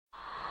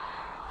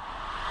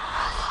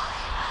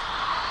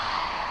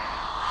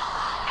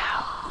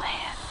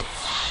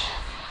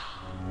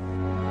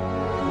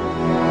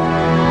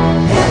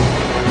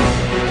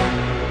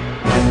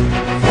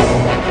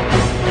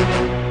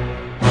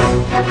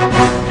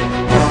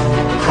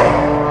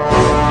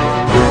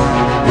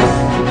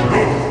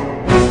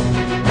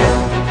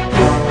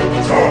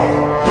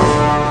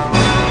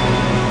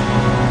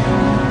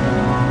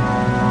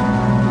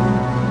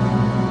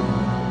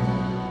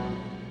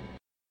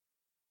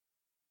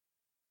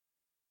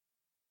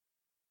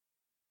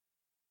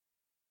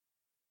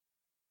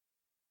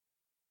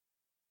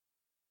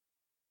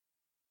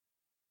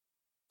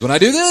When I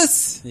do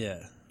this? Yeah.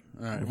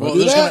 All right. Well,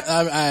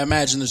 I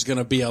imagine there's going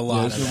to be a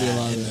lot of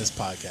that in this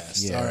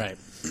podcast. Yeah. All right.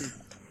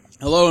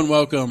 Hello and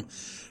welcome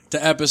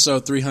to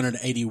episode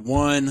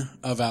 381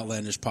 of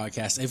Outlandish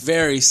Podcast, a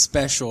very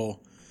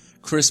special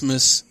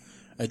Christmas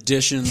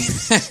edition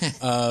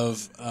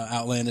of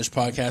Outlandish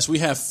Podcast. We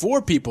have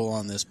 4 people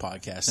on this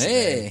podcast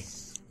today. Hey.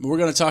 We're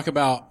going to talk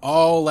about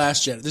all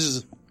Last Jedi.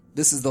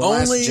 This is the Only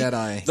Last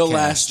Jedi. The cast.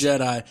 Last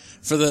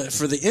Jedi.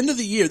 For the end of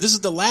the year, this is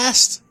the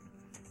last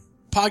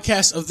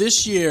podcast of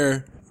this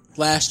year,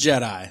 Last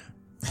Jedi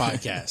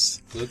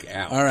podcast. Look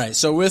out. All right,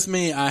 so with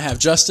me, I have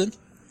Justin.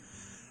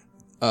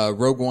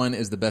 Rogue One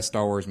is the best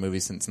Star Wars movie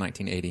since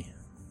 1980.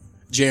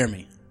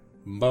 Jeremy.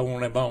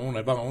 Bone.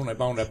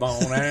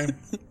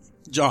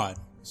 John.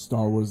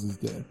 Star Wars is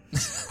dead.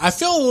 I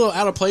feel a little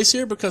out of place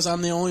here because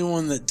I'm the only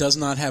one that does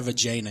not have a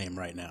J name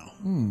right now.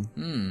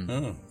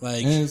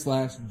 Like, And it's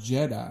Last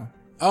Jedi.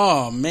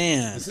 oh,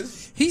 man.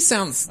 He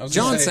sounds. was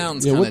John gonna say,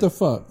 sounds. Yeah, kinda what the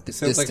fuck? It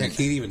sounds like I distant.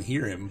 can't even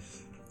hear him.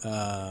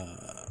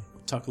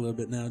 Talk a little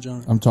bit now,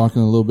 John. I'm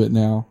talking a little bit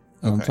now.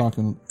 And I'm Okay.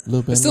 talking a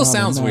little bit It still louder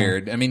sounds now.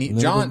 weird. I mean, A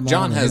little John bit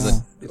John louder has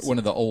now. one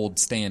of the old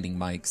standing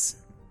mics.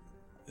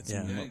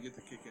 Yeah.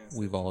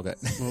 We've all got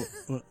Well,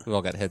 we've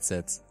all got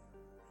headsets.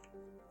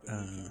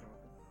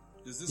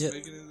 Does this Yeah.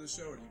 make it into the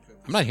show or do you cut?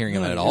 I'm not hearing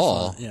him No, at you're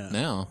all. fine, yeah.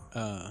 No.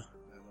 uh,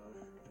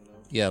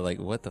 Yeah, like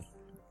what the?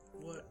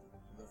 What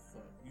the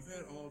fuck? You've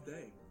had all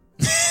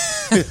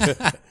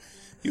day.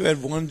 You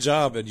had one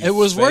job and you it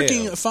was failed.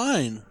 working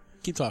fine.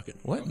 Keep talking.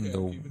 What in Okay,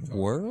 the keep it talking.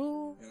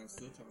 world? And I'm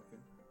still talking.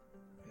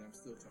 And I'm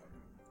still talking.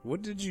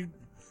 What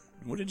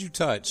did you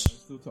touch?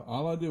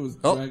 All I did was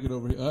Oh. drag it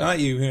over here. Not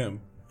you,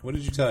 him. What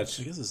did you touch?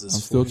 I guess this is I'm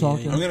still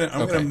 48. talking.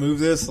 I'm Okay. gonna move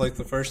this like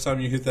the first time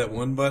you hit that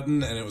one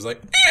button and it was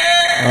like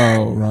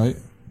Oh, right.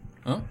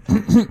 Huh?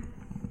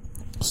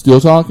 Still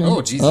talking?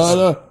 Oh, Jesus.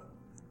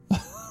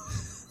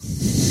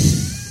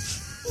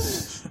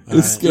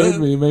 It scared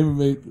me. It made me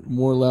make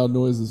more loud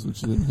noises,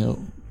 which didn't help.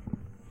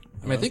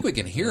 I mean, I think we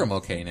can hear him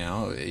okay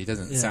now. He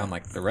doesn't Yeah. sound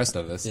like the rest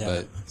of us, Yeah,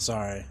 but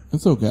sorry.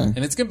 It's okay. and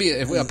it's gonna be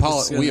if we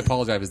gonna- we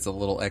apologize. It's a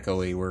little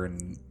echoey. We're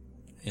in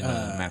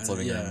Matt's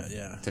living yeah, room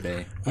yeah.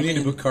 today. we need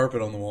to put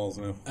carpet on the walls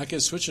now. I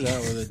could switch it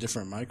out with a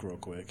different mic real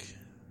quick.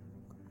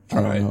 I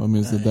don't know. I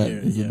mean, is it that? Here,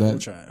 Is yeah, it we'll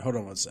that? try it. Hold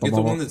on one Get second.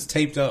 the one that's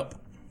taped up.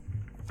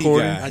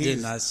 Corey? Yeah, I he's-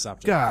 didn't. I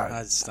stopped it. God.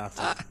 I stopped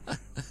it.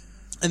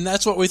 And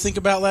that's what we think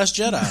about Last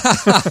Jedi.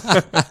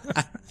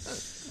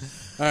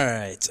 All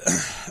right.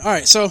 All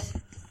right. So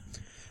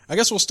I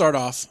guess we'll start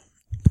off.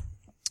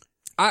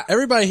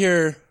 Everybody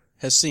here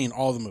has seen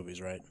all the movies,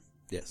 right?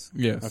 Yes.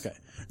 Yes. Okay.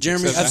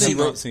 Jeremy, I I've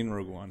think seen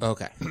Rogue One.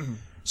 Okay.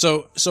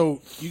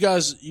 so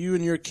you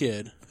and your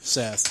kid,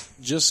 Seth,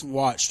 just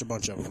watched a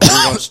bunch of them. We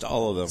watched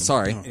all of them.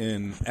 Sorry.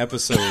 In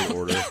episode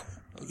order.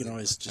 You can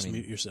always just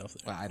mute yourself.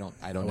 Well, I don't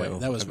wait, know.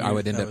 that was I weird.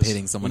 would end That up was-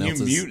 hitting someone When you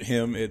else's. mute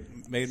him,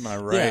 it made my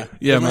right.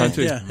 Yeah, mine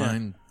too. Yeah,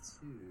 Mine.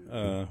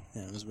 yeah,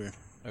 it was weird.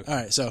 All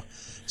right, so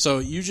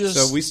you just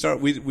So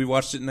we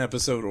watched it in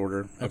episode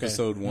order,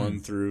 episode 1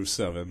 through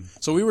 7.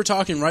 So we were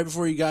talking right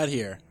before you got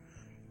here.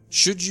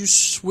 Should you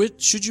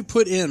switch? Should you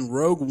put in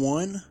Rogue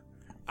One?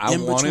 I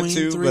in wanted between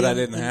to, 3 but I and-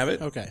 didn't have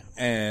it. Okay.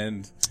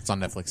 And It's on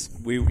Netflix.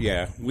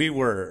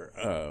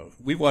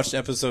 we watched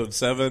episode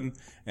 7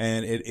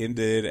 and it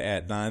ended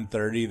at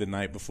 9:30 the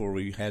night before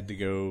we had to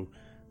go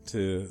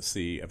to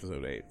see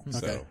episode 8. Okay.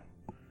 So,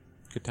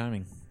 Good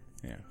timing.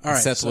 yeah. All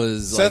right. Seth so-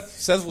 was like,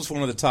 Seth was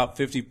one of the top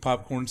 50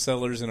 popcorn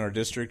sellers in our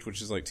district,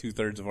 which is like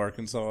 2/3 of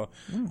Arkansas.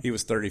 He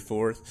was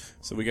 34th,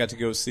 so we got to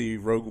go see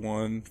Rogue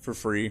One for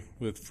free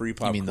with free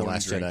popcorn. mean The and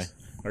Last drinks.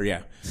 Or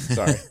yeah,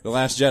 sorry, The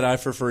Last Jedi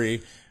for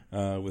free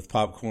with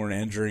popcorn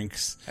and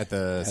drinks. at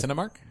the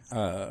Cinemark.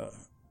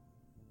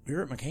 We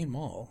were at McCain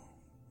Mall.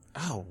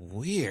 Oh,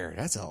 weird.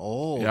 That's an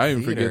old. Yeah, I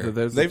even theater. forget that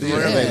there's. a They've theater.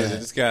 renovated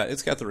it.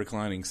 It's got the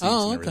reclining seats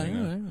Oh, and okay.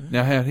 everything. now. all right.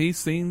 Now, had he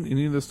seen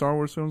any of the Star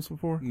Wars films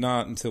before?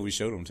 Not until we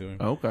showed them to him.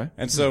 Okay.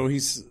 And so he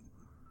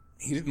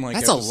didn't like.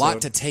 That's episode, a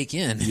lot to take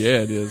in.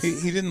 Yeah, it is.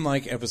 He didn't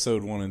like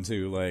episode 1 and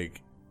 2. Like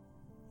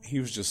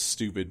he was just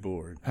stupid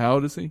bored. How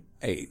old is he?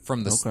 8.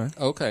 From the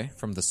Okay.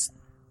 from the.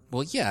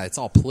 Well, yeah, it's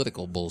all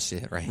political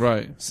bullshit, right?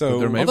 Right. So- But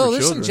they're made Although for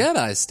there's children. some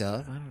Jedi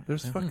stuff. I don't-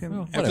 There's fucking.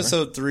 whatever.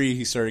 Episode 3,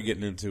 he started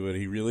getting into it.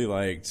 He really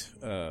liked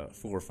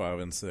 4, 5,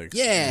 and 6.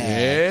 Yeah.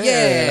 Yeah,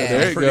 Yeah.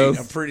 there it goes.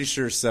 I'm pretty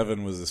sure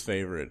 7 was his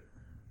favorite.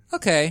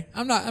 Okay.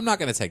 I'm not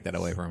going to take that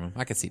away from him.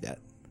 I can see that.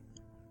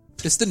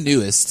 Just the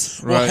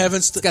newest. Well, Right.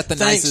 heavens, It's got the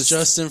thanks, nicest-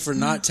 Justin, for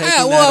not taking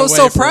Yeah, well, that I was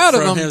away so proud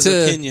of from him his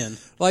to opinion.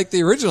 like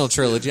the original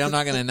trilogy. I'm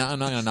not going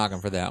to knock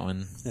him for that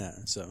one. Yeah.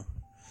 So.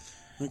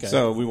 Okay.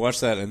 So we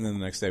watched that, and then the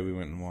next day we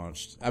went and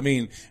watched. I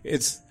mean,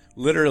 it's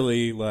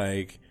literally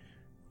like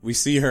we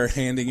see her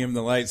handing him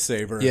the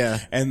lightsaber. Yeah.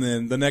 And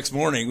then the next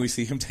morning we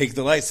see him take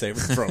the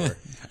lightsaber from her.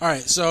 All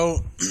right.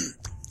 So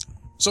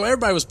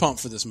everybody was pumped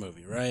for this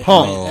movie, right?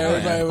 Pumped. I mean,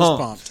 everybody was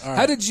Pumped. pumped. All right.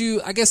 How did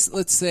you? I guess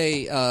let's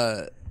say,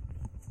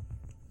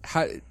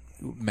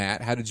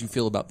 Matt, how did you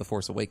feel about The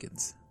Force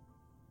Awakens?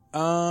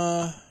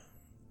 I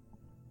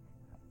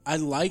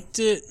liked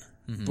it,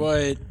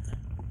 but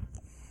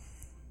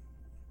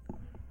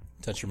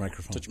Touch your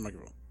microphone. Touch your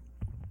microphone.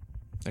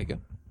 There you go.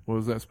 What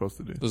was that supposed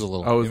to do? It was a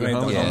little. Oh, is You it made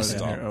home? the Yeah. Oh,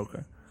 stop. here. Okay.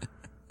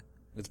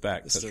 It's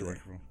back. Touch still your there.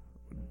 microphone.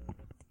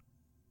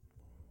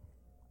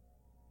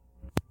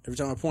 Every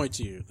time I point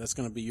to you, that's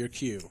going to be your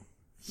cue.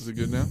 Is it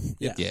good now?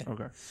 Yeah. Yeah.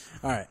 Okay.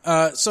 All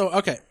right.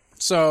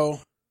 So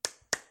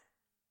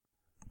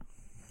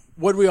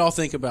what do we all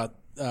think about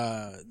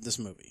this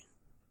movie?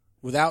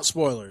 Without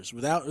spoilers,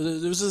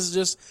 this is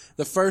just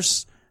the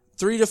first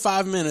 3 to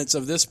 5 minutes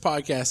of this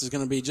podcast is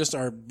going to be just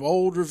our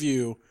bold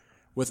review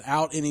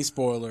without any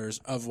spoilers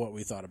of what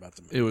we thought about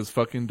the movie. It was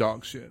fucking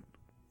dog shit.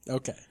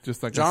 Okay.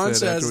 Just like John I said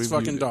says after we it's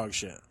fucking viewed it. dog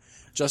shit.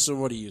 Justin,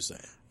 what do you say?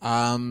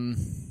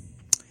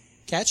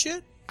 Cat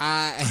shit?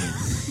 I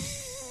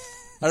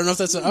I don't know if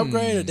that's an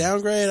upgrade, a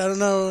downgrade. I don't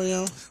know, you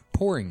know.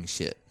 pouring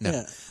shit.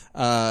 No.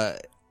 Yeah.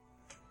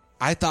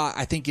 I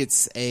think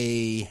it's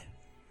a.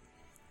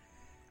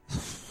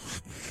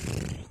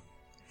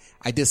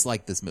 I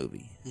dislike this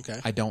movie. Okay.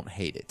 I don't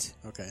hate it.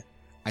 Okay.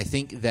 I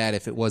think that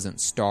if it wasn't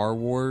Star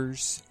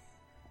Wars,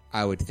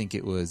 I would think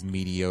it was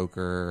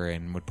mediocre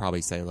and would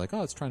probably say like,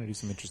 "Oh, it's trying to do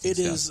some interesting It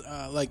stuff." is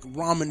like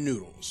ramen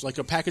noodles, like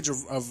a package of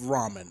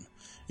ramen.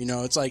 You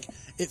know, it's like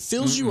it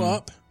fills you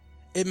up.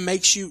 It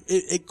makes you.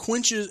 It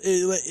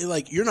quenches.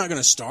 Like you're not going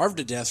to starve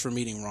to death from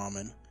eating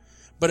ramen,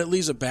 but it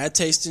leaves a bad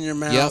taste in your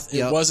mouth.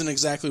 Yep. It wasn't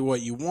exactly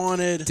what you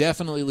wanted.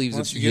 Definitely leaves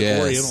Once a you get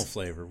yes. Oriental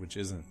flavor, which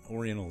isn't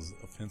Oriental is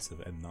offensive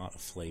and not a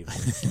flavor.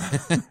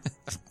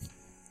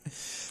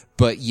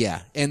 But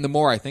yeah, and the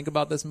more I think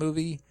about this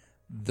movie,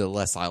 the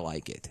less I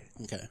like it.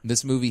 Okay.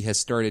 This movie has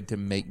started to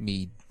make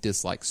me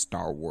dislike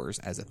Star Wars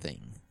as a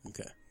thing.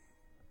 Okay.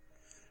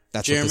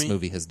 That's what Jeremy? this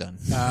movie has done.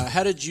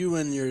 How did you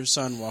and your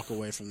son walk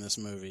away from this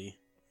movie?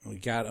 We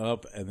got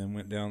up and then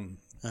went down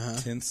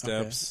 10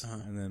 steps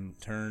and then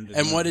turned.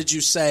 And what did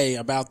you say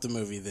about the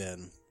movie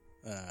then?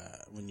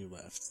 When you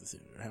left the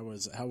theater,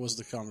 how was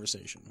the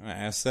conversation? I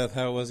asked Seth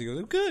how it was. He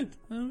goes, "Good.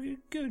 Oh, you're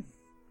good."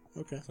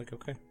 Okay. It's like,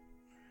 okay.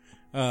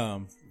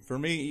 For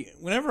me,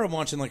 whenever I'm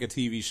watching like a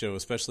TV show,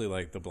 especially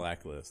like The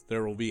Blacklist,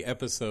 there will be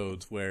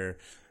episodes where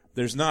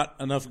there's not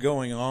enough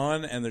going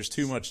on and there's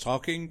too much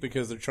talking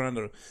because they're trying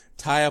to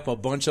tie up a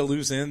bunch of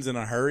loose ends in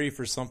a hurry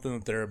for something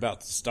that they're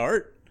about to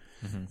start.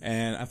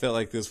 And I felt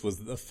like this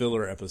was a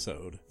filler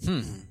episode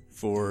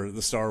for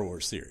the Star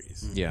Wars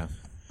series. Yeah.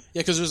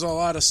 Yeah, because there's a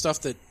lot of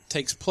stuff that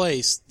takes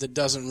place that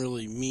doesn't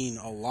really mean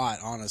a lot,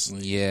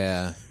 honestly.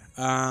 Yeah.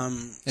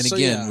 And And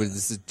again,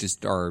 this is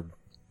just our.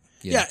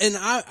 Yeah, and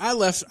I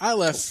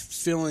left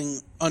feeling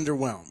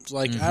underwhelmed.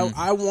 Like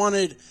I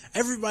wanted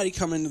everybody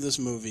come into this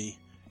movie.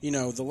 You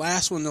know, the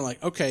last one they're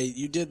like, okay,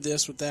 you did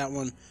this with that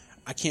one.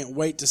 I can't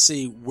wait to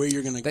see where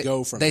you're going to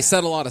go from. They that.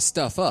 set a lot of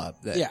stuff up.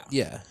 Yeah.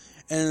 Yeah.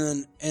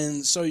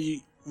 And so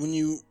when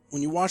you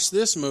watch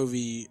this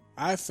movie,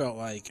 I felt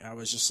like I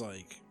was just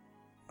like,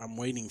 I'm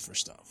waiting for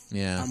stuff.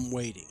 Yeah. I'm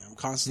waiting. I'm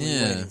constantly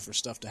Yeah. waiting for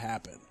stuff to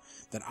happen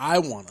that I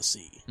want to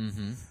see.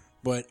 Mm-hmm.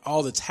 But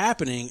all that's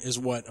happening is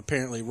what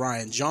apparently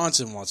Ryan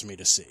Johnson wants me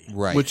to see.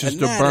 Right. Which is And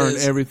to that burn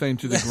is- everything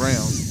to the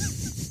ground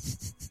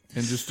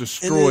and just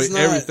destroy it's not-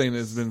 everything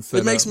that's been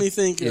set It makes up. me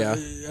think Yeah.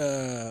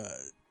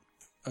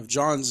 of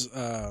John's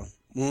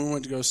when we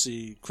went to go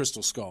see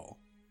Crystal Skull.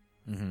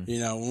 Mm-hmm. You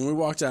know, when we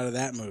walked out of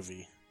that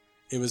movie,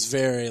 it was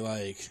very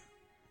like,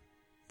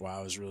 wow,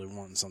 I was really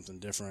wanting something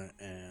different,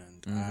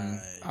 and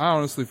Mm-hmm. I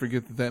honestly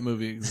forget that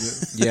movie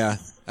exists. Yeah.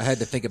 I had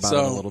to think about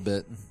So- it a little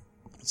bit.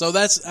 so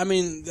that's, I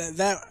mean,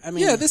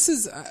 Yeah, this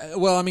is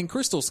well. I mean,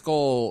 Crystal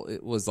Skull.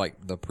 It was like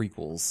the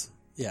prequels,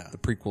 yeah, the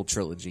prequel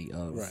trilogy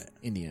of Right.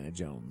 Indiana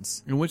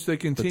Jones. in which they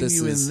continue this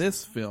is- in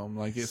this film.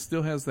 Like, it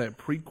still has that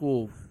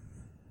prequel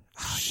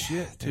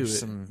shit to it. There's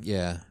some,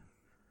 yeah.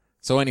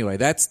 So anyway,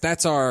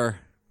 that's our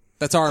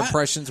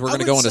impressions. We're I going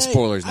to would go into say-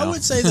 spoilers now. I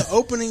would say the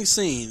opening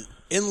scene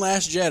in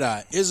Last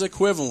Jedi is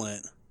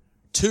equivalent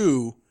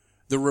to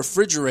the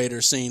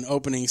refrigerator scene,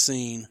 opening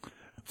scene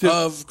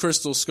of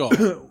Crystal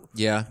Skull.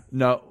 Yeah.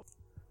 No,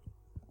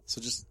 So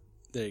just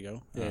there you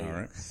go. Yeah, All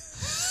right.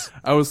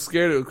 I was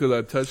scared of it because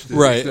I touched it.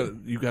 Right.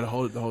 You got to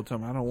hold it the whole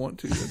time. I don't want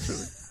to. That's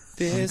really.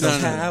 This No,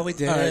 is no. how we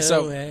do All right,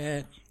 so-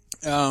 it.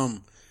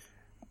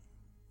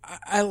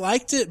 I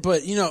liked it,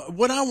 but you know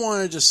what I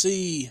wanted to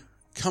see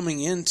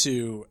coming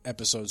into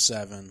Episode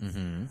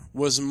 7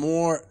 was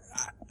more.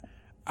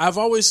 My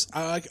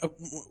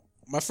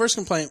first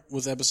complaint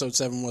with Episode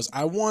 7 was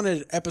I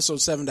wanted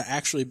Episode 7 to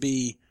actually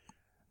be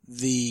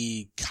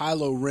the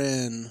Kylo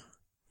Ren,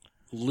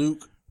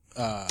 Luke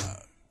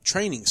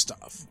training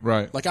stuff.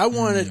 Right. Like I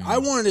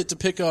wanted it to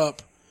pick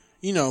up,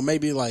 you know,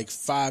 maybe like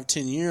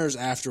 5-10 years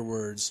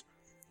afterwards,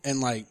 and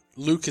like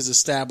Luke has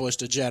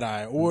established a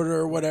Jedi Order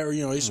or whatever.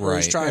 You know, he's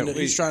Right. trying Yeah, to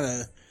he's trying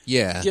to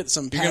Yeah. get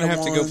some. You're going to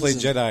have to go Padawans play and-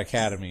 Jedi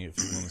Academy if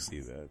you want to see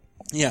that.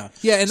 Yeah,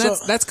 Yeah, and So-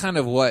 that's kind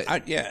of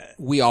what Yeah.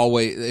 we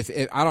always.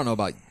 If I don't know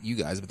about you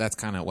guys, but that's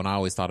kind of when I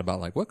always thought about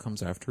like what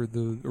comes after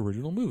the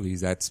original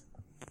movies. That's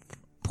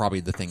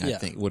probably the thing I Yeah.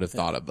 think would have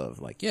thought of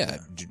like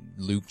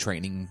Luke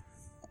training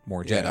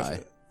more Yeah,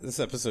 Jedi. this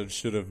episode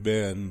should have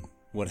been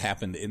what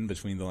happened in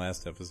between the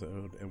last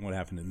episode and what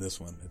happened in this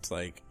one. It's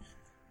like,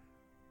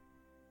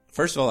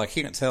 First of all, I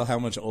can't tell how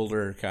much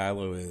older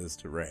Kylo is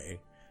to Rey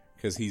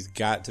because he's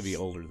got to be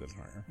older than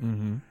her.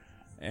 Mm-hmm.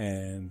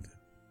 And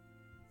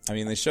I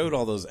mean, they showed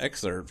all those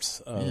excerpts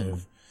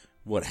of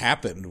what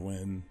happened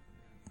when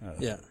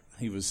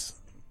he was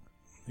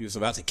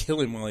about to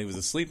kill him while he was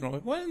asleep. And I'm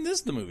like, why isn't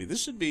this the movie?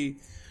 This should be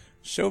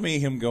show me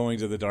him going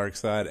to the dark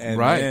side, and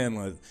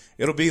then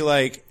it'll be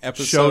like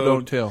episode. Show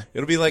don't tell.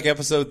 It'll be like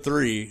episode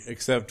 3,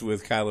 except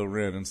with Kylo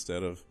Ren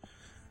instead of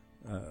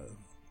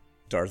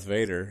Darth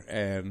Vader.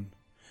 And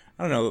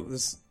I don't know.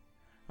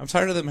 I'm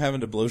tired of them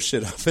having to blow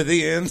shit up at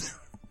the end.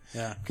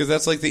 Yeah, because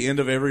that's like the end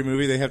of every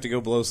movie. They have to go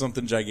blow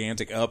something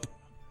gigantic up.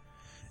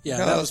 Yeah,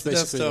 that was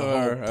basically the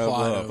whole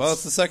plot of oh,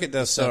 it's the second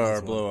Death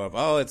Star blow up.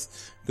 Oh,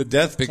 it's the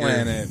Death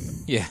Planet.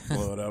 Yeah,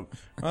 blow it up.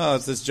 Oh,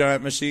 it's this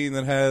giant machine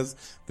that has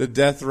the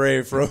Death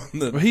Ray from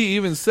the. He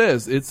even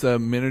says it's a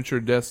miniature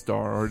Death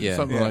Star or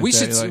something like we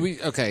that. Should.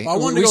 Like, I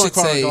wanted to we go in should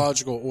say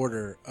chronological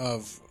order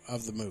of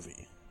the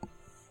movie.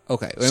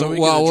 Okay. So we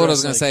well, could what I was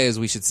address, going to say is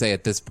we should say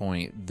at this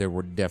point there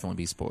would definitely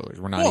be spoilers.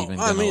 We're not even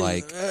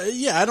going to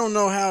yeah, I don't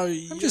know how.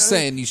 I'm just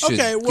saying you should.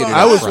 Okay, well, get it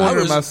I was up front.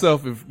 wondering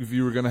myself if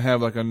you were going to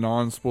have like a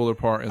non-spoiler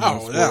part and then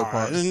a spoiler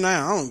part.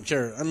 Nah, I don't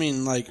care. I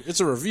mean, like it's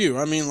a review.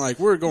 I mean, like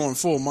we're going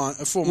full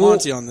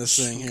Monty on this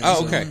thing here.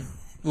 Oh, okay.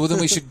 Well, then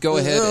we should go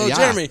ahead.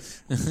 Jeremy.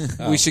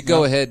 We should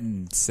go ahead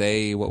and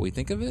say what we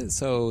think of it.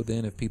 So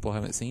then, if people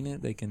haven't seen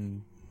it, they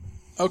can.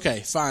 Okay,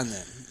 fine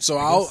then. So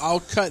I'll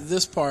cut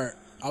this part.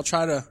 I'll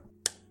try to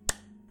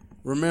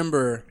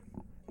remember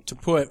to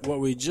put what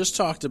we just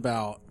talked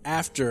about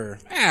after.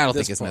 I don't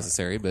this think it's part.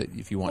 necessary, but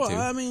if you want to,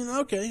 I mean,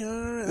 okay.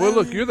 All right. Well,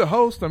 look, you're the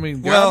host. I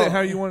mean, guide it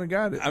how you want to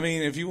guide it. I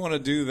mean, if you want to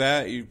do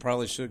that, you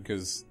probably should,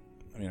 because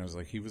I mean, I was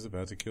like, he was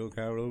about to kill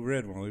Kylo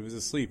Ren while he was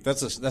asleep.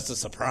 That's a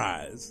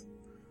surprise.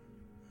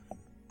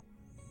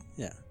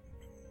 Yeah.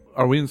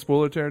 Are we in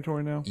spoiler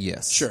territory now?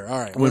 yes, Sure. All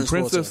right. When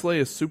Princess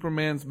Leia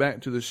Superman's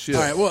back to the ship,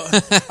 All right. Well.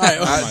 All right.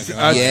 Oh my God.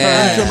 I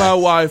Yeah. turned to my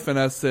wife and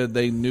I said,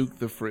 "They nuked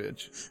the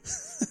fridge."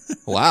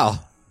 Wow.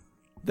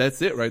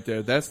 That's it right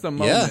there. That's the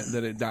moment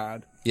that it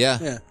died. Yeah.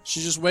 Yeah.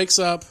 She just wakes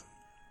up,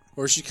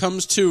 or she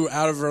comes to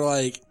out of her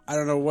like I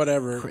don't know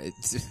whatever.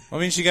 I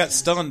mean, she got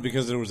stunned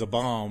because there was a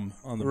bomb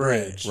on the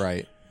bridge.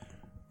 Right.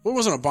 Well, it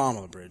wasn't a bomb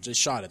on the bridge. They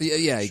shot it.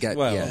 Yeah. You got.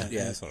 Well, yeah.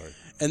 yeah, sorry.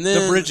 And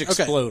then The bridge okay.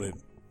 exploded.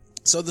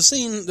 So the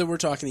scene that we're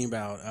talking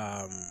about,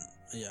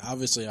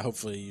 obviously,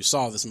 hopefully you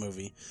saw this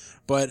movie,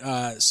 but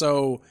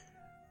Kylo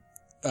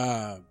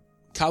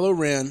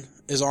Ren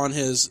is on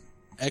his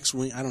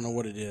X-wing. I don't know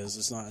what it is.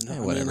 It's not,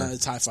 whatever. Not a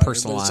TIE fighter,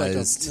 Personalized but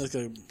it's like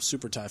a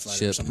super TIE fighter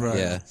ship. or something. Right. Like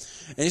Yeah. that.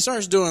 And he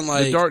starts doing The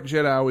like Dark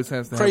Jedi always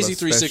has to crazy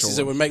have a special 360s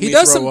that would make He me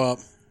does throw some- up.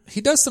 He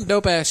does some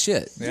dope ass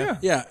shit. Yeah.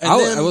 Yeah, and I,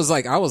 then, I was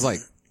like,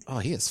 oh,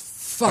 he is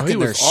fucking he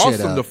their was shit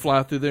awesome up. to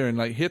fly through there and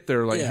like hit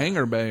their like Yeah.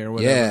 hangar bay or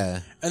whatever. Yeah.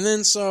 And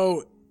then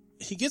so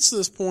he gets to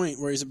this point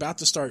where he's about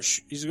to start.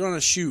 He's going to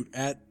shoot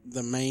at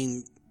the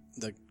main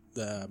the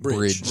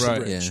bridge, the Right.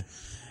 bridge. Yeah.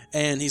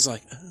 And he's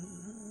like,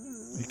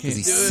 You can't Because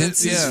he do it.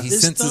 senses, Yeah. he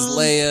his senses thumb-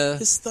 Leia.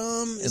 his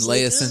thumb, and is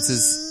Leia like,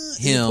 senses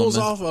He him. pulls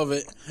off of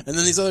it, and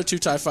then these other two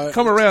TIE fighters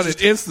Come around and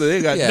instantly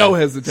they got Yeah. no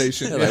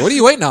hesitation. Like, what are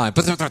you waiting on?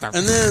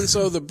 And then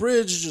so the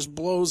bridge just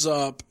blows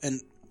up,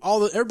 and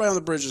everybody on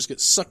the bridge just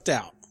gets sucked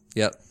out.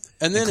 Yep.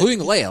 And then Including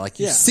Leia. Like,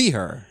 you yeah. see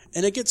her.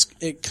 And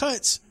it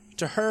cuts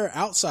to her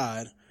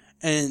outside,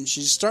 and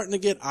she's starting to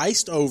get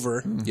iced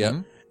over. Yep.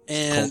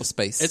 And Cold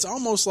space. it's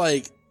almost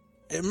like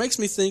it makes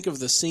me think of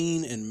the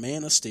scene in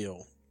Man of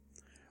Steel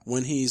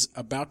when he's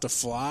about to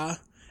fly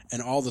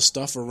and all the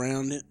stuff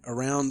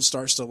around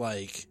starts to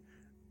like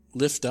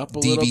lift up a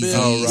little bit.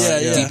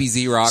 DBZ,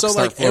 DBZ rocks So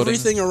start like floating.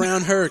 everything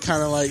around her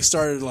kind of like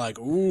started like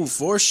ooh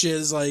force shit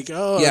is like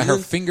oh Yeah, and her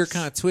then- finger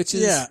kind of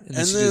twitches. Yeah, And then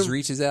and she then- just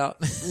reaches out.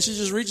 and she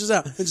just reaches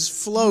out and just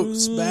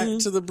floats back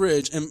to the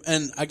bridge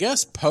and I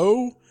guess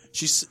Poe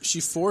she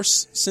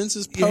force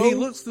senses Yeah, Poe. he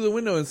looks through the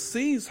window and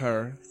sees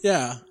her,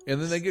 Yeah. and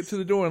then they get to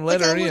the door and let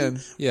Like, her I wouldn't-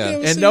 in. Yeah. you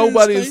ever And seen her in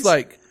nobody's space?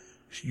 like,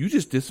 "You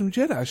just did some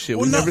Jedi shit.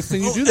 Well, We've no. never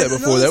seen you Oh, do that and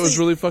before. another That was thing-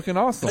 really fucking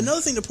awesome." Another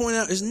thing to point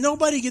out is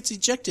nobody gets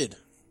ejected.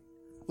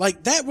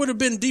 Like that would have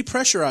been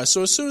depressurized.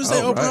 So as soon as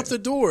they Oh, open right. up the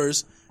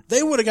doors,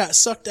 they would have got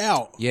sucked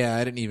out. Yeah,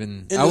 I didn't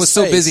even. In I the was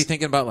so space. busy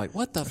thinking about, like,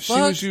 what the She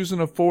fuck? was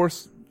using a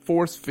force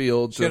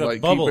field She had to a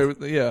like bubble. keep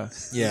everything. Yeah,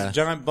 Yeah.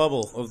 Giant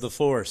bubble of the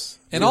Force.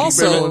 And keep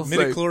also, everyone safe.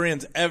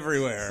 Midichlorians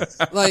everywhere.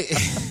 like,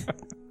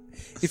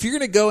 if you're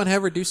going to go and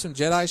have her do some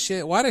Jedi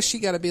shit, why does she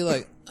got to be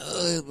like,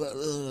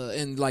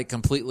 and like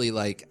completely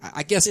like,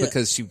 I guess Yeah.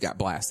 because she got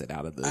blasted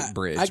out of the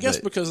bridge. I guess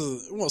but-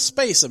 because of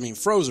space. I mean,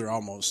 froze her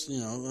almost. You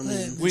know, I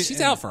mean, she's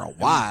out for a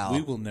while.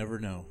 We will never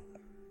know.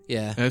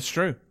 Yeah. that's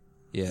true.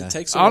 Yeah. it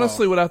takes a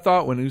Honestly, while. what I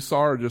thought when you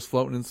saw her just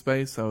floating in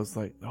space, I was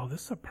like, "Oh,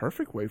 this is a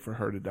perfect way for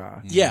her to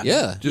die. Yeah,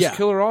 Yeah. Just yeah.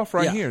 kill her off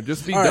right Yeah. here.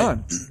 Just be All right.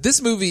 done."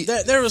 This movie,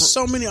 There was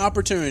so many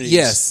opportunities.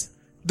 yes.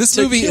 This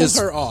to movie kill is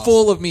her off.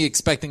 full of me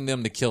expecting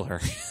them to kill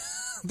her.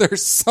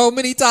 There's so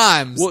many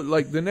times. Well,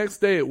 like the next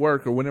day at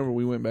work or whenever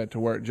we went back to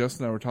work,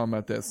 Justin and I were talking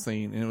about that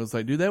scene, and it was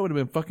like, dude, that would have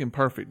been fucking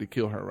perfect to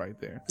kill her right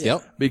there.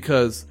 Yep.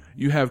 Because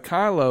you have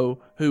Kylo,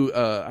 who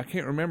I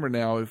can't remember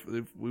now if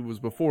it was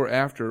before or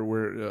after,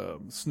 where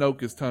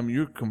Snoke is telling him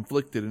you're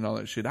conflicted and all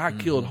that shit. I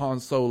killed Han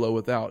Solo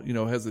without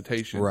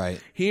hesitation. Right.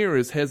 Here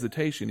is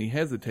hesitation. He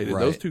hesitated.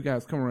 Right. Those two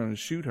guys come around and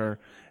shoot her.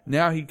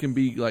 Now he can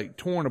be like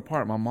torn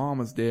apart. My mom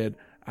is dead.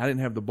 I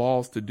didn't have the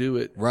balls to do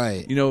it.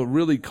 Right.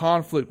 Really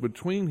conflict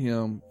between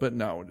him, but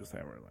no, we'll just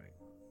have her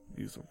like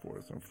use some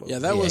force and float. Yeah,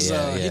 that was.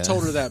 yeah. He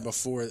told her that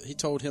before. He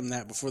told him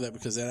that before that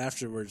because then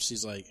afterwards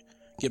he's like,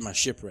 "Get my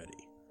ship ready,"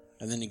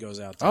 and then he goes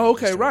out. To Oh,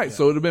 okay, destroy right. it.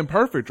 So it'd have been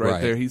perfect right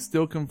Right. there. He's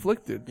still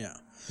conflicted. Yeah.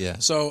 Yeah.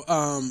 So,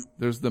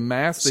 There's the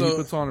mask that he So-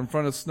 puts on in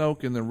front of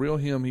Snoke, and the real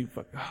him, he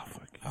fuck. Oh,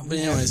 fuck. but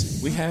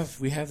anyways, We have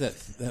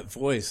that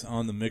voice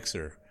on the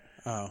mixer.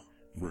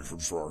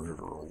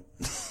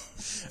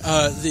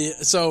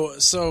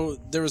 So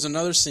there was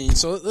another scene.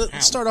 So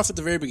let's start off at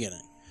the very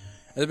beginning.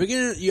 At the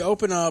beginning, you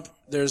open up.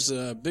 There's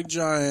a big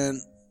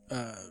giant.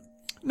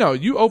 No,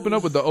 you open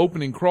up with the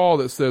opening crawl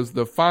that says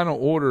the Final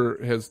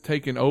Order has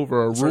taken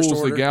over or First rules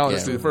Order? the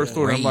galaxy. Yeah. The First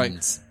Order. I'm like,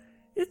 Reigns.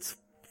 it's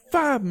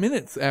 5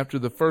 minutes after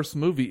the first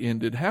movie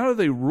ended. How do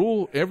they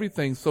rule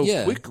everything so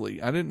Yeah.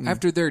 quickly? I didn't.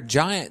 After their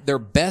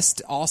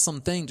best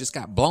awesome thing just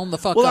got blown the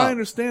fuck well, up. I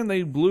understand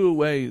they blew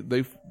away.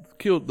 They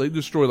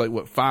destroyed like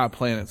what 5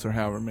 planets or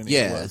however many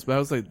Yeah. it was. But I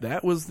was like,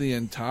 that was the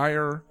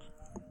entire.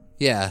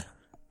 Yeah.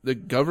 The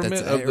government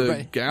That's of the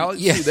everybody-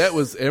 galaxy, Yeah. that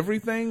was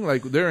everything.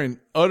 Like they're in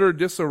utter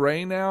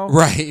disarray now.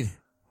 Right.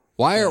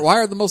 Why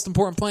are the most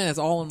important planets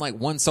all in like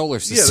one solar Yeah,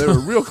 system? they were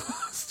real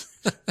close.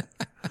 I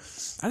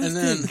just And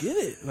then- didn't get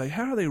it. Like,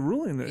 how are they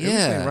ruling everything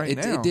yeah. right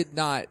now? It did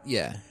not.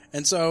 Yeah.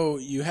 And so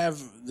you have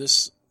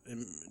this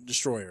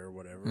destroyer or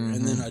whatever,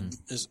 and then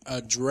a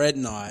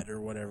dreadnought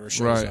or whatever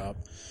shows Right.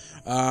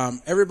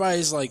 up.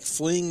 Everybody's like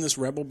fleeing this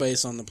rebel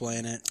base on the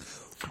planet.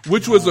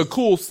 Which was a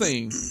cool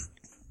scene.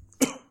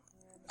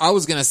 I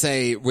was gonna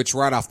say, which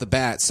right off the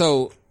bat.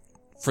 So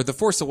for The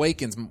Force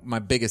Awakens, my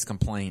biggest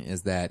complaint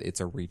is that it's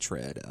a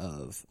retread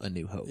of A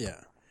New Hope. Yeah.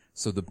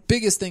 So the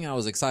biggest thing I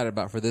was excited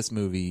about for this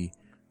movie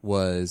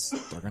was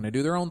they're going to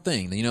do their own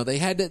thing. They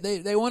had to,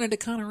 they wanted to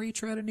kind of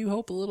retread A New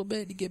Hope a little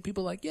bit to get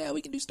people like, yeah,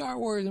 we can do Star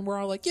Wars. And we're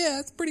all like, yeah,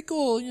 it's pretty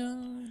cool.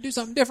 Do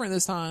something different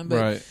this time.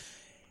 But Right.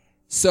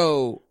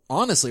 so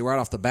honestly, right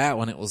off the bat,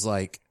 when it was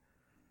like,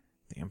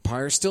 the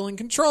Empire's still in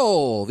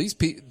control. These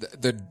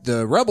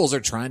the rebels are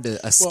trying to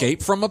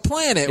escape from a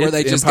planet where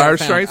they It's just Empire got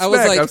found. Strikes I was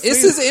Back. like, I've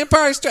this seen is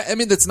Empire Strikes. I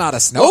mean, that's not a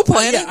snow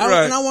planet. Yeah,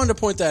 Right. and I wanted to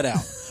point that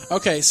out.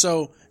 Okay,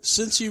 so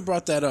since you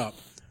brought that up,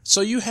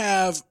 so you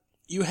have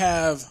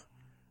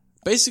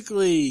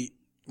basically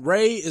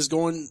Rey is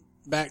going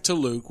back to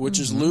Luke, which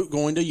is Luke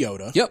going to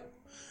Yoda. Yep.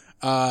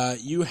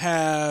 You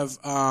have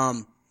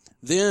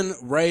then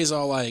Rey's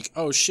all like,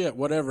 "Oh shit,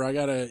 whatever. I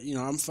gotta,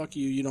 I'm fuck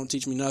you. You don't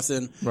teach me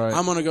nothing. Right.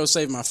 I'm gonna go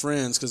save my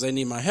friends because they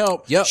need my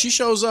help." Yep. She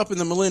shows up in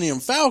the Millennium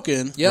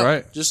Falcon. Yep.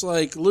 Right. Just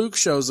like Luke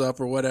shows up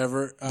or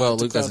whatever. Well,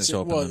 to Luke doesn't Cloud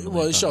show up in City. the Well,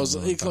 Millennium he shows.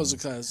 Falcon. He goes to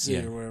Cloud City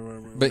Yeah. or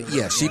wherever. But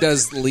yeah, she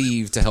does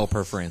leave to help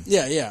her friend.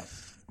 Yeah.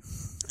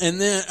 And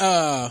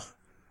then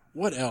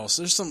what else?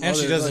 There's some And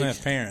other, she doesn't like,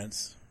 have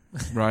parents.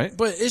 Right.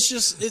 But it's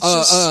just The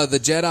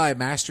Jedi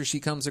Master she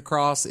comes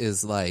across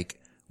is like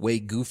way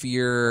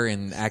goofier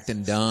and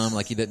acting dumb,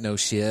 like he didn't know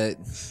shit.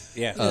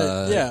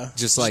 Yeah.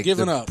 Just like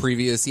giving the up.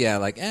 previous,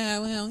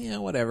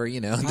 whatever, He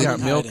got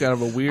milk out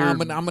of a weird I'm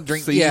gonna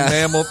drink- sea yeah.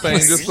 mammal thing,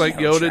 just like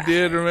Yoda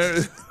did.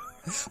 Remember?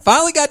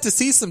 Finally got to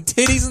see some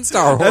titties in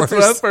Star Wars. That's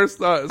what I first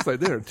thought. It's like,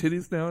 there are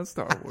titties now in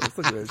Star Wars.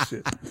 Look at that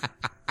shit.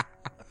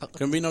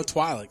 gonna be no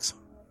Twi'leks.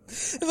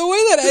 And the way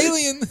that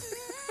alien,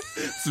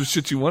 Some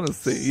shit you want to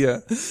see. Yeah.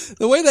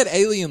 the way that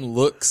alien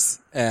looks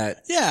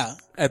at Yeah.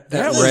 at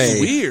That was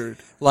Rey, weird.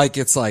 like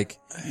it's like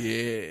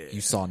Yeah. you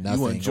saw wanna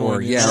nothing, join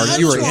or in? yeah, Yeah, or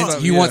you were I just into,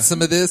 want- you yeah. want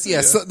some of this,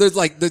 yeah. So there's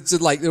like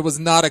there was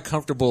not a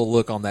comfortable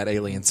look on that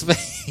alien's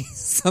face.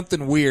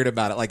 Something weird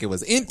about it, like it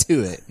was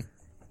into it.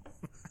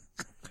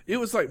 It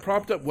was like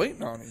propped up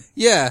waiting on him.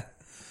 Yeah.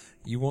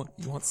 You want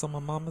some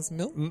of Mama's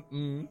milk?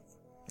 Mm-mm.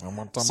 I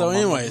want some So of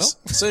Mama's anyways,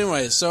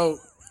 milk. so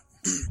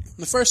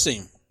the first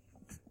scene,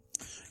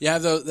 they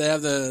have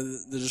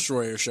the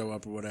destroyer show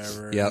up or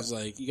whatever. and Yep. It's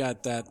like you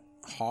got that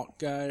Hawk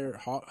guy or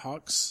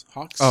Hawks.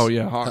 Oh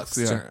yeah, Hux. Hux,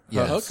 Yeah. sure.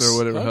 Yeah. Hux or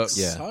whatever. Hux.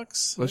 Yeah.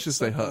 Hux. Let's just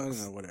say I don't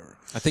Hux. know, whatever.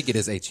 I think it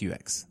is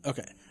HUX.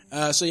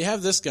 Okay. So you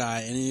have this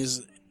guy, and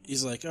he's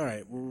like, all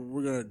right,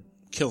 we're gonna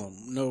kill him.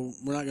 No,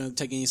 we're not gonna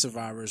take any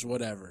survivors,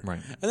 whatever. Right.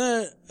 And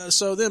then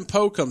so then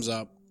Poe comes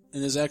up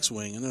in his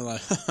X-wing, and they're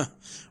like,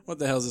 what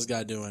the hell is this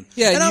guy doing?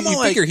 Yeah, and you- I'm all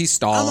you figure he's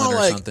stalling I'm all or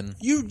like, something.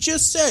 You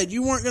just said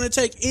you weren't gonna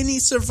take any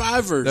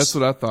survivors. That's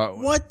what I thought.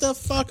 What the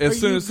fuck As are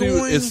soon you as he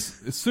doing?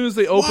 as soon as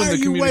they open Why the are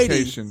you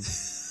communication,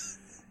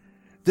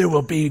 there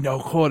will be no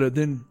quarter.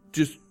 Then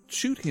just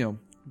shoot him.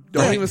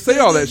 Don't Yeah. even say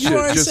all that You shit.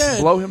 already Just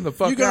said blow him the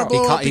fuck you gotta out.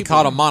 blow up He people.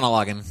 caught him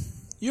monologuing.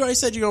 You already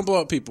said you're gonna blow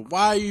up people.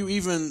 Why are you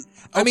even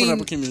open mean- up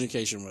a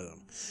communication with them?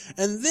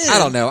 And then I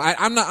don't know.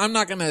 I'm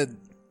not gonna.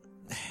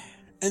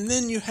 And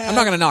then you have. I'm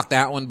not going to knock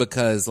that one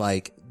because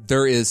like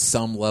there is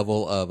some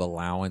level of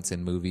allowance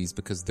in movies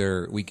because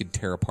we could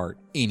tear apart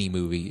any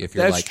movie if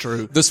you're That's like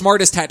true. the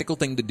smartest tactical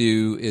thing to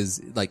do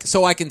is like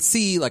so I can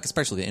see like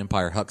especially the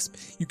Empire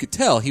Hux you could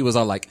tell he was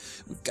all like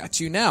we've got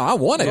you now I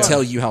want to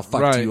tell you how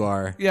fucked Right. you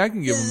are. Yeah, I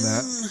can give him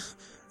that.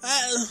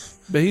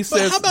 But he But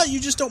says, how about you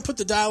just don't put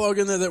the dialogue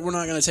in there that we're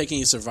not going to take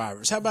any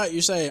survivors? How about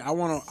you say I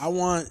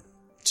want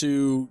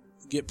to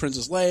get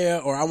Princess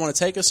Leia, or I want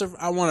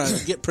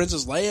to get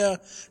Princess Leia.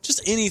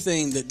 Just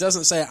anything that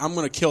doesn't say I'm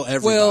going to kill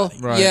everybody. Well,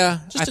 Right. yeah,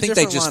 Just I a think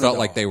they different just line felt of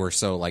like dog. they were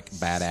so like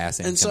badass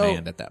in And so-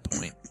 command at that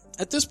point.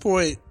 At this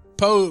point,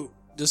 Poe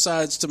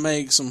decides to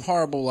make some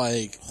horrible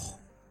like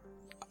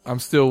I'm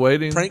still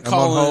waiting. Prank I'm on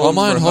calling. hold Am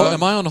I on for hold? Hux.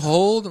 Am I on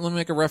hold? Let me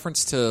make a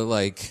reference to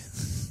like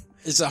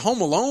it's a Home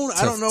Alone.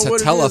 I don't know to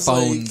what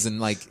telephones it is. and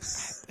like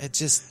it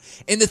just.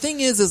 And the thing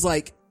is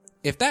like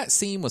if that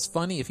scene was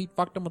funny, if he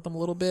fucked him with them a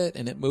little bit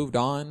and it moved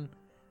on,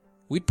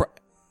 we'd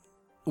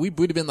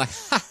have been like,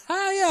 ha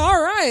ha, yeah,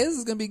 all right, this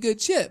is gonna be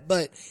good shit.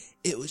 But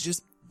it was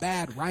just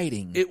bad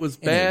writing. It was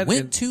And bad It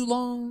went and- too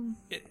long.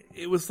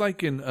 It was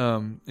like in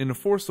The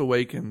Force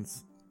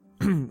Awakens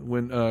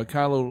when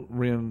Kylo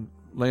Ren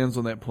lands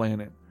on that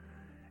planet,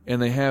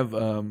 and they have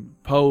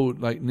Poe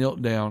like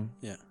knelt down,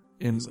 Yeah.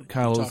 and talk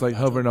Kylo's like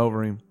about hovering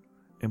over him,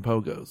 and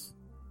Poe goes,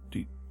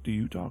 "Do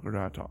you talk or do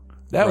I talk?"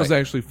 That was Right.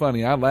 actually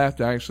funny. I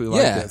laughed. I actually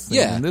liked Yeah, that scene.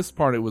 yeah. In this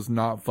part, it was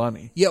not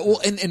funny. Yeah,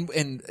 well, and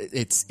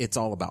it's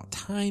all about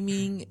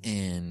timing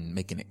and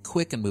making it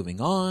quick and moving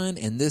on.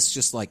 And this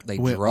just like they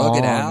Went drug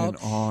it on out. and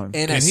on. And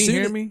Can as he soon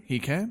hear as- me? He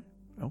can.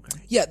 Okay.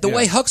 Yeah, the Yeah.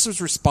 way Hux was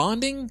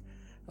responding,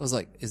 I was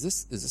like, "Is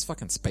this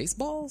fucking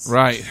Spaceballs?"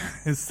 Right.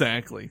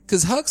 Exactly.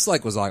 Because Hux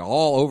like was like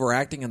all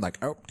overacting and like,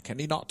 "Oh, can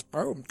he not?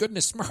 Oh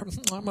goodness, I'm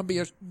gonna be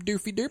a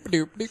doofy doop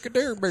doop doop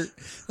doop."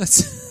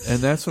 That's And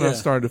that's when I Yeah.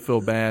 started to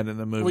feel bad in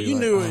the movie. Well, you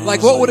knew it.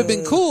 like what would have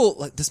been cool.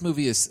 Like this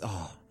movie is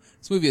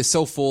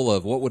so full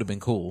of what would have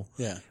been cool.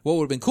 Yeah. What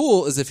would have been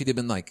cool is if he'd have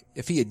been like,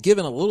 if he had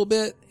given a little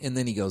bit and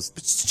then he goes,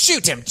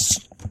 shoot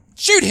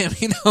him,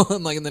 you know,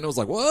 and then it was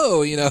like,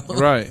 whoa, you know.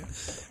 Right.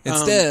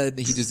 Instead,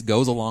 he just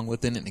goes along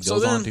with it and it So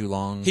goes then on too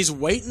long. He's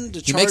waiting to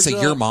He charge makes a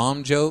up. your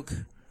mom joke.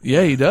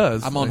 Yeah, he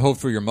does. I'm on hold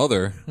for your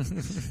mother.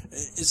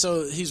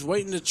 So he's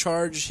waiting to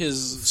charge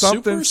his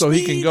something super so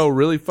he speed, can go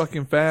really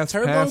fucking fast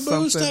turbo past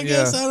boost. something. I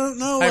guess yeah. I don't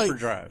know.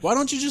 Hyperdrive. Why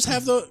don't you just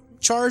have the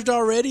charged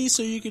already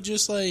so you could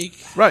just like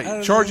Right. I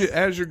don't Charge know. it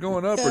as you're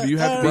going up, or do you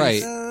have to be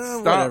Right.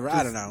 stopped? Whatever.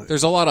 I don't know.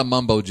 There's a lot of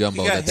mumbo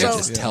jumbo You got- that they so-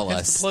 just tell you have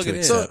us to plug to it in.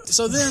 accept.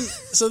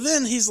 So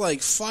then he's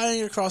like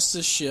flying across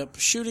this ship,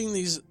 shooting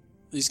these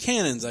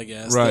cannons, I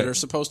guess, Right. that are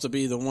supposed to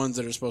be the ones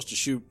that are supposed to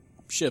shoot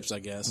ships. I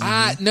guess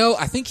No,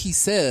 I think he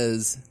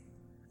says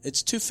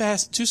it's too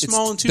fast, too it's-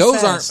 small, and too those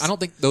fast. aren't. I don't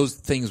think those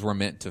things were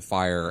meant to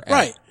fire. At,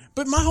 Right,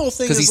 but my whole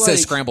thing because is he like,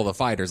 says scramble the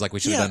fighters like we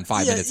should have done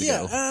 5 minutes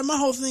ago. My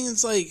whole thing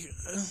is like,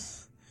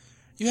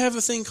 you have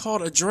a thing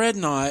called a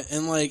dreadnought,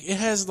 and like it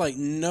has like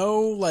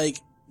no like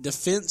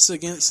defense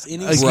against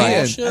any Again, small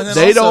Right. ship. And then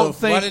They also, don't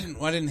think-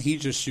 why didn't he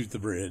just shoot the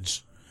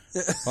bridge?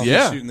 While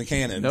Yeah. he's shooting the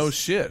cannons. No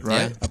shit,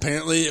 right? Yeah.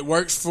 Apparently, it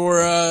worked for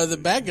the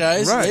bad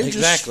guys. Right. They just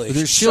Exactly.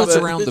 There's shields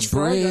shot around the bitch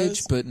for our bridge,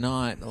 guys. but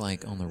not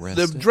like on the rest.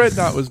 The of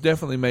dreadnought was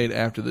definitely made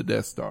after the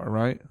Death Star,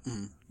 right?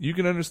 You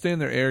can understand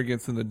their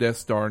arrogance in the Death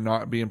Star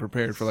not being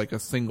prepared for like a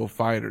single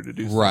fighter to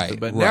do something. Right,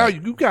 But right. now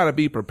you got to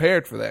be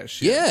prepared for that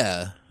shit.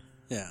 Yeah,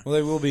 Yeah, Well,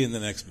 they will be in the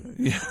next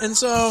movie. and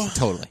so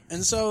totally.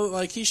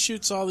 like he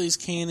shoots all these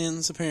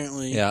cannons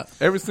apparently. Yeah,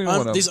 Every single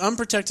one of These them.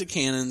 unprotected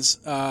cannons,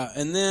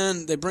 and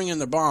then they bring in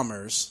the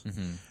bombers,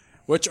 Mm-hmm.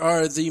 which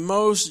are the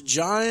most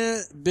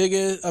giant,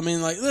 biggest. I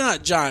mean, like they're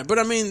not giant, but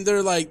I mean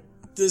they're like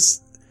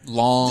this.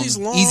 long, These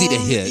long, easy to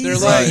hit. They're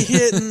Right. like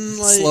hitting,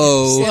 like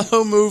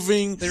slow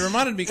moving. They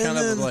reminded me kind And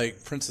of then-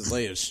 like Princess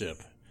Leia's ship.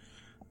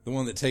 The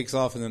one that takes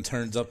off and then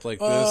turns up like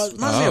this.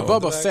 Reminds me of Oh.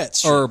 Boba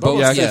Fett's Or ship. Boba-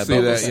 Yeah, I can yeah, see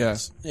Boba that.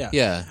 Fett's. Yeah.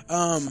 yeah.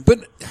 Yeah,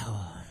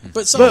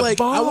 but So But like,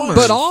 bombers-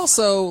 but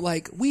also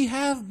like we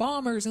have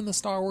bombers in the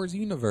Star Wars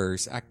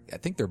universe. I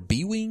think they're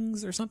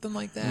B-wings or something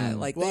like that.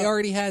 Like they Well,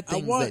 already had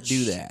things that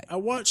do that. I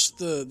watched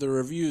the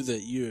review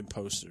that you had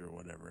posted or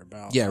whatever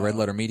about Yeah, Red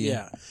Letter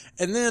Media. Yeah,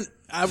 and then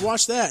I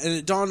watched that and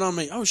it dawned on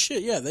me. Oh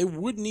shit! Yeah, they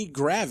would need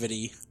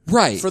gravity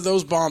Right. for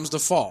those bombs to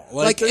fall.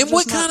 Like, they're and just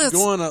what not kind of-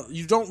 going?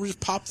 You don't just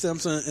pop them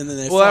and then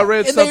they. Well, fall. I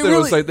read And they something that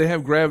was really- like they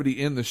have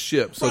gravity in the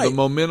ship, so the Right.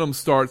 momentum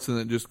starts and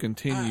it just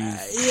continues.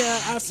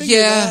 Yeah, I figured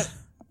Yeah. that.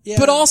 Yeah,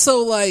 But also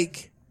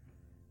like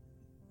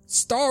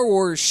Star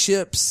Wars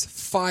ships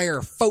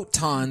fire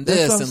photon That's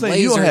this what I'm and saying.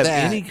 laser You don't have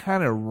that. any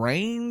kind of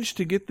range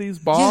to get these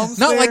Yeah, bombs.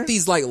 not there? like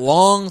these like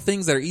long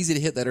things that are easy to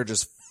hit that are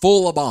just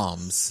full of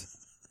bombs.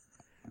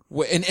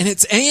 And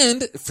it's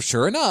for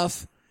sure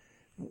enough,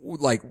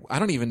 like I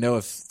don't even know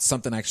if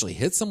something actually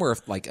hits them or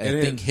if like a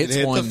It thing hits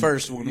hit one. the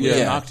first one. We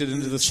Yeah. knocked it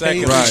into the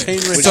second Right. one. chain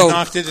Which reaction. So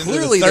knocked it into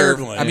clearly the third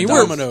they're- one. I mean,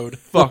 we're- dominoed.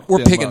 Fuck We're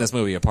them picking up. this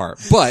movie apart,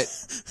 but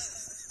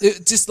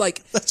it just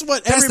like That's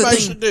what that's the everybody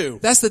thing- should do.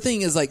 That's the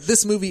thing is like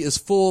this movie is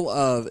full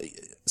of.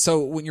 So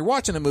when you're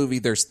watching a movie,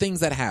 there's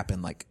things that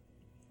happen like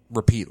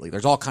repeatedly.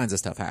 There's all kinds of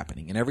stuff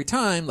happening, and every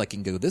time, like, it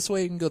can go this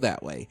way, it can go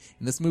that way.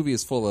 And this movie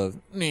is full of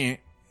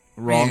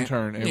Wrong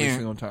turn every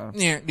single time.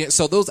 Yeah,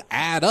 so those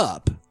add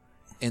up,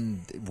 and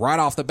right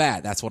off the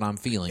bat, that's what I'm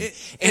feeling.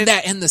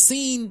 And the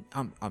scene,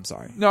 I'm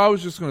sorry. No, I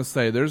was just going to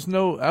say there's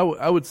no.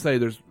 I would say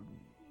there's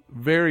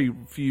very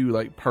few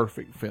like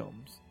perfect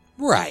films.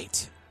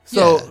 Right.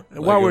 So Yeah.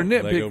 while we're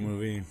Lego nitpicking,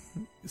 movie.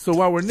 so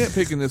while we're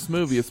nitpicking this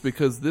movie, it's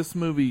because this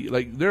movie,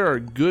 like, there are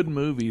good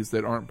movies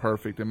that aren't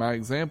perfect, and my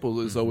example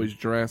is always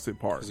Jurassic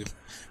Park.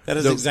 That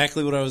is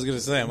exactly what I was going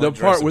to say. The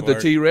part with the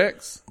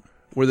T-Rex,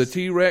 where the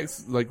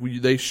T-Rex, like,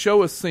 they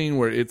show a scene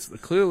where it's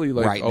clearly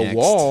like Right a next.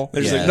 wall.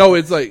 There's a- No,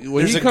 it's like when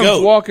there's he a comes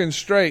goat. walking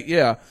straight,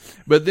 yeah.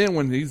 But then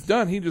when he's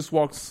done, he just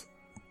walks.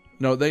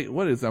 No,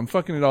 what is? I'm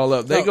fucking it all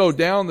up. They No. go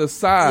down the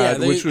side,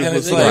 Yeah, which and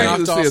was they knocked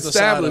previously off the side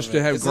established of to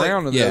it. have It's like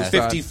ground on yeah, the other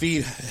 50 side.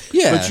 feet.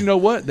 Yeah. But you know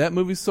what? That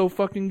movie's so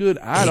fucking good.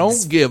 I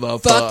don't give a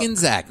fuck. Fucking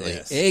exactly.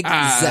 Yes.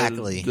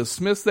 Exactly. I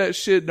dismiss that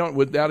shit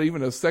without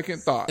even a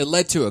second thought. It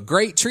led to a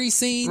great tree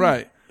scene.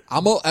 Right.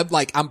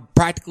 I'm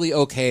practically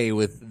okay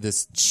with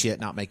this shit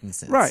not making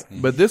sense. Right.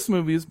 But this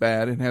movie is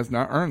bad and has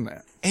not earned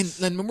that. And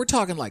then when we're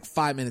talking like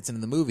 5 minutes into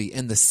the movie,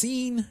 and the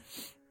scene,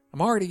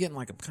 I'm already getting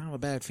like a kind of a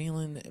bad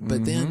feeling.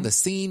 But then the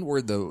scene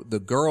where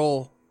the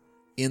girl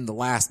in the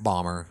last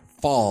bomber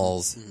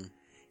falls,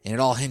 and it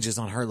all hinges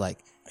on her like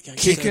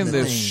Kicking the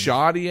this thing.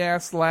 shoddy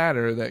ass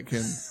ladder that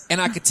can.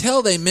 And I could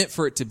tell they meant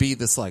for it to be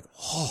this like,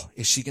 oh,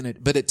 is she gonna?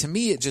 But to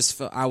me, it just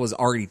felt I was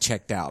already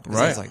checked out because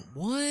I was Right. like,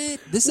 what?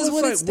 This Well, is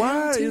what it's it's like,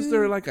 down why to? is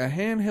there like a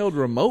handheld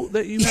remote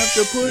that you have to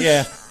push?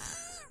 Yeah.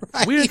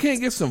 We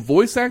can't get some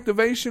voice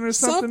activation or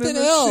something, in Something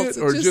this else. shit,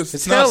 It or just- just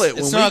It's tell not, it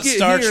when it's we not get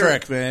Star here.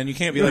 Trek, man. You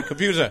can't be like,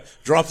 computer,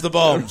 drop the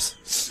bombs.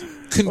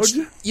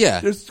 Yeah,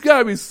 There's got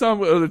to be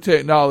some other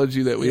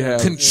technology that we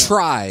have.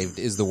 contrived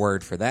is the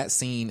word for that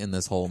scene in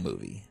this whole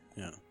movie.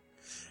 Yeah.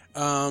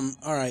 All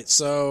right.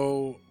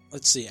 So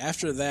let's see.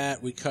 After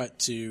that, we cut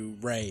to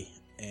Ray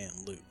and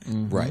Luke.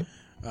 Right.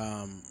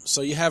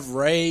 So you have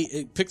Ray.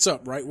 It picks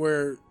up right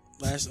where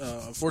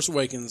Force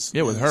Awakens.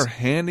 Yeah, with is. her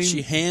handing,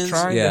 She hands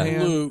trying Yeah. to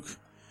hand. Luke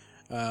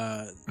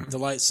the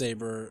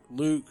lightsaber.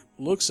 Luke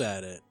looks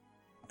at it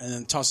and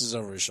then tosses it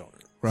over his shoulder.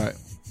 Right.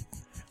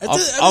 At Off-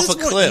 at off this a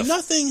point, cliff.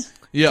 Nothing.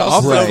 Yeah, Off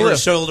off Right. the over cliff.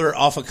 his shoulder,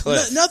 off a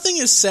cliff. Nothing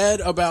is said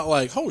about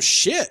like, oh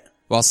shit.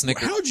 While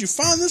Snicker, How'd you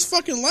find this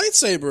fucking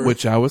lightsaber?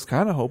 Which I was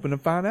kind of hoping to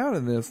find out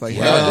in this. Like,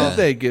 Yeah. how did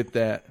they get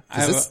that?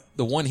 I have this,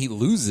 the one he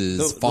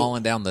loses the-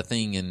 falling down the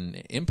thing in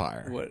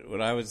Empire.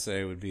 what I would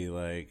say would be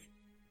like,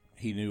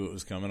 he knew it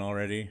was coming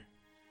already.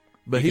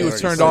 But he He was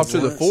already turned said off to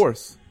the once.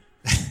 Force.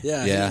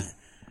 yeah, Yeah.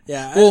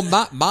 yeah. Well,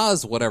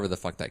 Maz, whatever the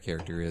fuck that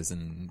character is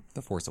in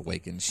The Force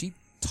Awakens, she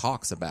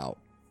talks about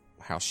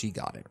how she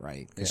got it,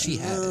 right? 'Cause she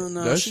had it.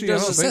 no, Does she she? I don't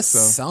doesn't. think Says so.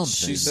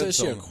 something. She says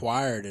she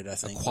acquired it. I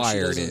think but Acquired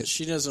she doesn't- it.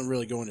 She doesn't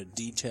really go into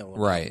detail. About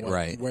Right, what,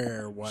 right.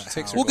 Where, what, takes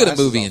how. her We'll get a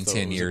glasses movie off, in though.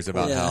 10 It was years a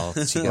about Yeah.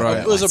 how she got Right.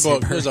 that It was a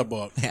book. lightsaber. There's a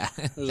book. Yeah.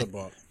 There's a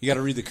book. You got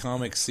to read the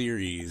comic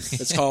series.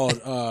 It's called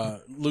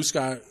Luke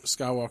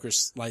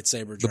Skywalker's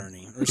lightsaber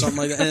journey or something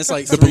like that. And it's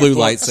like The 3 blue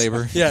books.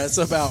 lightsaber. Yeah, it's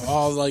about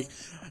all like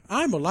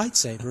I'm a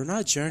lightsaber and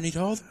I journeyed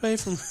all the way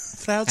from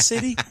Cloud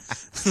City.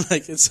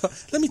 Like it's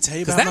let me tell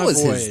you about That my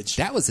was voyage.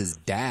 his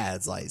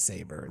dad's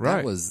lightsaber. Right.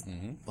 That was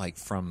like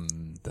from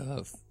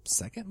the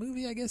second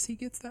movie. I guess he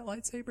gets that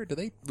lightsaber. Do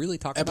they really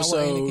talk about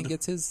where Episode Anakin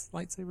gets his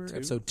lightsaber?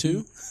 Episode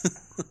 2.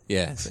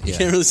 Yeah, yeah.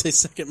 Can't really say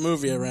second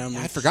movie around me.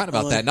 I'd forgotten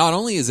about that. Not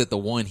only is it the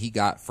one he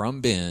got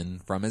from Ben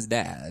from his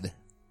dad,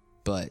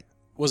 but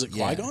Was it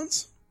Yeah.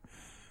 Qui-Gon's?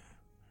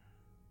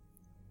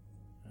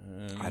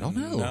 I don't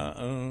know.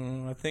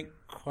 No, I think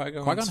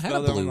Qui-Gon, Qui-Gon had a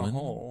fell down blue the one.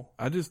 hole.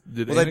 I just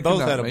did. Well, they Anakin both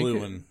not had a make blue it?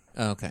 one.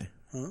 Oh, okay.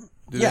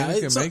 Did Yeah, Anakin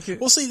it's- make it?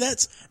 well, see,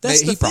 that's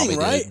He the probably thing,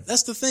 right? did.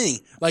 That's the thing.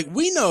 Like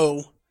we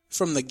know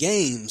from the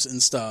games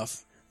and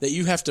stuff that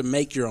you have to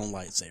make your own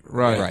lightsaber.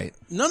 Right. Right.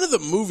 None of the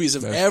movies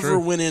have That's ever true.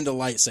 went into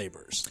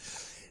lightsabers.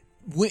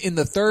 In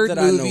the third That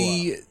I know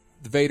movie,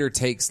 Vader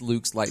takes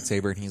Luke's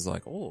lightsaber and he's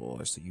like, "Oh,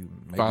 so you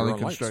made Finally your own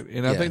constructed. lightsaber."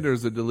 And I Yeah. think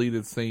there's a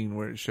deleted scene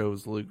where it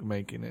shows Luke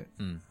making it.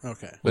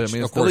 Okay. But Which, I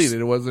mean, of it's course, deleted.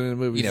 It wasn't in the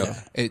movie. You know, so.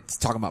 it's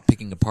talking about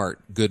picking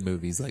apart good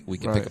movies. Like we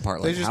can Right. pick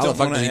apart. They Like just how the don't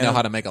fuck wanna does he know add-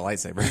 how to make a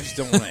lightsaber? You just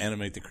don't want to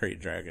animate the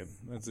crate dragon.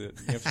 That's it.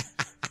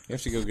 You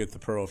have to go get the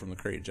pearl from the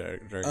crate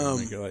dragon and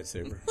make your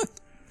lightsaber.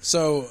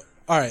 So,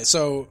 all right.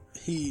 So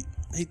he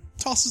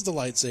tosses the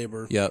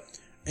lightsaber, Yep.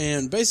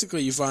 and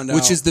basically you find out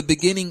Which is the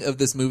beginning of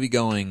this movie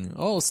going,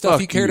 oh, stuff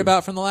Fuck you cared you.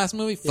 about from the last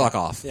movie? Fuck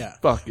off. Yeah.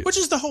 Fuck it. Which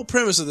is the whole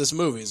premise of this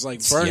movie. It's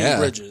like burning Yeah.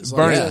 bridges,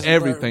 Burning just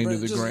everything to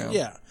the ground.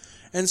 Yeah.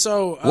 And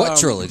so What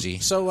trilogy?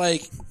 So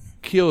like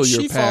Kill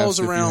your she past follows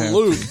if you around have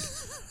Luke, to.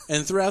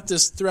 and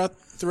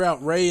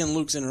throughout Ray and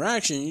Luke's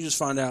interaction, you just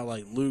find out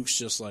like Luke's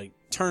just like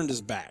turned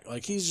his back.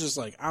 Like he's just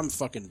like I'm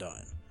fucking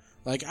done.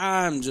 Like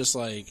I'm just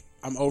like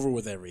I'm over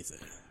with everything.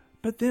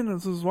 But then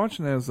as I was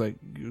watching that, I was like,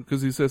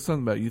 because he said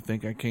something about you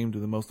think I came to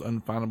the most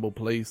unfindable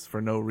place for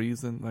no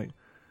reason. Like,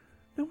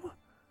 then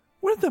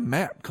where'd the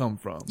map come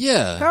from?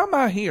 Yeah. How am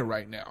I here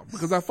right now?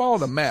 Because I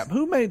followed a map.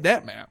 Who made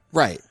that map?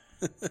 Right.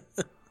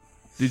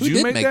 Did Who you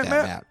did make make that, that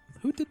map? map?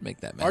 Who did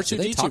make that map? Did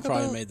they R2D2 talk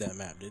probably about- made that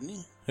map, didn't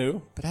he?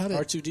 Who? But how did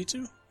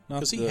R2D2?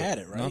 Because he had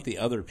it, right? Not the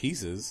other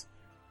pieces.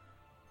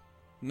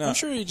 No, I'm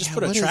sure he just Yeah,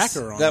 put a what is-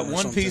 tracker on that it or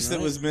one something, piece that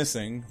right? was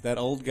missing. That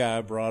old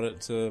guy brought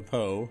it to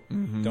Poe.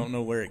 Don't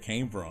know where it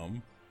came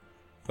from.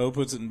 Poe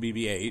puts it in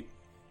BB-8,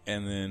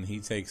 and then he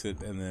takes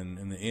it, and then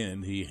in the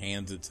end he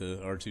hands it to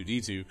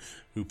R2D2,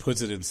 who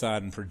puts it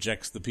inside and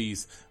projects the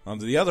piece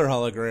onto the other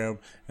hologram,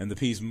 and the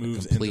piece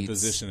moves into completes.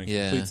 position and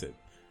Yeah. completes it.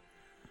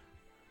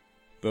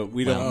 But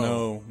we don't Wow.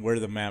 know where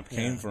the map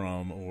came Yeah.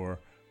 from, or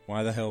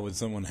why the hell would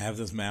someone have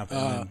this map? And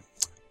then,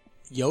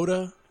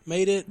 Yoda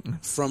made it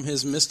from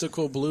his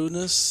mystical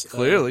blueness.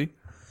 Clearly.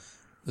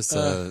 this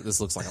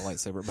looks like a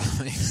lightsaber by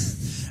the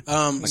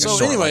way. Like a So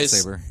short anyways,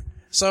 lightsaber.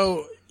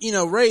 so,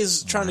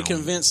 Rey's trying to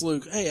convince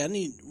Luke, hey,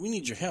 we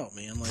need your help,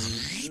 man. Like,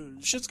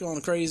 shit's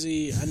going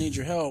crazy. I need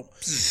your help.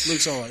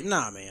 Luke's all like,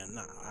 nah, man,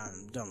 nah,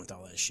 I'm done with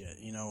all that shit.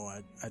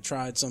 I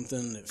tried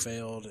something, it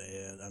failed,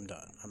 and I'm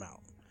done. I'm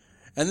out.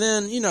 And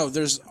then,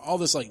 there's all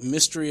this, like,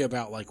 mystery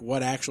about, like,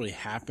 what actually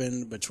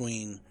happened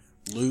between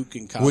Luke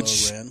and Kylo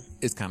Which Ren.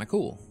 is kind of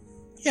cool.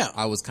 Yeah.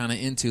 I was kind of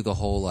into the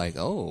whole like,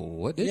 oh,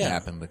 what did Yeah.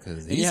 happen?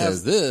 Because And he you says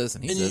have- this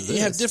and he And says you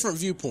this. have different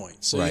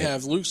viewpoints. So Right. you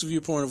have Luke's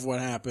viewpoint of what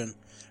happened,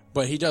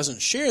 but he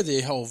doesn't share the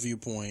whole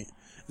viewpoint.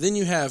 Then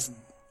you have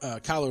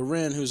Kylo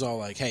Ren, who's all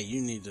like, "Hey,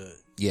 you need to."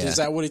 Yeah. Is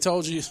that what he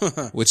told you?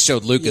 Which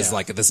showed Luke is Yeah.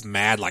 like this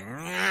mad, like,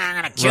 I'm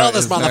gonna kill Right,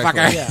 this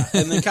exactly. motherfucker. yeah.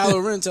 And then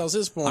Kylo Ren tells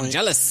his point. I'm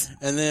jealous.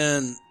 And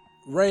then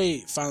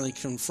Rey finally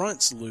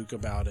confronts Luke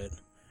about it,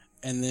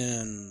 and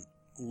then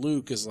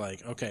Luke is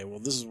like, "Okay, well,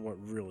 this is what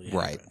really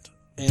Right. happened."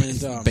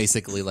 And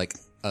Basically, like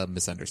a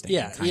misunderstanding.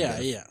 yeah, kind yeah,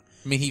 of. yeah.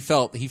 I mean, he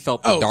felt the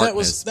Oh,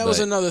 darkness. that was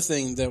but- another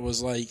thing that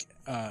was like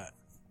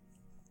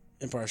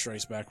Empire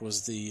Strikes Back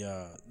was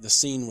the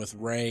scene with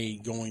Rey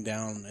going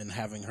down and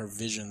having her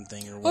vision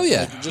thing or Oh whatever.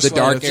 yeah, Like, the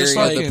dark just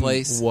area of like, the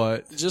place.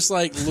 What? just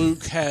like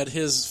Luke had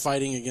his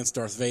fighting against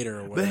Darth Vader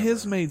or whatever. But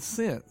his made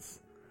sense.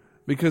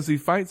 Because he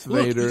fights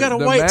Look, Vader. you gotta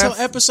the wait till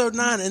mask- episode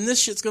 9 and this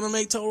shit's gonna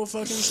make total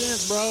fucking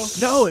sense, bro.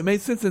 No, it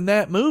made sense in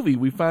that movie.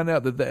 We find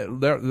out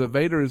that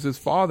Vader is his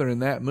father in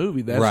that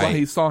movie. That's why Right.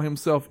 he saw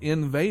himself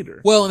in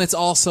Vader. Well, and it's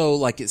also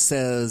like it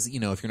says, if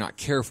you're not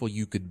careful,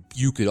 you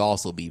could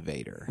also be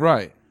Vader.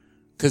 Right.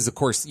 Because of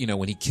course,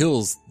 when he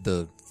kills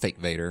the fake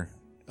Vader,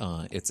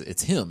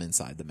 it's him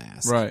inside the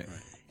mask. Right.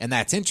 And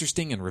that's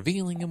interesting and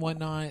revealing and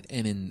whatnot.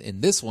 And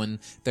in this one,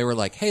 they were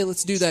like, "Hey,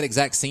 let's do that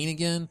exact scene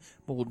again,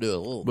 but we'll do it a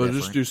little But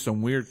different." just do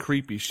some weird,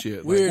 creepy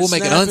shit. Weird We'll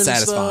make it snapping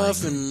unsatisfying.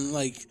 stuff and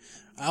like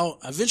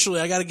eventually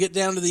I got to get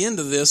down to the end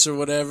of this or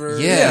whatever.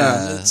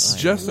 Yeah. And it's-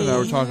 Justin and I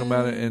were talking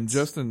about it, and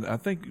Justin, I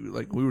think,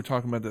 like, we were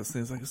talking about that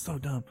scene. It's like, it's so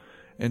dumb.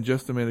 And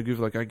Justin made a goof,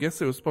 like, I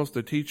guess it was supposed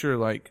to teach her,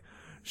 like,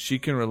 she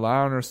can rely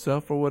on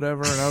herself or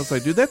whatever. And I was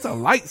like, dude, that's a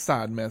light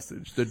side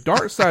message. The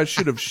dark side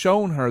should have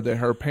shown her that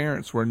her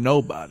parents were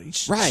nobody.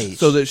 Right.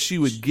 So that she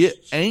would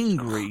get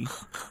angry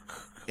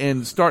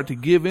and start to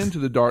give into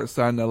the dark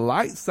side. And the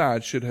light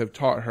side should have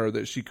taught her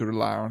that she could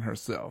rely on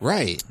herself.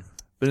 Right.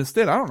 But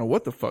instead, I don't know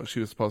what the fuck she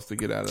was supposed to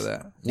get out of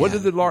that. What Yeah.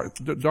 did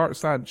the dark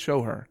side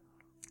show her?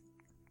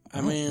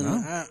 I mean,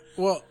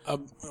 a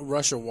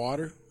rush of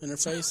water in her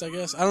face, I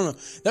guess. I don't know.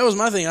 That was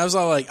my thing. I was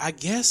all like, I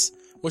guess,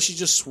 was she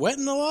just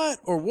sweating a lot?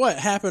 Or what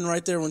happened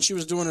right there when she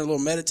was doing her little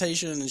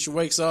meditation and she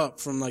wakes up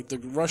from like the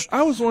rush?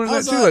 I was wondering I that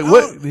was too. like, Like,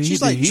 what? oh, Did she's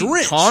he, like did he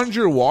drenched.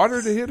 conjure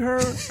water to hit her?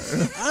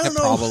 I don't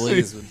know. Probably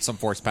is some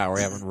force power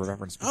we haven't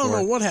referenced I before.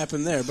 don't know what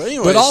happened there. But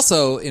anyway. But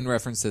also in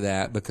reference to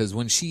that, because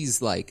when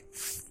she's like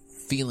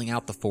feeling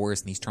out the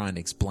force and he's trying to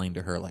explain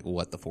to her like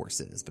what the force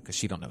is, because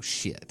she don't know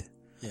shit.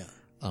 Yeah.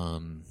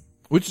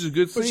 Which is a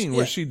good scene yeah.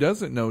 where she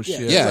doesn't know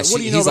shit. Yeah, like, what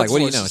do you know he's about like, what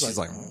do you the know? Force? She's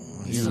like,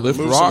 You lift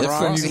move rocks,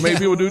 some and you can make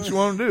people do what you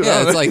want to do.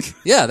 yeah, it's like,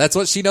 yeah, that's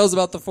what she knows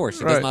about the force.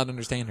 She Right. does not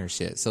understand her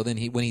shit. So then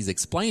when he's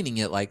explaining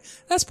it, like,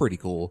 that's pretty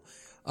cool.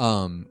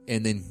 And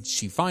then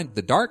she finds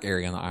the dark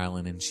area on the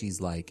island and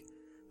she's like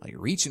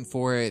reaching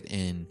for it.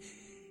 And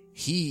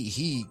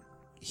he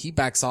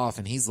backs off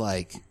and he's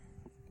like,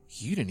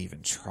 you didn't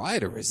even try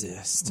to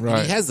resist. And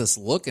Right. he has this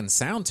look and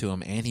sound to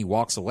him and he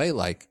walks away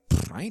like,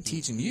 I ain't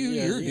teaching you.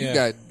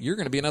 Yeah, You're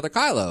going to be another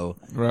Kylo.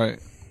 right.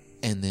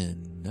 And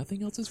then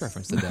nothing else is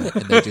referenced to that.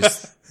 And they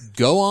just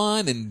go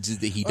on and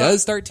he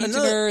does start teaching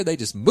her. They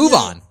just move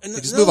on. And They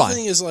just another move on.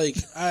 thing is like,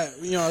 I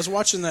was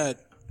watching that.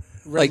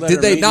 Red Like, Letter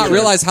did they not Media-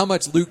 realize how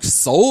much Luke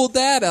sold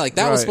that? Like,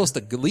 that was Right.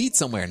 supposed to lead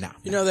somewhere. Now,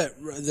 You know that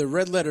the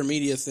Red Letter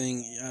Media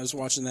thing. I was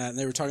watching that, and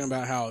they were talking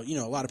about how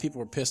a lot of people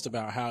were pissed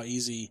about how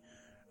easy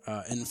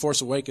in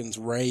Force Awakens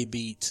Rey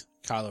beat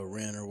Kylo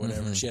Ren or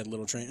whatever. Mm-hmm. She had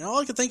little training. And all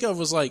I could think of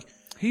was like,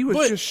 He was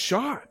But- just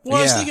shot. well,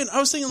 Yeah. I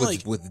was thinking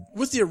like With-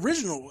 with the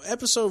original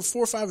Episode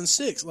 4, 5, and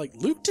 6, like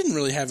Luke didn't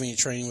really have any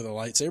training with a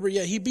lightsaber.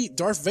 Yet he beat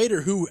Darth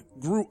Vader, who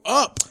grew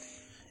up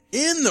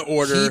in the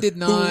Order, He did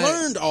not- who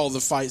learned all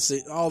the fights,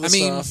 all the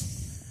stuff.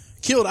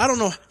 Killed, I don't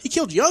know, he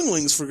killed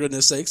younglings for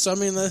goodness sake. So I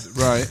mean,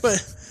 Right.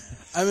 But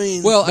I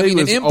mean, well, I He mean,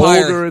 in was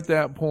Empire, older at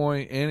that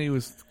point, and he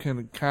was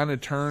kind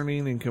of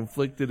turning and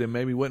conflicted, and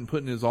maybe wasn't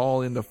putting his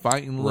all into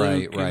fighting Luke.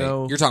 right, You right.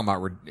 know? You're talking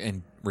about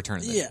in Return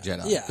of the Yeah,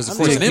 Jedi. yeah. Because, of I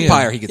course, mean, in again-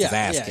 Empire, he gets his Yeah,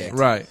 ass yeah, kicked.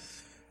 Right.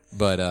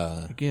 But,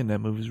 Again, that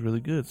movie's really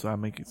good, so I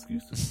make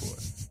excuses for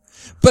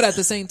it. but at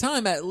the same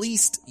time, at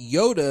least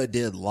Yoda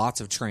did lots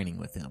of training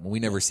with him. We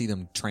never see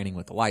them training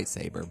with the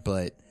lightsaber,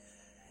 but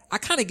I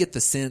kind of get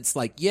the sense,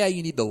 like, yeah,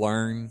 you need to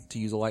learn to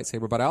use a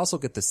lightsaber, but I also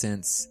get the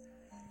sense,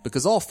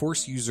 because all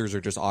Force users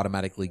are just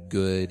automatically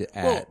good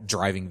at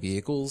driving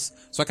vehicles,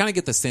 so I kind of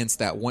get the sense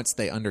that once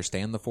they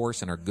understand the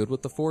Force and are good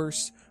with the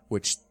Force,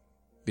 which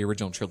the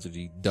original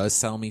trilogy does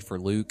sell me for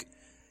Luke,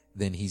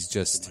 then he's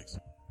just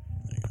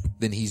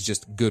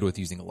good with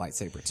using a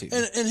lightsaber too.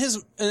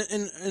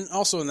 And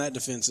also in that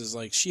defense is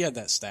like she had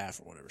that staff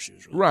or whatever she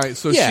was. Really Right.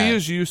 So Yeah. she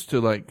is used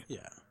to like. Yeah.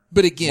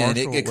 But again,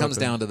 Martial it comes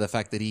weapon. down to the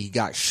fact that he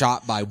got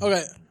shot by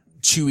Okay.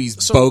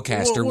 Chewie's So,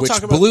 bowcaster, we'll which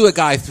talk about- blew a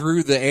guy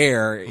through the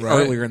air Right.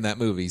 earlier in that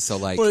movie. So,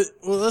 like, Well,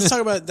 let's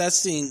talk about that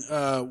scene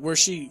where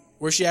she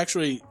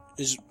actually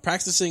is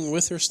practicing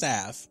with her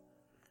staff,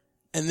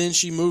 and then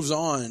she moves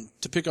on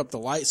to pick up the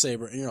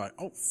lightsaber, and you're like,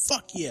 "Oh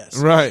fuck yes!"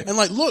 Right. And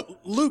like,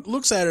 Luke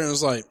looks at her and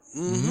is like,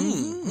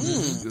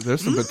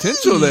 There's some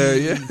potential there.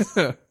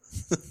 Yeah.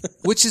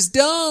 which is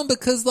dumb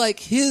because, like,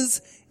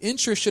 his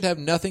interest should have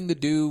nothing to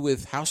do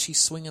with how she's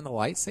swinging the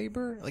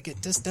lightsaber. Like,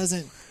 it just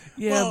doesn't.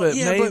 Yeah, well,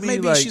 but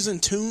maybe like she's in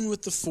tune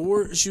with the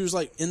Force. She was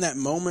like in that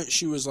moment,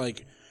 she was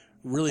like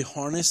really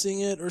harnessing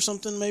it or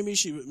something. Maybe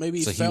So he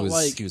he felt was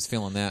like he was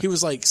feeling that. he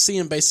was like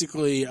seeing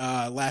basically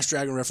Last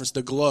Dragon reference,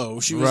 the glow.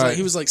 She was Right. like,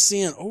 he was like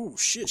seeing, oh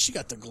shit, she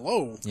got the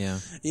glow. Yeah.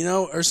 You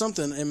know, or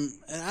something. And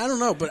I don't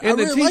know, but and I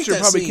the really like teacher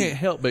that probably scene. can't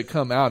help but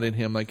come out in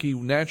him. Like he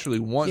naturally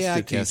wants Yeah, I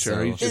to teach guess her.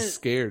 so. He's just And-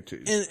 scared to.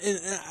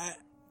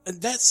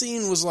 And that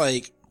scene was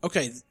like,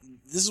 okay,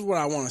 this is what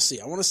I want to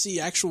see. I want to see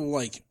actual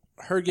like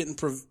her getting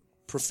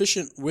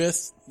proficient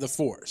with the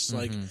Force,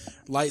 like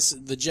lights,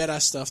 the Jedi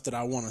stuff that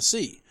I want to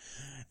see.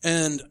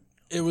 And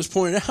it was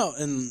pointed out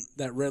in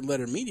that Red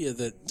Letter Media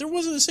that there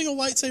wasn't a single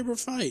lightsaber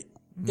fight.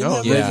 in No,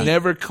 that Yeah. they've movie.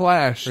 never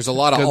clashed. There's a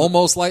lot of 'Cause-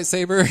 almost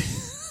lightsaber.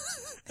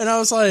 And I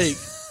was like,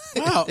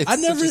 wow, It's I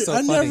never just so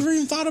funny. never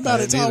even thought about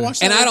it until I neither.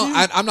 watched And that I don't.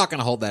 review. I'm not going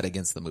to hold that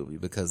against the movie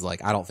because,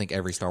 like, I don't think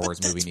every Star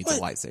Wars movie That's needs a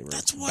what- lightsaber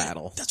that's what,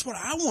 battle. That's what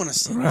I want to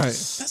see. Right.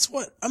 That's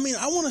what I mean.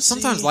 I want to see.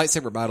 Sometimes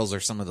lightsaber battles are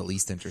some of the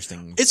least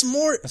interesting. It's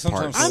more.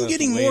 Sometimes I'm that's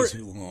getting way more.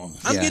 too long.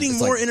 I'm Yeah, getting it's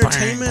more like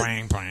entertainment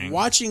bang, bang, bang.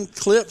 watching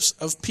clips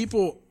of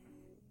people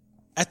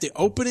at the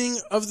opening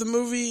of the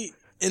movie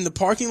in the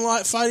parking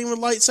lot fighting with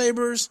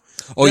lightsabers.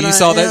 Oh, than you I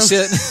saw that am-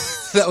 shit?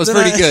 That was than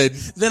pretty I- good.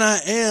 Than I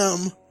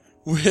am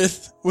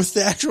with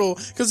the actual,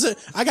 because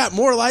I got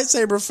more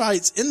lightsaber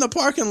fights in the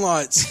parking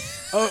lots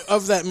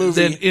of that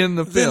movie Than in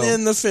the film. Than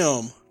in the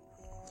film.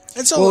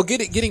 And so, Well,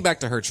 getting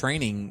back to her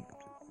training,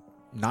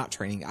 not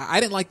training. I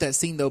didn't like that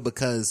scene though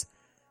because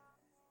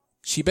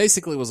she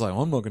basically was like,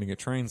 "I'm not going to get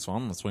trained, so I'm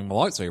going to swing my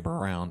lightsaber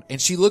around."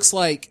 And she looks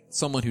like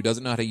someone who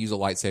doesn't know how to use a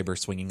lightsaber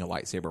swinging a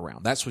lightsaber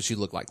around. That's what she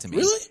looked like to me.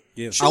 really?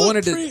 Yes. She I looked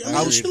wanted to. pretty-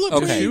 I was she looked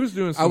okay. pretty- She was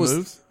doing some I was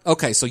moves.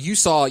 okay. So you've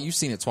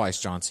seen it twice,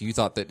 John. So you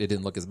thought that it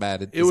didn't look as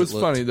bad. It was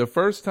funny the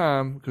first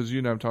time because you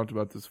and I've talked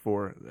about this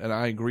before, and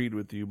I agreed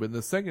with you. But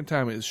the second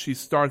time is she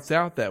starts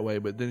out that way,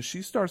 but then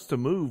she starts to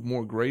move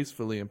more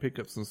gracefully and pick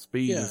up some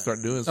speed Yeah. and start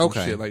doing some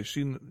Okay. shit. Like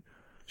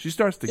she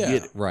starts to Yeah.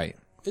 get it. Right.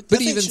 I But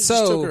think even she just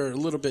so, took her a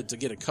little bit to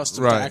get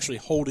accustomed Right. to actually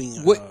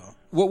holding. what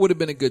would have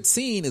been a good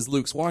scene is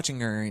Luke's watching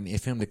her and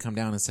if him to come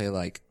down and say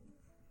like,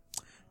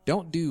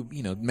 don't do,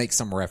 make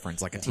some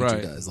reference like a teacher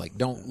Right. does. Like,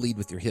 don't lead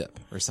with your hip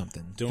or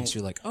something. And Don't-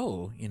 she's like,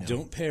 oh,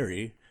 Don't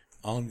parry,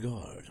 on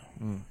guard.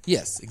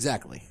 Yes,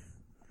 exactly.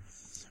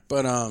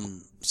 But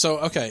so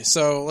okay,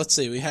 so let's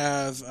see. We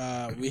had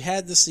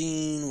the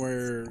scene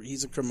where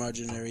he's a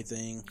curmudgeon and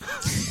everything.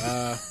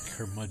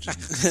 Curmudgeon.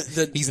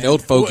 He's an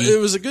old fogey. Well, it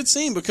was a good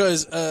scene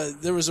because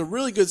there was a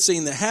really good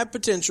scene that had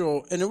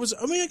potential, and it was.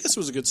 I mean, I guess it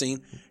was a good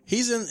scene.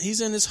 He's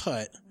in his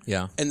hut,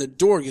 Yeah. and the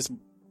door gets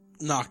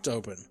knocked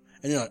open,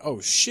 and you're like,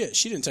 "Oh shit,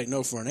 she didn't take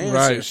no for an answer."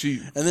 Right,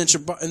 she- and then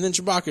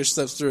Chewbacca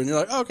steps through, and you're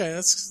like, "Okay,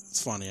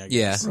 that's funny." I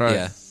Yeah. guess. Right.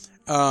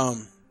 Yeah.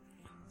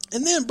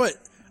 And then, but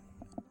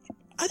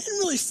I didn't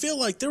really feel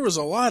like there was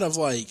a lot of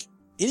like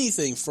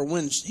anything for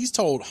when he's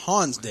told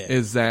Han's dead.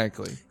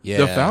 Exactly. Yeah.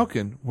 The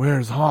Falcon.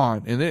 Where's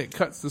Han? And then it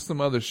cuts to some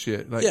other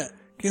shit. Like, Yeah.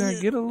 can I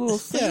get a little?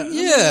 Yeah. scene?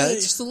 Yeah. Like-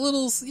 It's just a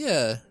little,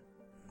 yeah.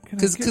 Can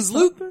I get Because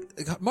Luke,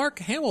 something? Mark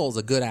Hamill is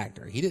a good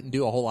actor. He didn't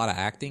do a whole lot of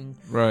acting.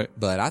 Right.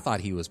 But I thought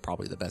he was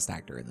probably the best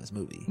actor in this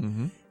movie.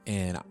 Mm-hmm.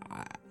 And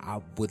I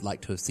would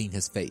like to have seen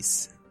his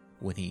face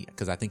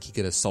because I think he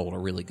could have sold a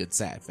really good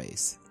sad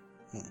face.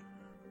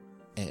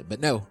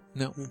 But no,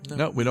 No,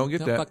 we don't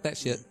get that. Fuck that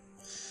shit.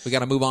 We got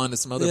to move on to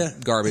some other Yeah.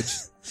 garbage.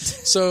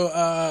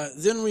 So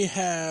then we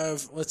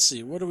have, let's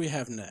see, what do we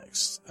have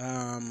next?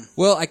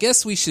 Well, I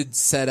guess we should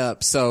set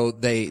up so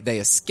they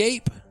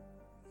escape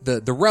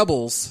the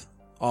rebels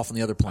off on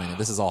the other planet.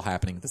 This is all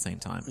happening at the same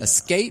time.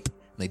 Escape.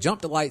 They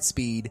jump to light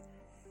speed,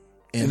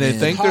 And they then-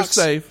 think they're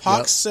safe.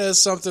 Hawks says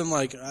something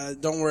like,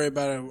 "Don't worry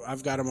about it.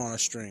 I've got him on a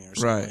string," or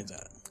something Right. like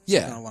that.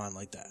 Yeah. Some kind of line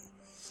like that.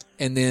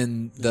 and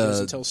then He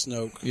doesn't the tell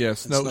Snoke. Yeah, and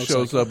Snoke Snoke's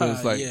shows like, up and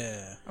is like,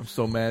 "Yeah." I'm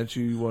so mad at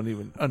you, you won't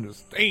even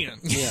understand.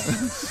 Yeah.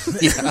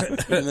 Yeah.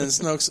 And then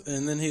Snoke's,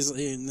 and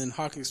then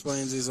Hawk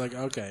explains, he's like,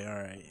 okay, all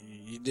right,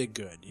 you did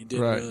good. You did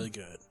Right. really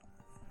good.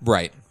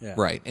 Right. Yeah.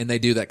 Right. And they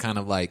do that kind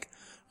of like,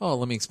 oh,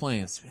 let me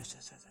explain.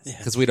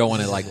 Because we don't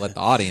want to like let the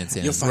audience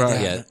in. You'll find Right.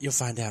 out. yet. You'll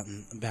find out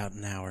in about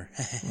an hour.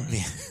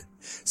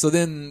 So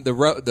then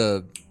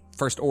the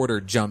First Order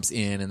jumps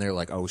in and they're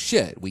like, oh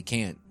shit, we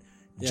can't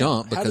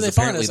jump How do because they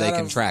find apparently us they out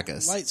can of track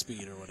us. Light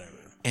speed or whatever.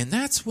 And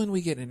that's when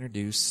we get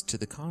introduced to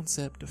the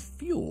concept of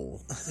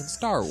fuel in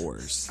Star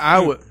Wars,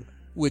 I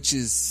which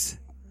is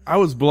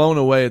was blown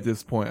away at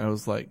this point. I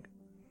was like,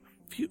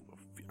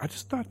 I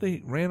just thought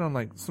they ran on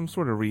like some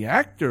sort of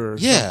reactor or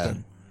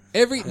something.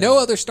 no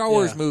other Star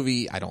Wars Yeah.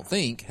 movie, I don't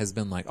think, has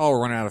been like, oh,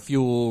 we're running out of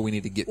fuel. We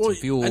need to get some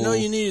fuel. I know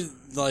you need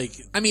like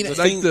I mean, the, like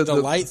thing, the- the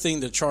the- light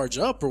thing to charge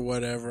up or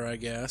whatever, I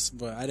guess,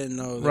 but I didn't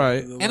know.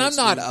 Right. the and light I'm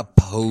not speed.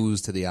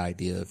 opposed to the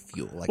idea of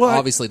fuel. Like, Well,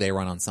 obviously they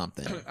run on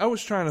something. I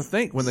was trying to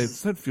think when they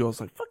said fuel, I was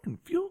like, fucking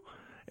fuel?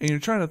 And you're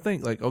trying to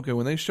think like, okay,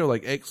 when they show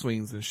like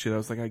X-Wings and shit, I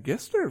was like, I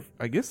guess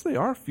they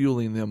are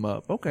fueling them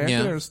up. Okay, I Yeah.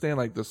 can understand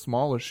like the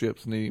smaller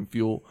ships needing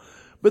fuel.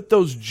 But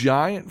those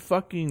giant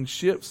fucking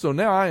ships, so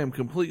now I am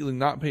completely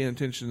not paying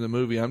attention to the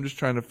movie. I'm just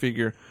trying to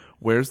figure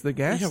where's the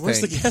gas Yeah,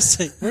 where's the tank? gas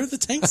tank? Where are the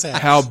tanks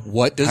at?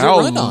 What does How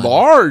it run on?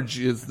 large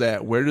is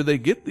that? Where do they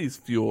get these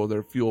fuel?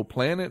 Their fuel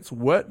planets?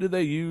 What do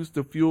they use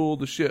to fuel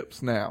the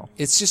ships now?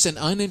 It's just an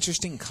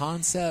uninteresting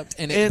concept,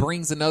 and it And-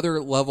 brings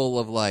another level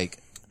of like,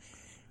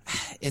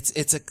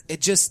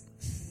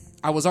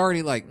 I was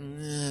already like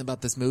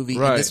about this movie,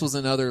 Right. and this was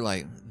another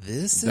like,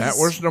 That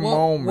was the where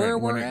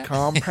moment when we're it at.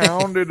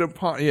 compounded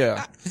upon.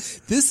 Yeah,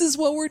 This is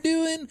what we're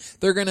doing.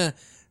 They're gonna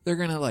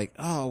like,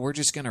 oh, we're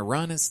just gonna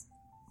run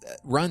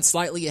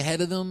slightly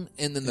ahead of them,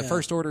 and then the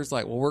First Order's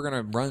like, well, we're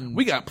gonna run.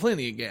 we got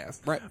plenty of gas.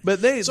 Right.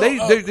 But they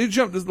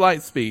jumped to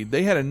light speed.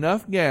 They had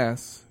enough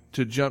gas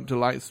to jump to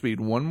light speed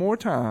one more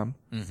time,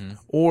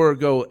 or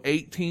go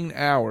 18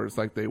 hours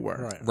like they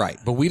were. Right.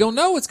 but we don't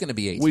know it's gonna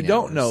be 18 We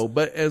don't hours. know,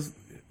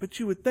 but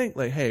you would think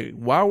like, hey,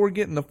 while we're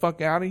getting the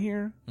fuck out of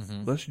here,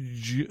 let's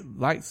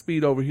light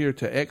speed over here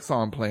to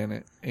Exxon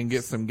Planet and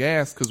get some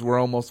gas because we're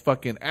almost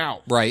fucking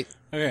out. Right.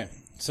 Okay,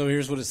 so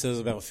here's what it says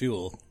about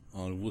fuel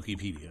on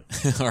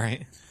Wikipedia. All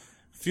right.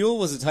 Fuel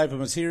was a type of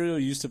material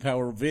used to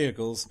power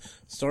vehicles.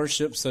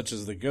 Starships such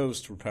as the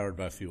Ghost were powered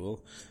by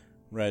fuel.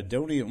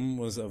 Radonium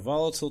was a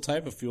volatile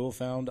type of fuel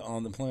found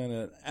on the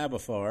planet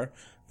Abathar.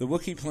 The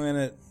Wookiee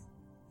planet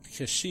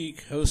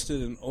Kashyyyk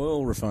hosted an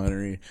oil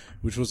refinery,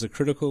 which was a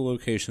critical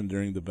location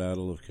during the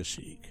Battle of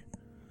Kashyyyk.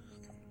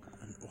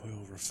 Oil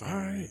All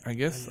refinery. right, I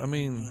guess. I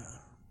mean,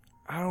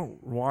 I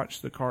don't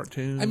watch the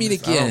cartoons. I mean, I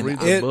again, don't read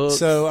the books.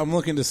 So I'm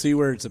looking to see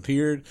where it's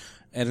appeared,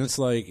 and it's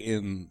like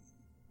in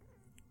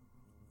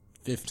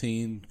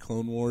 15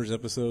 Clone Wars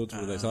episodes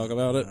where they talk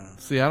about it.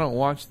 See, I don't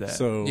watch that.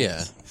 So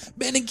Yeah,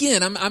 and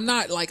again, I'm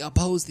not like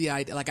opposed to the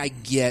idea. Like I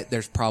get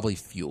there's probably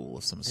fuel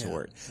of some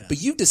sort,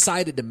 but you've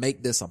decided to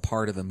make this a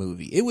part of the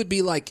movie. It would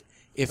be like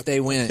if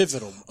they went,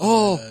 Pivotal.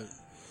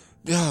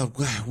 yeah,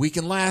 we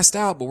can last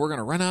out, but we're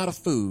gonna run out of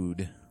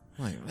food.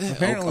 Like,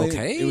 Apparently,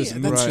 okay, it was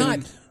that's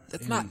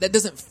mentioned- that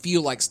doesn't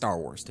feel like Star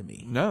Wars to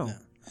me. no.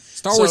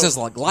 Star Wars So- is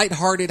like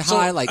lighthearted,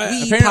 high, like we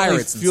eat apparently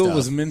pirates and fuel stuff.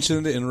 was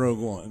mentioned in Rogue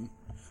One.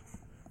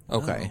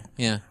 Okay,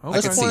 yeah, I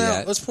Let's can see point out,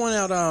 that. let's point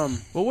out.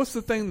 Well, what's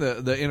the thing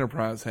the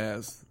Enterprise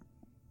has?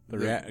 The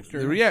reactor.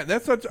 The react.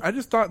 That's such. I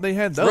just thought they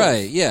had those.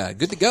 Right, yeah,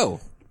 good to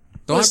go.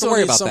 Don't have to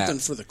worry about something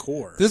that. for the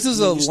core. This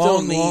is I mean, a you still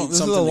long, need long. This is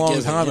something a to long give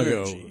it time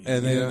ago, energy.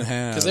 and they didn't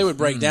have Because they would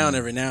break down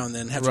every now and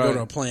then, have to go Right.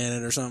 to a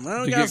planet or something. Oh,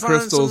 we To gotta get find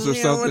crystals some, or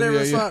something, Whatever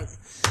yeah, the yeah. fuck.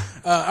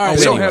 All right,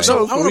 we don't so, have so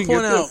those, I but want we to can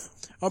point get out. this.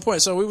 I'll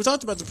point. So we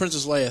talked about the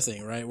Princess Leia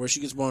thing, right, where she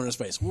gets blown into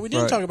space. What we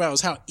didn't Right. talk about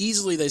was how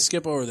easily they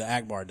skip over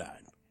that Akbar died.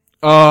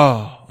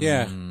 Oh,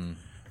 Yeah, and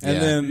Yeah.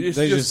 then it's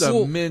they just just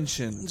a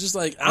mention. Just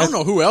like I don't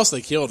know who else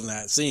they killed in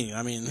that scene.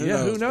 I mean,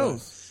 Who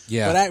knows?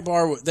 Yeah, But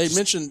Akbar, they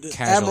mentioned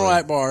casually. Admiral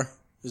Akbar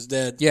is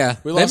dead. yeah.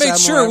 we They lost make Admiral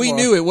sure we Akbar.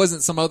 knew it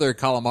wasn't some other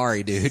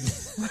calamari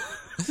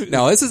dude.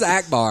 No, this is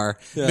Akbar,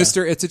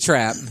 Mister. It's a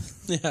trap.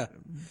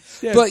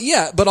 Yeah, But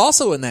but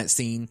also in that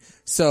scene,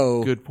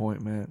 so Good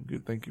point, man.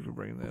 Good. Thank you for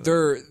bringing that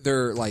up.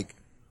 they're like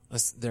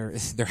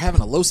they're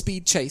having a low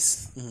speed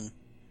chase,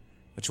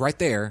 which right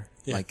there,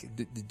 Yeah. like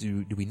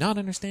do we not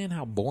understand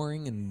how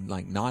boring and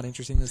like not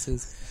interesting this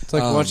is? it's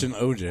like watching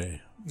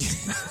OJ.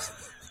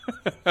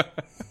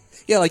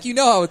 Yeah, like you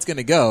know how it's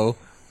gonna go.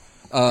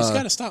 he's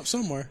got to stop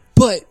somewhere.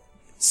 But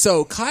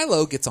so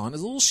Kylo gets on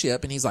his little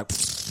ship and he's like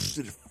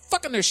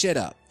fucking their shit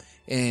up.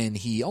 And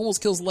he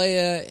almost kills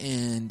Leia,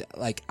 and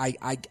like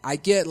I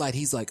get like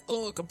he's like,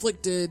 oh,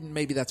 conflicted, and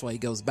maybe that's why he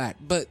goes back.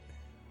 But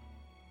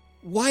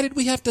why did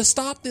we have to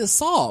stop the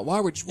assault? Why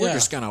we're Yeah.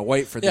 just gonna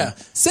wait for them?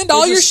 Yeah. Send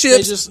all They your just- ships,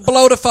 they just-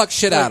 blow the fuck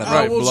shit out of them.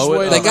 Right, we'll blow just it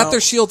wait up. They them got out.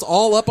 their shields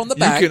all up on the You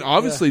back. can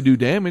obviously do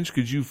damage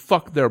because you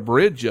fucked their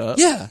bridge up.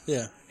 Yeah.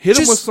 Yeah. Hit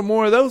them Just with some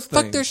more of those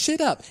things. Fuck their shit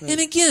up. And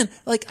again,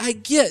 like I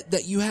get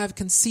that you have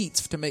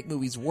conceits to make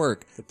movies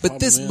work, but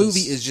this problem is-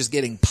 movie is just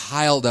getting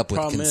piled up with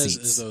Problem conceits.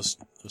 is those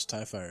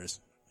TIE fighters,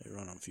 they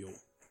run on fuel.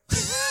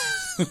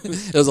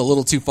 It was a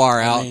little too far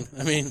out.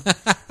 I mean,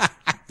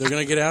 they're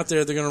gonna get out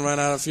there. They're gonna run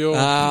out of fuel.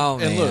 Oh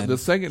man! And look, the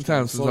second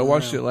time since I Floating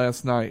watched around. it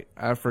last night,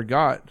 I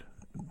forgot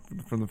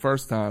from the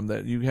first time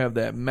that you have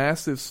that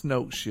massive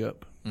Snoke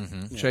ship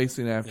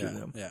chasing after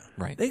them. Yeah.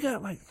 right. They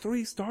got like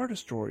 3 Star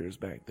Destroyers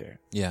back there.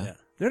 Yeah. Yeah.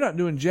 They're not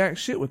doing jack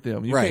shit with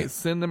them. You Right. can't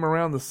send them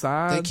around the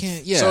sides. They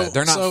can't. Yeah, So-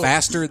 they're not so-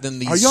 faster than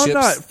these Are y'all ships.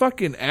 not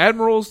fucking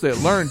admirals that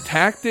learn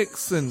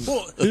tactics and?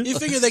 Well, you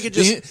figure they could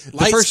just The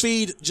light first-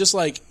 speed just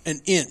like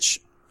an inch,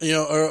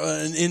 or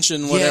an inch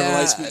and whatever Yeah,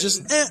 light speed.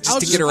 Just to I'll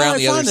get around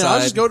the other fine then. I'll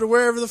side. just go to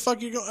wherever the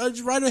fuck you go. I'll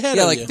just right ahead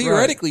Yeah, of like you.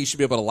 theoretically, you should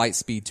be able to light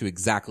speed to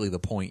exactly the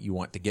point you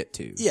want to get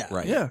to. Yeah.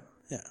 right. Yeah,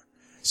 Yeah.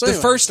 So The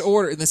anyway, First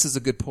Order, and this is a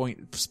good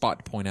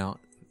spot to point out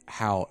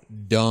how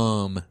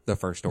dumb the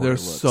First Order they're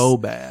looks. so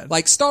bad.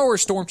 Like Star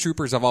Wars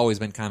stormtroopers have always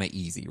been kind of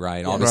easy,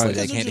 right? Obviously, Right.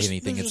 they They're can't just- hit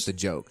anything; they're it's just- the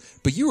joke.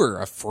 But you were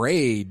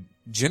afraid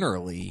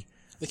generally.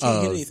 they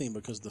can't hit anything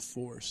because the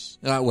Force.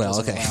 Well,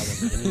 doesn't okay. allow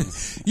them to hit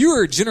anything. You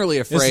were generally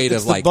afraid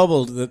it's of the like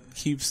bubble that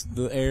keeps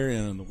the air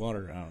in and the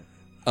water out.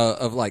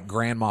 of like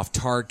Grand Moff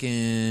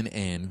Tarkin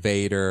and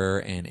Vader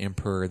and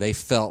Emperor. They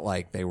felt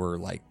like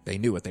they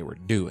knew what they were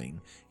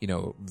doing. You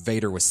know,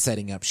 Vader was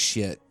setting up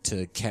shit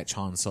to catch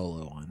Han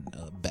Solo on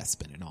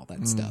Bespin and all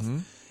that stuff.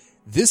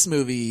 This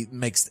movie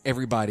makes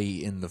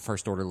everybody in the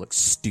First Order look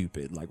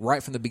stupid. Like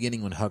right from the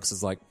beginning when Hux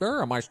is like,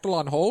 am I still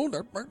on hold?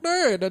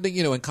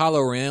 You know, and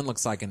Kylo Ren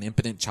looks like an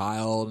impotent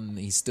child and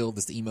he's still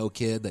this emo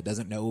kid that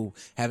doesn't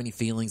have any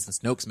feelings, and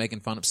Snoke's making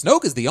fun of.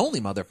 Snoke is the only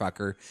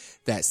motherfucker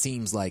that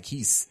seems like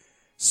he's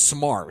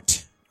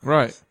smart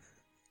right.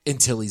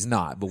 until he's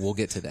not, but we'll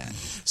get to that.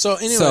 So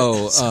anyway,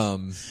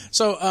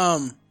 So,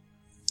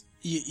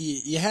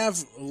 you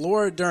have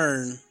Laura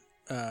Dern.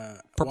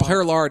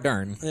 prepare Laura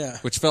Dern, Yeah.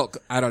 which felt,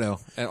 I don't know.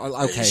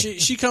 Okay.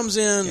 She comes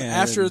in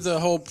after the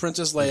whole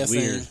Princess Leia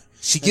weird. thing.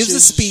 She And gives a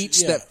she's-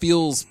 speech yeah. that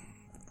feels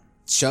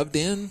shoved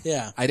in.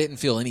 Yeah. I didn't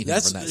feel anything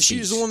from that speech.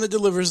 She's the one that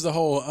delivers the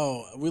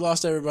whole. We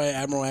lost everybody.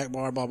 Admiral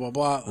Akbar. Blah blah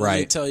blah. Let me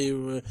Right. tell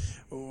you,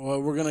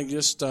 we're gonna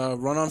just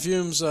run on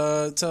fumes.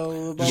 Tell blah,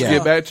 Yeah. blah.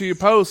 Get back to your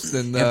post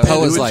and, And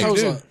Poe do is what like- you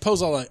do.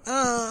 Poe's all like,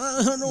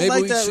 I don't Maybe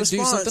like we that should do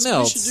response. something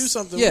else. We should do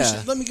something.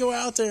 Yeah. Let me go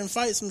out there and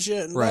fight some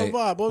shit and Right.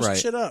 blah blah blah, blow Right.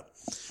 some shit up.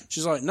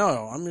 She's like,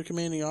 no, I'm your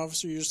commanding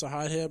officer. You're just a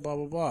hothead. Blah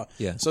blah blah.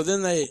 Yeah. So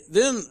then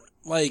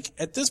like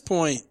at this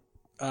point,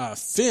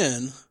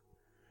 Finn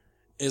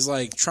is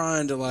like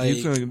trying to like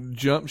He's going to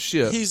jump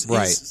ship. he's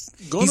Right.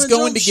 going He's to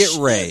going jump to get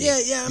ship. Rey. Yeah. I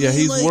yeah, mean,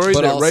 he's like, worried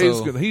But that also- Ray's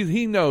going to...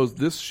 He knows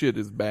this shit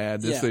is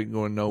bad. This Yeah. ain't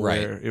going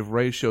nowhere. Right. If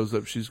Ray shows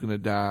up, she's going to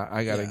die.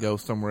 I got to Yeah. go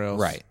somewhere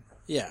else. Right.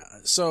 Yeah.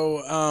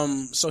 So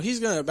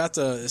he's about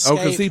to escape. Oh,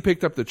 because he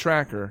picked up the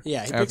tracker.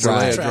 Yeah, he after picks up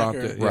the Leia tracker. dropped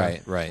it. Yeah.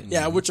 Right. Right.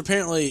 Yeah, which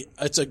apparently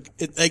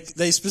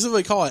they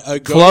specifically call it a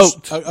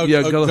Cloaked. ghost, a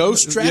Yeah,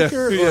 ghost yeah,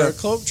 tracker or yeah. a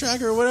cloak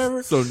tracker or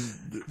whatever. So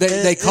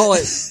They call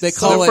it. They the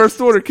call it. First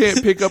Order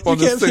can't pick up on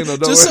You this can't- signal.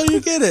 Don't just worry. so you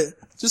get it,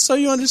 just so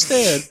you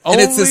understand. And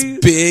it's this Only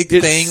big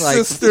its thing, like-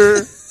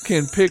 sister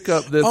can pick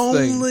up this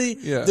Only thing.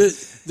 Yeah.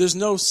 there's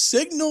no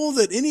signal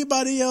that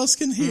anybody else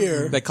can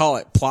hear. They call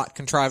it plot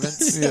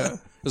contrivance. Yeah.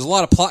 There's a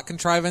lot of plot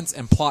contrivance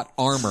and plot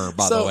armor,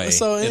 by the way,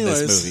 So in anyways.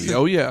 this movie.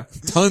 Oh yeah.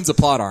 Tons of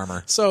plot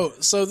armor. So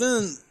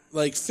then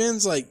like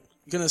Finn's like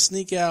gonna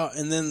sneak out,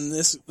 and then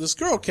this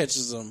girl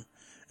catches him. And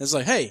it's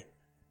like, hey,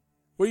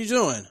 what are you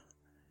doing?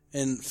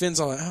 And Finn's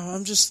all like,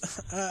 oh,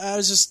 I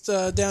was just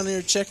down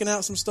here checking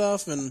out some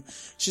stuff, and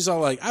she's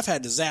all like, I've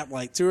had to zap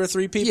like 2 or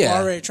 3 people Yeah.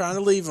 already trying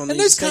to leave on And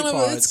these there's escape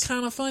it's pods.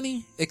 kind of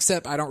funny,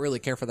 except I don't really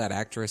care for that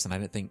actress, and I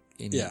didn't think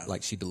Yeah.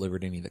 she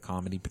delivered any of the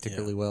comedy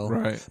particularly well.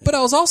 Right. But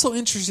I was also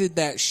interested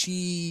that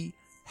she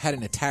had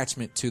an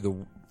attachment to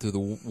the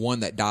one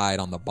that died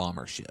on the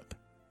bomber ship.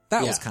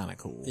 That was Yeah. kind of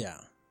cool. Yeah.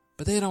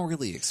 But they don't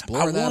really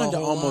explore I that wanted a to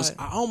whole almost,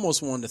 lot. I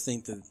almost wanted to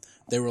think that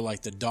they were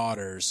like the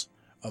daughters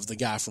of the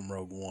guy from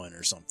Rogue One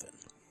or something.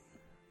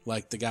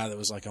 Like the guy that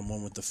was like, I'm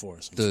one with the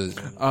Force.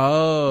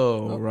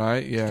 Oh,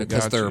 right. Yeah.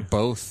 Because Gotcha. they're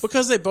both.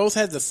 Because they both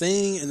had the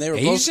thing, and they were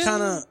Asian? both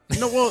kind of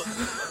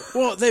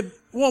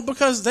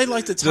because they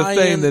like to tie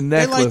thing, in the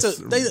They like necklace.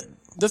 to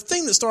the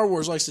thing that Star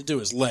Wars likes to do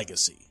is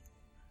legacy,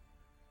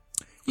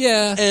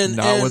 Yeah. and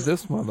Not with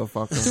this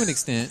motherfucker. to an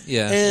extent.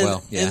 Yeah. and,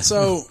 well, yeah. and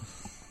so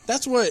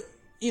that's what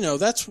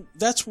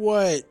that's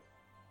what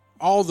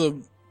all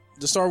the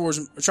Star Wars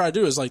try to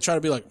do is like try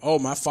to be like, oh,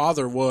 my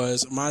father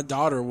was, my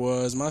daughter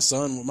was, my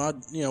son, my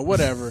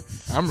whatever.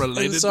 I'm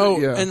related. And so,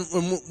 to, yeah. and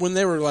when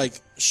they were like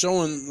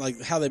showing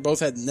like how they both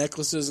had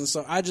necklaces and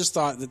stuff, I just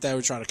thought that they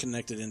would try to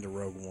connect it into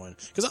Rogue One,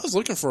 because I was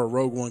looking for a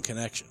Rogue One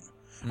connection.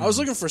 I was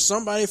looking for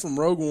somebody from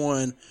Rogue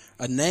One,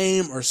 a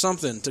name or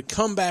something, to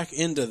come back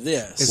into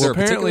this. Is Well, there a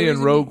particular apparently in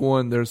reason? Rogue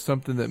One, there's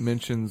something that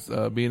mentions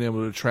being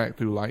able to track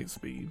through light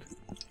speed.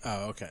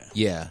 Oh, okay.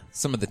 Yeah.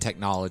 Some of the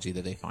technology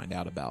that they find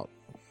out about.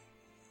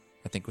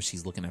 I think when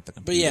she's looking at the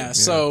But computer. yeah,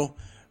 so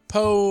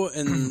Poe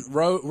and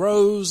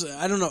Rose,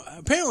 I don't know.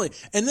 Apparently,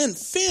 and then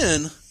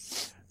Finn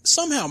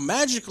somehow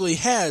magically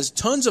has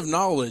tons of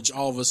knowledge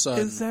all of a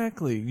sudden.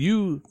 Exactly.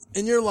 You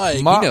And you're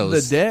like, mopped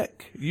knows. the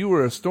deck. You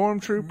were a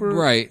stormtrooper.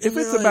 Right. If And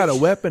it's you're about a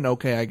like- weapon,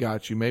 okay, I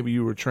got you. Maybe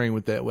you were trained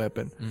with that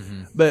weapon.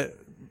 But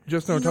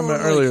just like we were talking know,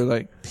 about like, earlier,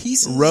 like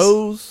pieces.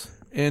 Rose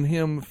and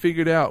him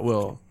figured out,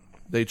 well,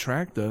 they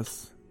tracked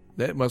us.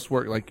 That must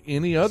work like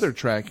any other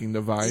tracking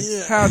device.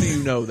 Yeah. How do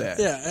you know that?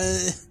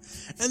 yeah.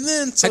 And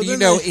then, so How do you then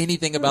know they-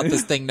 anything about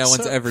this thing no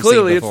one's ever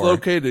Clearly, seen it's before?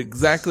 located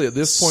exactly at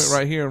this point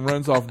right here and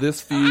runs off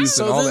this fuse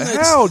So and all then that.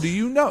 they- How do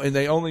you know? And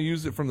they only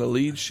use it from the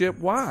lead ship.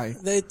 Why?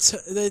 they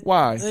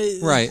Why?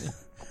 Right.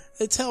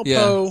 They tell Yeah.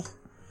 Poe,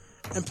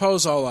 and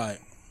Poe's all like,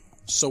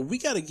 so we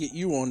got to get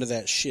you onto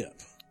that ship.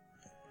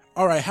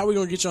 All right, how are we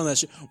going to get you on that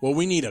ship? Well,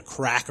 we need a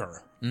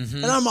cracker.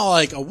 And I'm all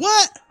like, a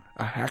what?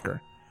 A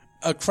hacker.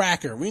 A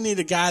cracker. We need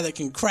a guy that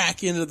can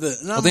crack into the...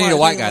 And Well, they need a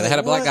white guy. They had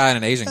a black guy and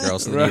an Asian girl,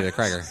 so they Right. needed a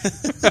cracker.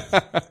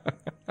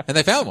 And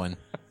they found one.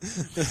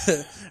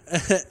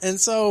 And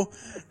so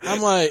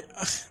I'm like,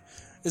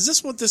 is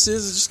this what this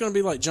is? It's just going to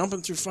be like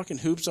jumping through fucking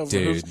hoops over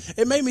Dude. hoops.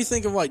 It made me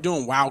think of like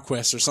doing WoW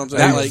Quest or something.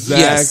 That Like, was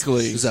Yes.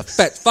 Exactly. It was a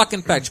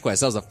fucking fetch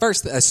quest. That was the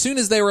first. As soon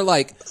as they were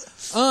like,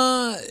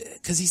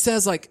 because he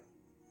says like,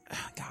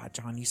 God,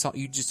 John,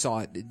 you just saw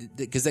it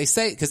because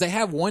they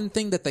have one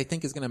thing that they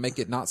think is going to make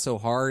it not so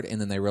hard,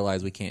 and then they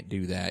realize we can't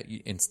do that.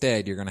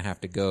 Instead, you're going to have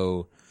to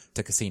go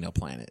to Casino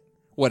Planet,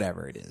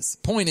 whatever it is.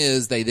 Point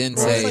is, they then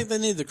it's say. like they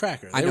needed the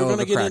cracker. They I were know going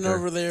to the get in cracker.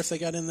 over there if they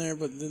got in there,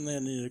 but then they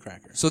needed a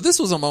cracker. So this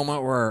was a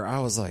moment where I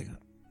was like,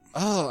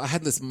 oh, I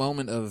had this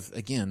moment of,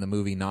 again, the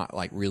movie not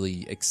like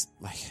really,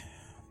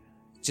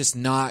 just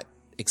not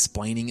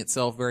explaining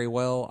itself very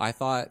well, I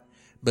thought,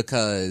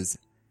 because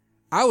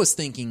I was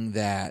thinking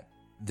that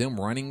them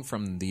running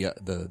from the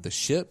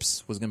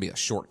ships was going to be a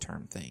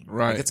short-term thing.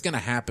 Right. Like it's going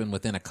to happen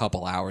within a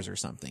couple hours or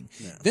something.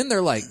 Then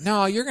they're like,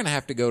 no, you're going to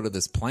have to go to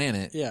this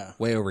planet Yeah.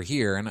 way over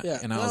here. And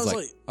I was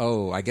like,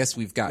 oh, I guess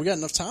we got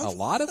enough time? a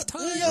lot of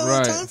time. We got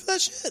Right. time for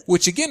that shit.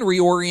 Which again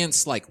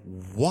reorients like,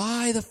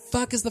 why the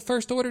fuck is the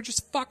First Order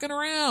just fucking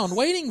around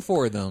waiting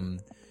for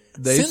them?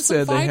 They Send some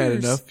said they had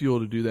fighters. enough fuel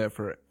to do that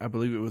for, I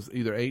believe it was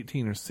either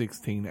 18 or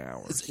 16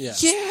 hours. Yeah.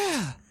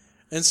 Yeah.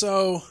 And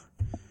so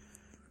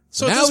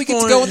Now at this we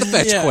get to go on the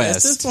fetch yeah,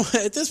 quest.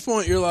 At this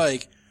point, you're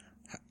like,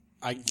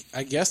 I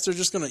guess they're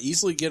just going to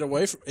easily get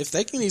away. If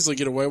they can easily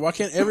get away, why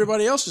can't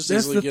everybody else just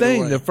That's easily the get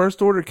thing. away? The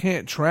First Order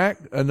can't track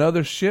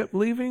another ship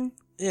leaving.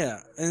 Yeah,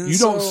 and You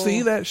don't so-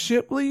 see that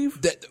ship leave.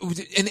 That, and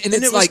And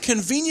it's it like, was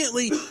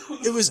conveniently,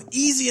 it was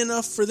easy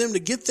enough for them to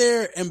get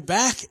there and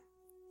back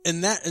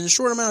in a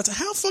short amount of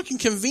time. How fucking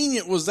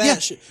convenient was that Yeah,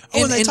 shit?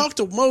 Oh, and they and- talked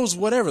to Mose,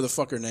 whatever the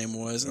fuck her name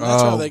was, and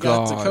that's Oh, how they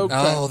got the God. coke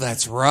crack. oh,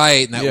 that's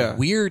right. And that Yeah.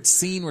 weird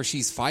scene where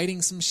she's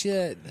fighting some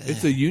shit.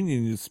 It's a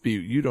union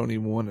dispute. You don't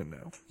even want to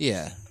know.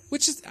 Yeah.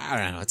 Which is, I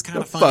don't know, it's kind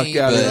The of funny.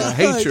 fuck out of but,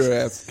 here. I hate your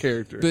ass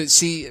character.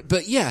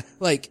 But yeah,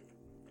 like,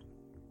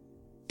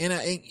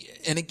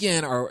 and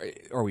again,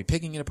 are we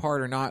picking it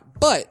apart or not?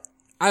 But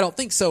I don't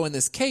think so in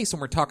this case when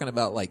we're talking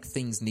about like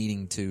things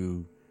needing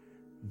to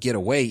get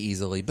away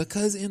easily,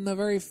 because in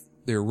the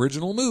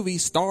original movie,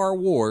 Star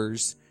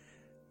Wars,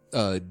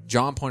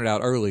 John pointed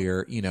out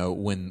earlier, you know,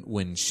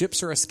 when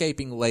ships are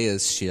escaping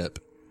Leia's ship,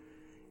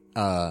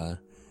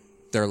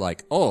 they're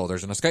like, oh,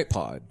 there's an escape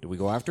pod. Do we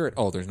go after it?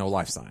 Oh, there's no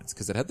life signs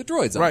because it had the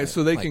droids on it. Right,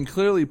 so they Like, can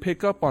clearly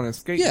pick up on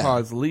escape Yeah.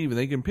 pods leaving.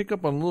 They can pick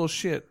up on little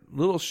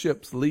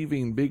ships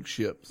leaving big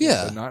ships.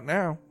 Yeah. But not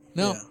now.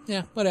 No,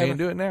 yeah, whatever. Can't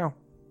do it now.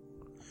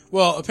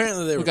 Well,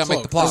 apparently they were gotta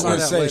make the cloaked. plot We'll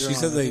work. find out She later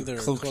said on. they I think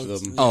were cloaked cloaked.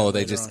 them. Yeah, Oh, they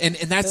later just on.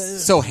 and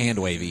that's so hand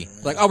wavy.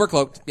 Like, oh, we're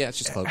cloaked. Yeah, it's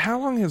just cloaked. How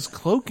long has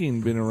cloaking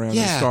been around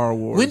Yeah. in Star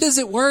Wars? When does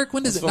it work?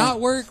 When does it not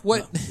work?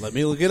 What? Let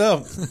me look it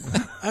up.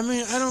 I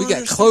mean, I don't. We got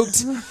understand.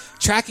 cloaked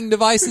tracking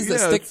devices that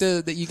Yeah, stick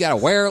to that you got to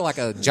wear like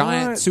a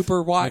giant What?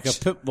 super watch. Like a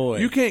Pip Boy.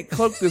 You can't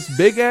cloak this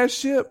big ass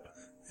ship?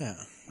 Yeah,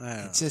 I don't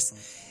know. Just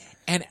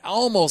and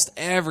almost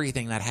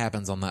everything that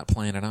happens on that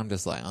planet, I'm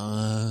just like,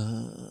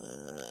 Oh,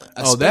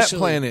 that especially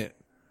planet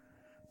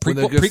when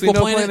the prequel casino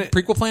planet,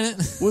 prequel planet.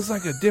 was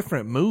like a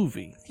different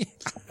movie.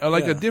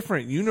 Like a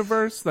different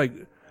universe. Like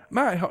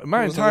my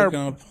entire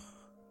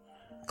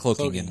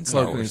Cloaking in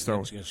Star cloaking in Wars. Star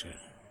Wars.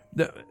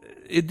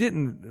 It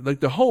didn't like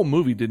the whole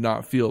movie did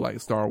not feel like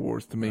Star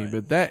Wars to me,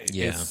 but that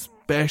Yeah.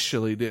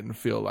 especially didn't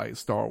feel like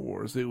Star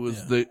Wars. It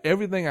was the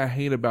everything I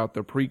hate about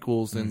the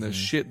prequels and Mm-hmm. the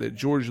shit that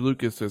George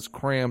Lucas has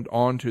crammed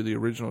onto the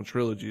original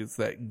trilogy. It's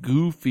that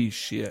goofy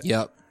shit.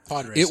 Yep.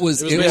 Pod racing. It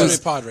was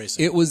basically pod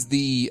racing. It was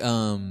the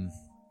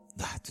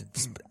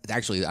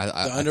actually I think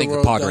the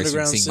underworld- pod the racing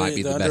underground scene might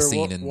city- be the the best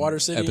scene in underwater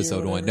city or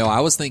episode 1. whatever? No,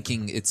 I was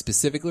thinking it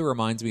specifically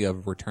reminds me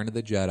of Return of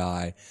the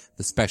Jedi,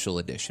 the special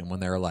edition, when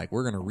they're like,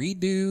 we're going to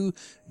redo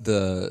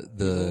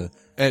the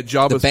At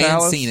Jabba's band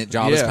Palace scene at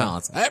Jabba's Yeah.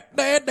 Palace. That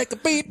band, they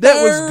could beat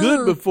That was her.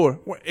 good before.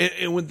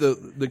 And with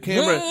the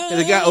camera and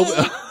the guy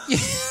open,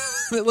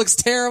 It looks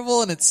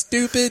terrible and it's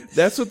stupid.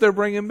 that's what they're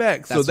bringing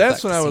back. So what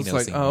that's that when I was casino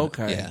like, scene oh, was.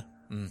 okay. Yeah.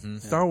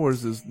 Star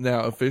Wars is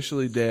now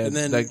officially dead. And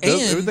then- like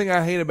and- everything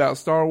I hate about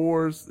Star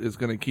Wars is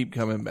going to keep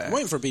coming back. I'm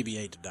waiting for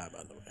BB-8 to die,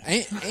 by the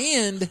way.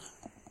 And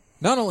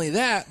Not only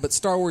that, but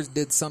Star Wars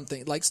did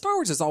something like Star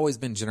Wars has always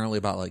been generally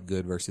about like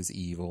good versus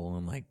evil,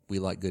 and like we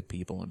like good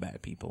people and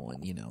bad people,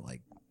 and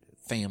like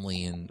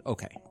family and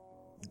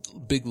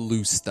big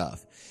loose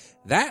stuff.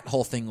 That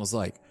whole thing was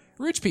like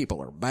rich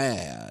people are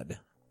bad.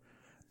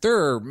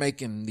 They're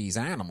making these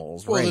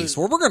animals race.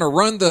 We're going to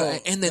run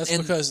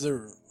because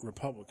they're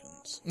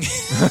Republicans.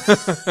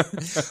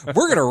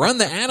 We're going to run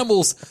the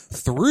animals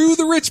through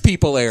the rich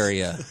people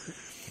area.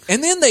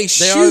 And then they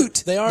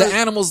shoot the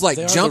animals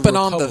like jumping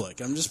on the.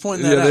 I'm just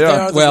pointing that out. they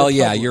are. Well,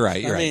 yeah, you're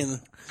right. You're right.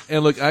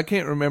 And look, I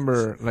can't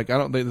remember. Like, I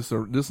don't think this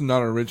is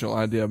not an original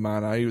idea of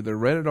mine. I either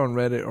read it on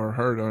Reddit or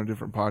heard it on a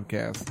different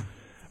podcast.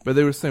 But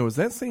they were saying, was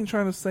that scene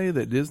trying to say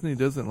that Disney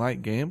doesn't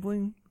like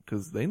gambling?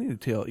 Because they need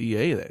to tell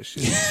EA that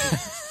shit.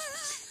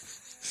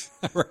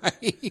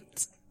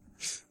 Right.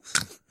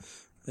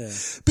 Yeah.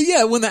 But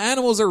yeah, when the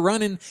animals are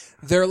running,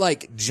 they're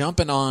like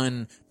jumping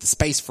on the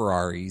space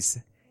Ferraris.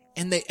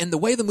 And the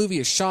way the movie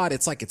is shot,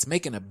 it's like it's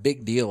making a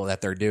big deal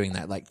that they're doing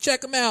that. Like, check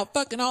them out,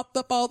 fucking up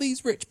all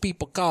these rich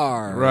people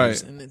cars.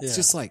 Right. And it's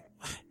just like,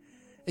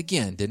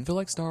 again, didn't feel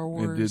like Star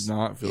Wars. It did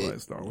not feel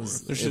like Star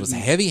Wars. It was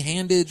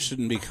heavy-handed.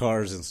 Shouldn't be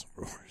cars in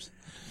Star Wars.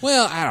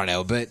 Well, I don't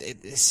know, but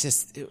it's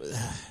just...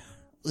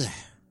 What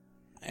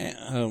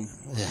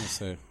was I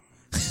say?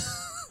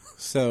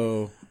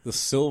 So the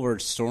Silver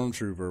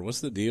Stormtrooper,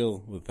 what's the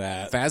deal with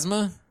that?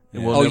 Phasma?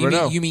 We'll never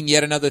know. You mean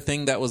yet another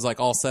thing that was like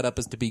all set up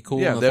as to be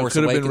cool Yeah, in The that Force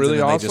could have been Awakens, really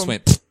and then awesome. they just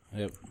went... Pfft.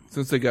 Yep.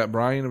 Since they got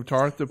Brian of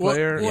Tarth to play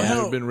her, it would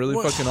have been really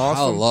fucking I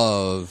awesome.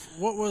 love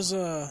What was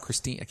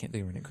Christine. I can't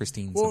think of her name.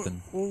 Christine Well,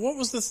 something. what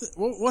was the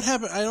what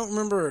happened? I don't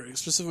remember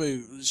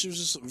specifically. She was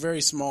just a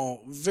very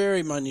small,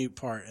 very minute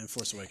part in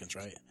Force Awakens,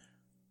 right?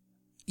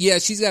 Yeah,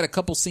 she's got a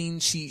couple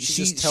scenes. She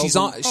just tells she's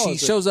them, on. She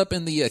shows up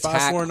in the attack.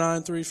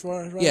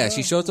 54934. Right? Yeah,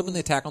 she shows up in the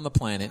attack on the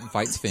planet and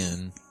fights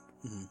Finn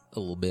a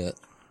little bit,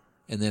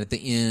 and then at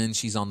the end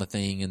she's on the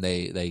thing and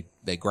they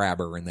grab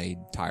her and they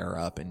tie her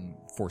up and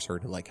force her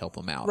to like help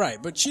them out. Right,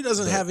 but she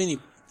doesn't have any.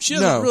 She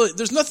doesn't really.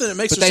 There's nothing that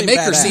makes But her they seem make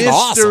her badass. seem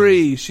awesome.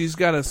 Mystery. She's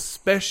got a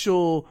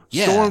special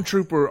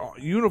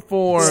stormtrooper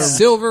uniform.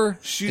 Silver.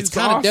 She's it's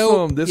kind of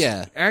awesome. dope.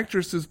 This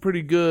actress is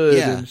pretty good,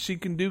 Yeah. and she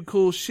can do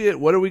cool shit.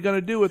 What are we gonna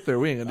do with her?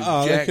 We ain't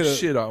gonna do jack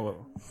shit all of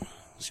her.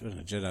 She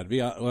wasn't a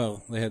Jedi.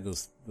 Well, they had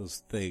those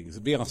things.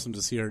 It'd be awesome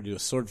to see her do a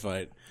sword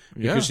fight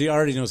because Yeah. she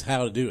already knows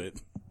how to do it.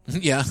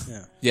 Yeah.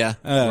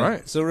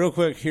 Right. So real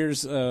quick,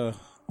 here's I don't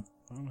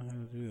know how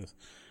to do this.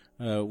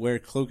 Where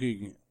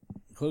cloaking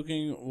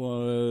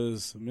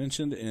was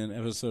mentioned in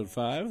episode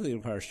 5, The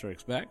Empire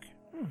Strikes Back,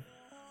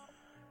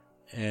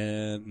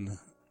 and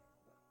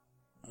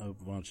a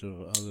bunch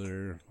of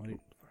other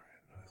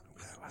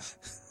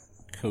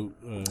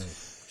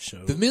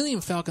shows, The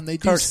Millennium Falcon. They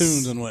do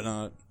cartoons and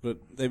whatnot, but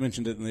they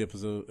mentioned it in the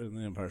episode in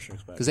The Empire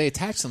Strikes Back. because they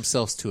attach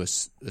themselves to a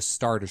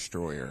Star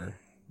Destroyer,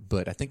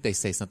 but I think they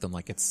say something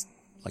like it's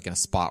like in a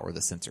spot where the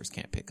sensors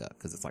can't pick up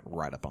because it's like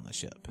right up on the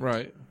ship.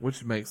 Right,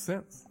 which makes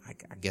sense. I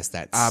guess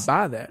that's. I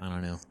buy that. I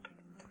don't know.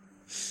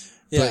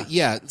 Yeah. But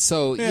yeah,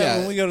 so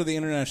When we go to the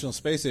International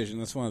Space Station,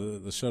 that's why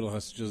the shuttle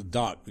has to just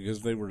dock, because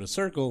if they were to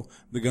circle,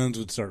 the guns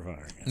would start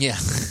firing. yeah.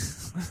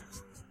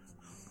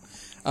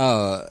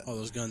 All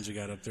those guns you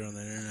got up there on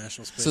the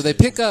International Space So they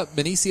Station. pick up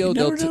Benicio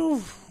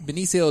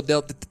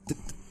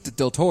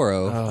del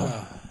Toro.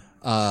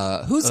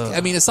 Who's?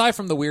 I mean, aside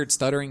from the weird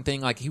stuttering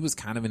thing, like he was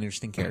kind of an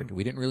interesting character.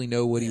 We didn't really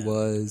know what he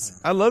was.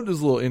 I loved his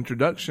little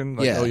introduction.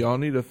 Like, Yeah. oh, y'all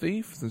need a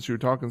thief since you were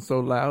talking so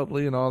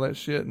loudly and all that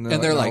shit. And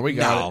they're like, we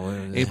got no. it.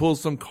 And he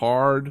pulls some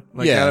card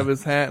Yeah. out of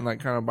his hat and like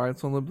kind of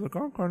bites on the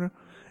card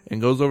and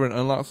goes over and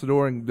unlocks the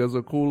door and does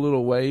a cool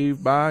little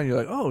wave by. And you're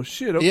like, oh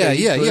shit, okay. Yeah,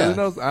 he yeah, clearly yeah.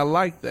 knows. I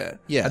like that.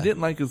 Yeah. I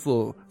didn't like his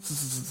little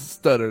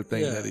stutter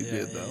thing that he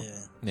did though.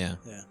 Yeah,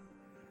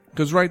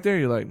 Because right there,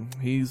 you're like,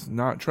 he's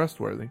not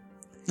trustworthy.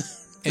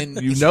 and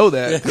You know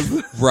that.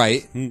 'cause-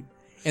 right.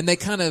 And they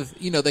kind of,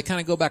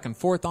 go back and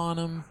forth on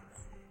him,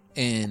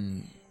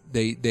 and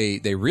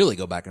they really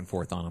go back and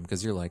forth on him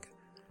because you're like,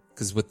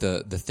 because with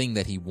the thing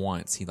that he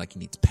wants, he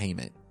needs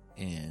payment,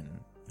 and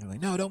you're like,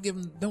 no, don't give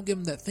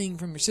him that thing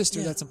from your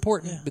sister. That's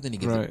important. But then he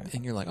gives it,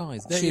 and you're like, oh,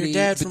 he's That shitty. your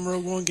dad But from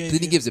Rogue One gave then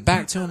he you. gives it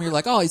back to him. You're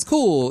like, oh, he's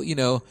cool,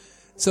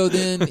 So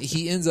then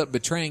he ends up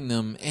betraying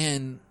them,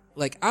 and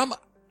like I'm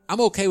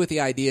okay with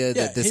the idea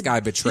that this guy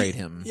betrayed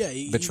him. Yeah,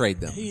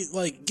 betrayed them. He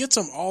gets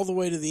them all the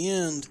way to the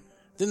end.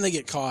 Then they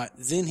get caught.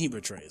 Then he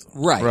betrays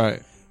them. Right.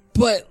 right.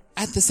 But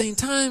at the same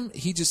time,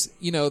 he just,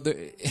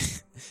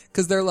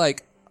 because they're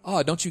like,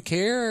 oh, don't you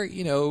care?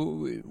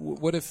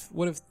 What if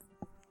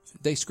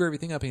they screw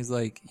everything up? And he's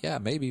like, yeah,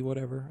 maybe,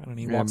 whatever. I don't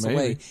know. He walks maybe.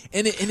 away.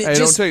 And it Hey,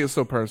 just, don't take it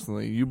so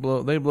personally.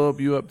 They blow up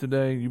you up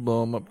today, you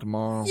blow them up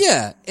tomorrow.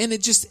 yeah. And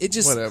it just,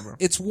 Whatever.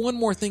 It's one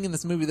more thing in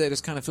this movie that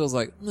just kind of feels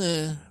like,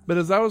 But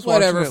as I was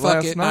whatever, watching it fuck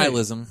last it, night,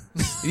 nihilism.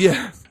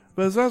 yeah.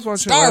 But as I was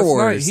watching Star it last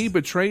Wars. night, he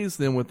betrays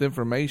them with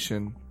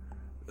information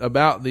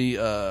about the.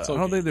 I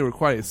don't think they were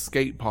quite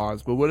escape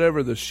pods, but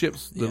whatever the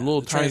ships, the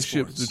little the tiny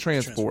transports. ships, the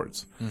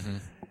transports. Mm-hmm.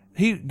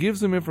 He gives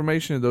them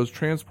information that those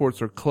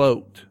transports are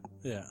cloaked.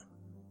 Yeah.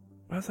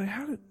 I was like,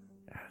 how did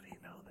he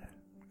know that?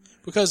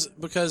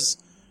 Because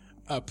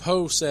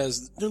Poe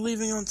says they're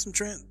leaving on some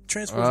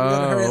transports. We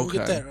gotta hurry up and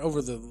get okay. that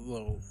over the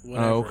little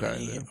whatever. Oh, okay, And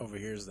he then.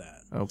 overhears that.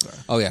 Okay.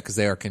 Oh yeah, because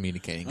they are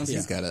communicating. 'Cause Yeah.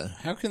 he's got a.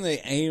 How can they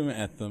aim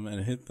at them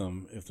and hit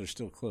them if they're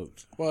still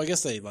cloaked? Well, I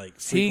guess they like.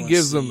 He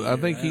gives them. frequency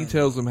I think or- he don't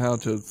tells them how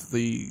to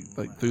see,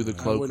 like through the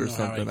cloak wouldn't or know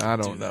how he something. can I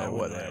do don't that know.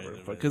 one Whatever.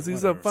 way, Because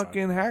he's a whatever,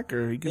 fucking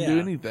hacker. He can do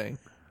Yeah. anything.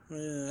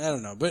 know. I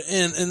don't know, but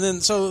and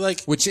then so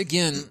like Which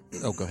again?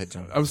 Oh, go ahead,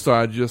 John. I'm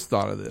sorry. I just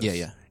thought of this. Yeah,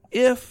 yeah.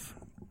 If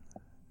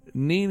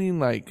needing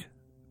like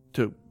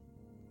to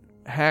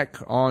hack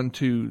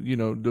onto,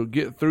 to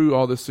get through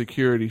all the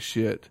security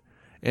shit,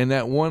 and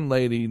that one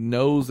lady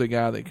knows a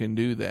guy that can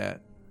do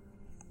that,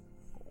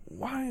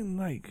 why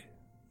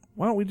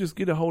don't we just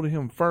get a hold of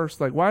him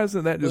first? Like, why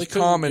isn't that they just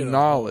couldn't get a common hold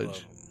knowledge? of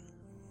him.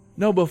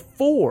 No,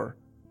 before.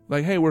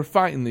 Like, hey, we're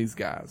fighting these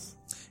guys.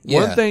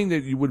 Yeah. One thing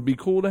that would be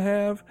cool to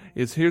have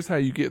is here's how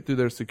you get through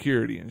their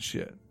security and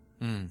shit.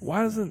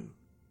 Why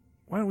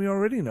don't we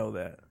already know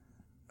that?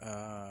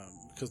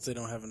 Because they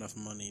don't have enough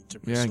money to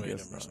Yeah, I persuade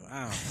guess him or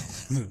not.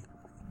 something.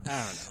 I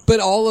don't know. But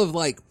all of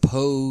like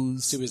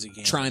Poe's Too busy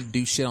gambling. trying to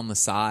do shit on the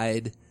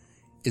side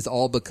is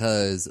all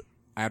because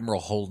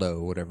Admiral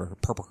Holdo, whatever,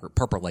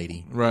 purple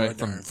lady, Right.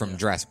 from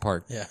Jurassic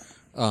Park, Yeah,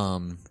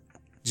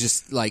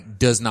 just like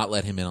does not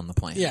let him in on the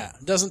plane. yeah.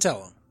 Doesn't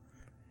tell him.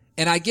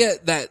 And I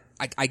get that.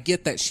 I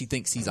get that she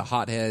thinks he's a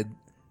hothead,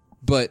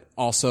 but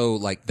also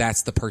like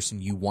that's the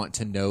person you want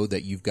to know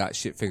that you've got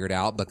shit figured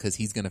out because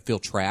he's going to feel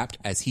trapped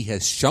as he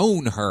has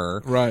shown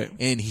her. Right.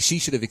 And she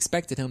should have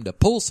expected him to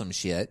pull some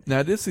shit. Now,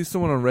 I did see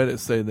someone on Reddit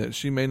say that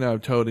she may not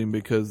have told him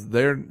because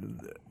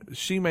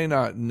she may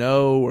not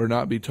know or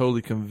not be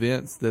totally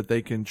convinced that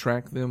they can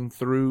track them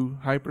through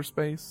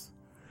hyperspace.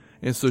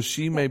 And so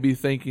she may be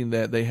thinking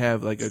that they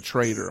have like a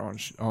traitor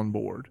on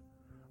board,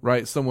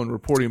 right? Someone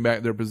reporting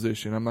back their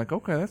position. I'm like,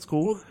 okay, that's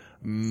cool.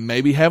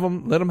 Maybe let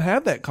them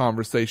have that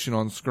conversation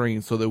on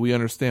screen so that we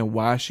understand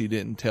why she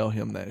didn't tell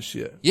him that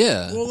shit.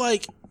 Yeah, Well,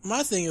 like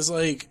my thing is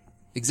like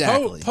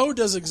exactly. Poe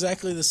does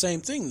exactly the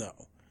same thing though.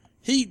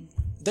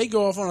 They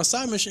go off on a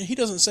side mission. He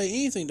doesn't say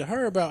anything to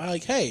her about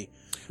like, hey,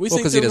 we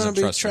think 'cause he they're going doesn't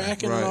to be trust her.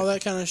 tracking Right. and all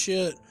that kind of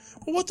shit.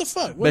 Well, what the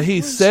fuck? But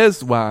he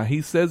says why.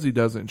 He says he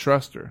doesn't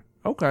trust her.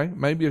 Okay,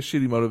 maybe a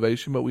shitty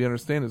motivation, but we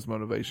understand his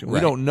motivation. We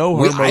Right. don't know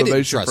her I didn't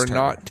motivation for trust her.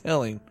 not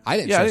telling. I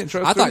didn't. Yeah, trust I didn't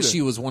trust I her thought either.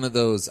 she was one of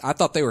those. I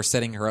thought they were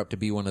setting her up to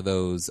be one of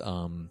those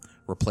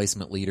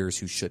replacement leaders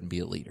who shouldn't be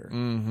a leader,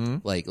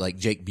 like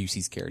Jake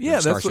Busey's character, Yeah, in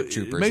that's Starship what- it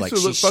Troopers. makes Like her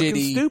look she's fucking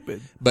shitty,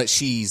 stupid. but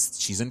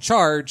she's in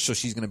charge, so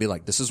she's going to be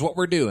like, "This is what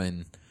we're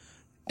doing."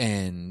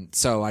 And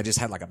so I just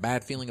had like a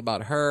bad feeling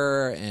about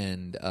her,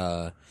 and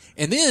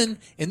then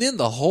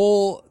the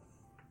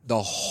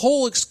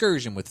whole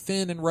excursion with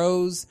Finn and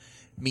Rose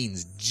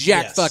means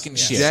jack Yes, fucking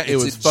yes. shit. Yeah, it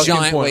it's was a fucking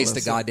giant pointless. waste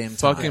of goddamn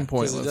time. Fucking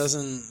because pointless. it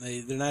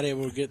doesn't. They're not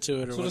able to get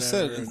to it or That's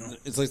what I whatever. said.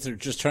 It's like they're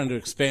just trying to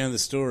expand the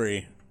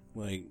story,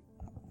 like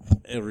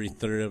every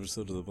third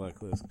episode of the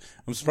Blacklist.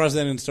 I'm surprised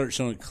they didn't start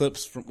showing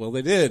clips from. Well,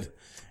 they did.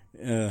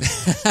 They Yeah,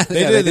 did.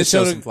 they They did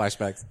show showed some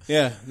flashbacks.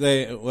 Yeah,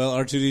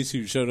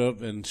 R2D2 showed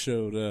up and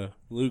showed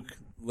Luke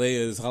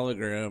Leia's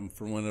hologram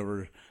from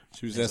whenever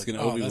she was asking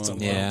Oh, Obi-Wan. that's a low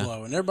Yeah.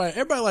 blow, and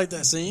everybody liked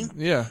that scene.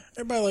 Yeah.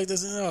 Everybody liked that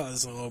scene. Oh,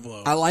 that's a low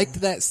blow. I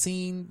liked that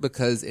scene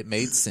because it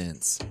made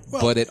sense,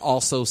 Well- but it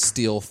also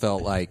still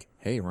felt like,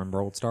 hey,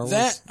 remember old Star Wars?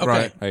 That okay,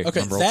 Right. Hey,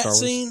 okay. remember old Star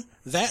Wars?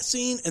 That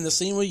scene, and the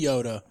scene with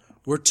Yoda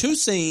were two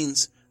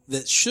scenes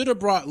that should have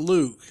brought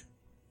Luke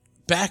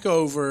back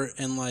over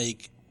and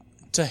like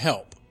to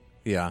help.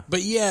 Yeah.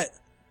 But yet,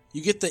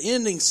 you get the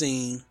ending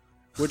scene,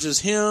 which is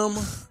him.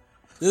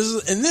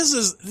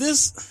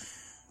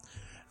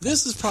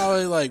 This is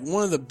probably like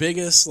one of the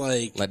biggest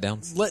like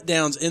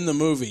Letdowns? in the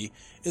movie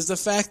is the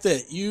fact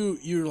that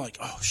you're like,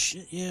 oh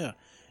shit, yeah.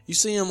 You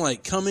see him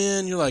like come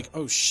in, you're like,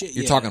 oh shit,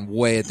 You're yeah. talking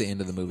way at the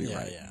end of the movie, Yeah,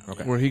 right? yeah.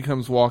 Okay. Where he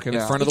comes walking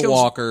In out. front of He the comes-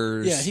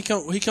 walkers. Yeah, he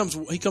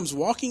comes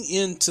walking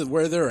into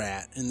where they're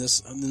at in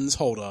this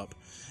holdup,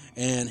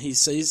 and he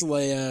sees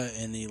Leia,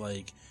 and he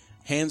like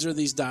hands her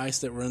these dice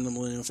that were in the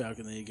Millennium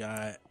Falcon that he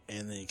got,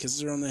 and then he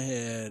kisses her on the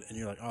head, and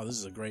you're like, oh, this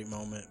is a great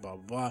moment, blah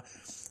blah blah.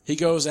 He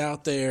goes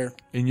out there,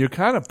 and you're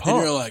kind of and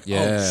pumped. you're like,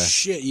 Yeah. oh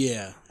shit,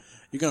 yeah,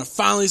 you're gonna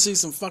finally see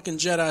some fucking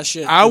Jedi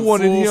shit. I in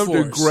wanted full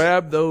him to force.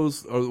 grab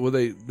those, or were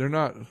they're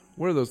not,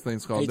 what are those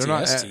things called? They're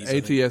not ATSTs, I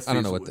think. ATSTs. I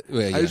don't know what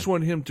yeah. I just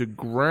want him to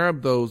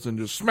grab those and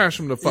just smash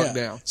them the fuck Yeah.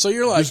 down. So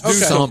you're like, Just do okay,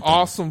 some Something.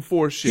 awesome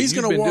force shit. He's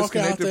You've gonna been walk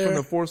disconnected out from there.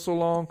 the force so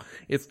long,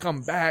 it's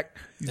come back.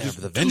 You Yeah, just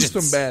for the do vengeance.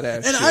 some badass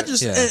and shit. I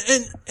just Yeah.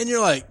 and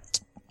you're like,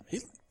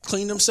 he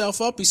cleaned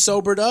himself up, he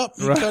sobered up,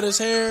 he Right. cut his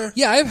hair.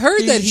 Yeah, I've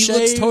heard He that he looks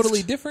shaved.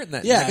 totally different in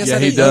that. Yeah. I guess yeah, I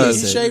he didn't notice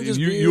does. He it. shaved his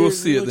You will beard.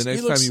 see He it the looks- next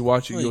he looks time you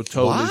watch it. You'll like-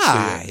 totally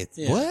Why? see it.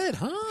 Yeah. What?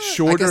 Huh? I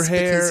Shorter guess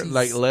hair, because he's-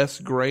 like less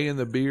gray in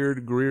the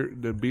beard.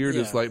 The beard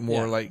is Yeah, like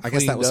more yeah. like. I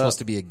guess that was cleaned up. supposed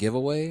to be a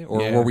giveaway,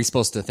 or Yeah. were we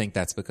supposed to think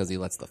that's because he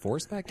lets the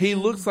Force back? He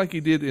looks like he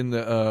did in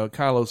the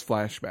Kylo's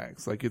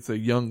flashbacks. Like it's a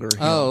younger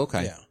him. Oh,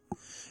 okay. Yeah.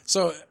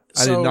 So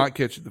I did not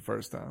catch it the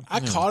first time. I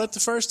caught it the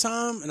first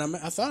time, and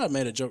I thought I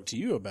made a joke to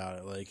you about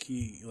it. Like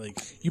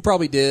You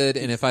probably did,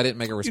 and if I didn't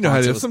make a response, You know how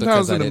it it is. was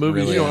Sometimes because I in the didn't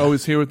movies, really, you don't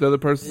always hear what the other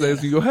person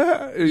says. You go,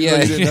 ha! You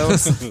didn't know.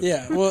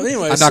 yeah. Well,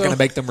 anyway, I'm not going to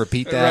make them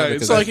repeat that. Right.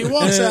 Because So like he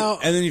walks out.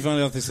 And then you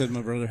find out they said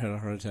my brother had a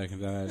heart attack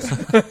and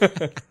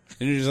died.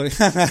 And you're just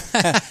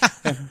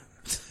like,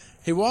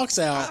 He walks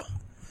out,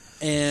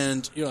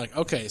 and you're like,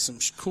 okay, some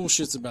cool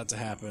shit's about to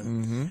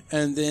happen.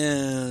 And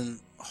then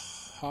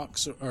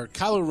Hawks or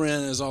Kylo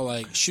Ren is all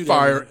like, shoot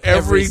Fire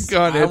every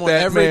gun I at want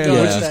that every man,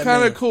 gun which at is that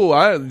kind man. of cool.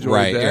 I enjoyed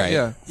Right, that. right.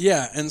 Yeah.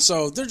 Yeah, and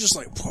so they're just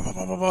like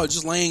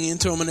just laying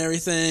into him and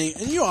everything,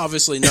 and you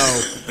obviously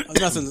know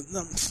nothing.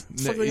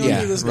 Fuck are you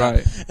gonna do this guy?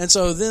 right. And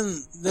so then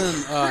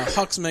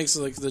Hux makes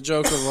like the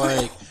joke of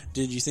like,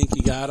 "Did you think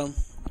you got him?"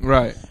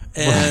 Right.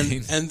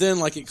 And then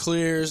like it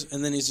clears,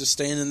 and then he's just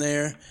standing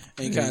there,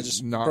 and he kind of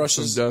just Knock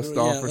brushes some dust off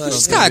or like- something.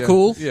 It's kinda Yeah.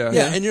 cool. Yeah.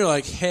 Yeah, and you're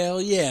like,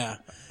 hell yeah.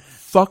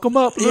 Fuck them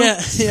up, Luke.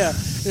 Yeah.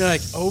 You're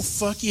like, oh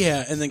fuck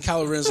yeah. And then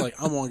Kylo Ren's like,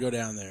 I'm gonna go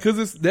down there.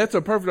 Because that's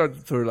a perfect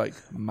opportunity for like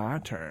my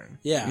turn.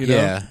 Yeah. You know?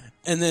 Yeah.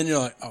 And then you're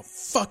like, oh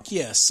fuck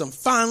yes.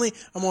 Finally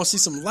I'm gonna see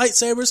some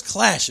lightsabers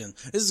clashing.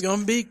 This is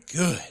gonna be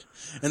good.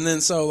 And then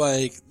so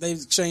like they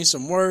exchange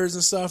some words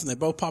and stuff, and they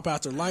both pop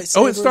out their lightsabers.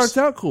 Oh, it starts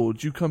out cool.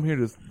 Did you come here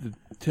to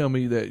tell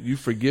me that you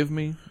forgive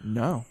me?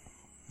 No.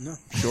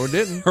 Sure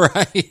didn't.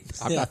 Right.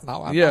 I'm Yeah.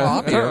 not, Yeah.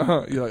 I'm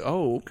here. You're like,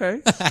 oh, okay.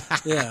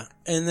 Yeah.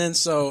 And then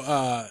so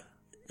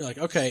you're like,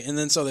 okay. And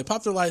then so they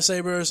pop their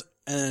lightsabers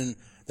and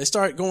they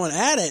start going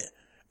at it.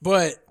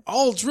 But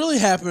all that's really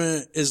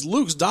happening is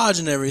Luke's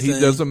dodging everything. He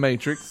does a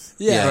Matrix.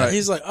 Yeah, Right.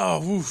 he's like, oh,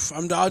 woof,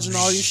 I'm dodging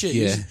all your shit.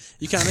 Yeah.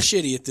 You kind of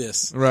shitty at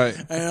this. Right.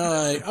 And you're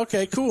like,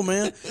 okay, cool,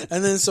 man.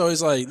 And then so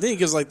he's like, then he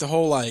gives like the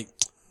whole like,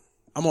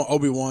 I'm on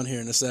Obi-Wan here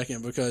in a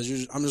second because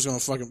I'm just going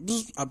to fucking,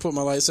 I put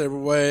my lightsaber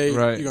away.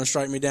 Right. You're going to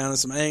strike me down in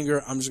some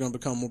anger. I'm just going to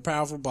become more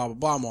powerful, blah, blah,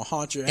 blah. I'm going to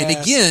haunt your And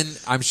ass. again,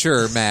 I'm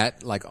sure,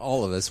 Matt, like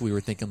all of us, we were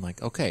thinking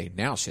like, okay,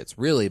 now shit's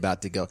really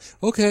about to go.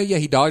 Okay, yeah,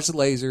 he dodged the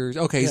lasers.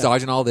 Okay, he's Yeah.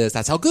 dodging all this.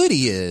 That's how good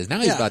he is. Now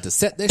he's Yeah. about to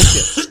set this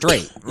shit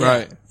straight.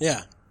 Right.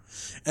 Yeah.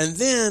 And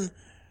then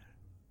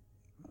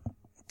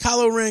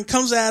Kylo Ren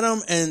comes at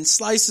him and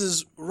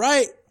slices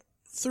right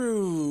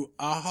through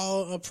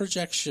a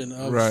projection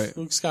of Right.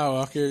 Luke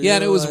Skywalker. Yeah,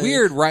 and it You're was like-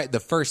 weird, right? The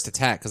first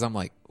attack, because I'm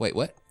like, wait,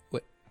 what?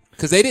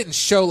 Because they didn't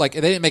show, like,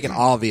 they didn't make it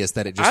obvious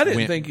that it just I didn't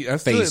went think I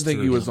still didn't phased think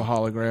he through was a him.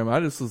 hologram. I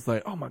just was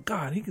like, oh my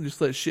god, he can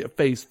just let shit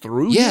phase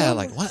through. Yeah, him?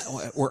 like what?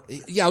 Or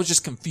yeah, I was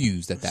just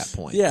confused at that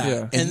point. Yeah.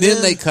 Yeah. and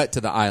then they cut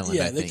to the island.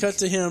 Yeah, I they think. cut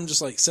to him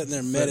just like sitting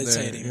there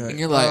meditating. yeah. and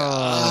you're like,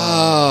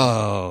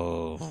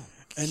 oh,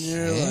 And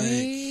you're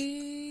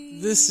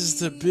like, this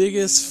is the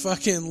biggest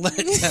fucking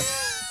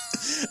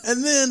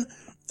letdown.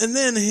 and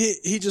then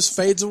he just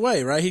fades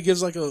away, right? He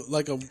gives like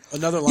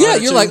another line. yeah. or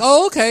You're two. like,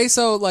 oh, okay.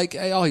 So like,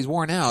 oh, he's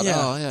worn out. yeah.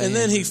 Oh, yeah. And yeah.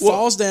 then he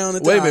falls down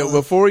at the Wait a minute, island.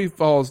 before he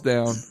falls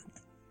down,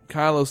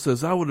 Kylo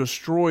says, I will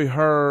destroy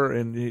her,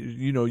 and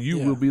you know, you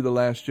Yeah. will be the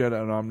last Jedi,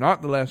 and I'm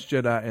not the last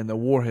Jedi, and the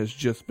war has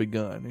just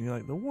begun. And you're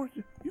like, the war?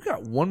 You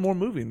got one more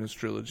movie in this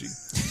trilogy.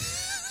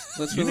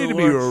 That's You where need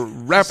the to be war-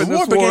 wrapping The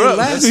war this war began up.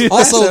 last-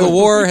 also, the episode.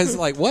 war has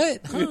like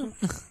what? Huh?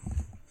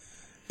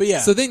 But yeah.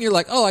 So then you're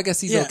like, oh, I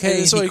guess he's okay. and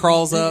And so he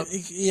crawls up.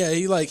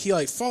 He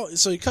falls.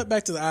 So he cut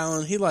back to the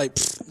island. He like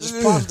just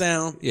plops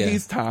down. Yeah.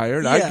 He's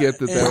tired. Yeah, I get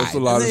that there was a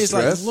and lot then of he's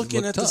stress. like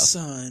looking Looked at the tough.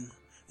 sun.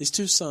 These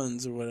two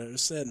suns or whatever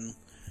setting.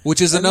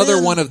 Which is And another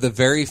then- one of the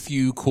very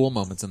few cool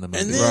moments in the movie.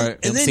 And then, Right. Him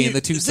and then seeing you-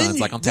 the two then suns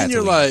you- like on then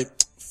you're Tatooine. like,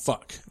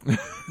 fuck.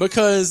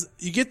 Because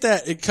you get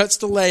that, it cuts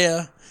to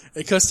Leia,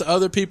 it cuts to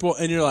other people,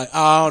 and you're like,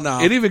 oh no.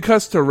 It even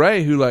cuts to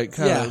Ray, who like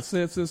kind of Yeah.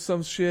 senses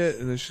some shit,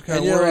 and then she's kind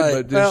And of you're worried, like,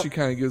 but then well- she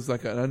kind of gives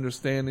like an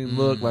understanding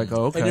look, like,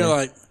 oh, okay. And you're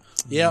like,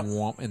 yep.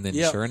 Womp, and then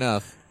Yep. sure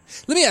enough,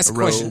 let me ask a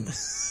robe. question.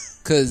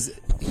 Because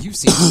you've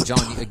seen it,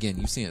 John, again,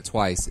 you've seen it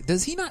twice.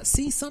 Does he not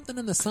see something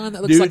in the sun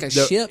that looks Dude, like a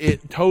ship?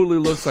 It totally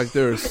looks like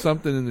there is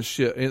something in the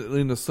ship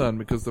in the sun,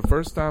 because the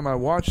first time I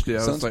watched it,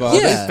 I was like, Sunspot. oh,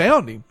 Yeah. they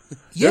found him.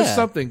 Yeah. There's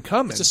something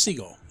coming. It's a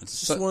seagull.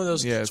 It's just one of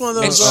those, Yeah, it's one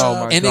of those,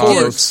 oh my and god,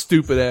 again- those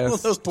stupid one of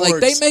ass. those Like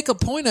porgs. they make a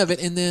point of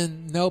it, and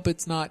then nope,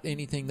 it's not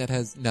anything that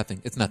has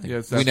nothing. It's nothing. Yeah,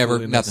 it's we never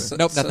absolutely nothing. nothing.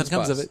 Nope, nothing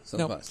comes of it. Sunspots.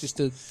 Nope, just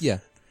a yeah.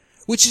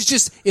 Which is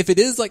just if it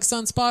is like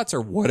sunspots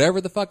or whatever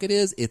the fuck it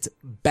is, it's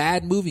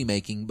bad movie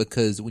making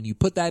because when you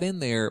put that in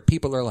there,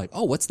 people are like,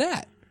 "Oh, what's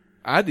that?"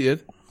 I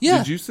did. Yeah.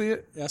 Did you see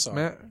it? Yeah, I saw it.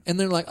 Matt? And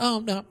they're like,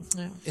 "Oh no, it's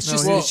No,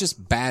 just well, it's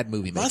just bad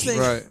movie My making." thing,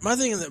 Right. my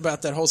thing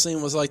about that whole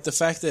scene was like the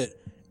fact that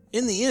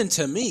in the end,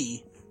 to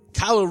me,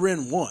 Kylo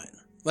Ren won.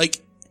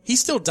 Like he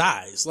still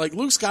dies. Like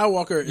Luke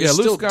Skywalker is Yeah,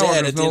 still Luke dead Skywalker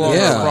at is the no end of longer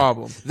the Yeah. a film.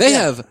 problem. They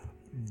Yeah. have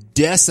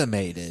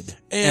decimated,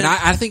 and And-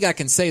 I think I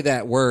can say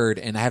that word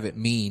and have it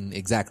mean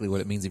exactly what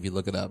it means if you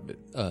look it up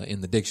in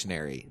the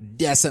dictionary.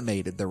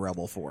 Decimated the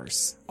rebel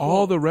force.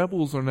 All the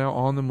rebels are now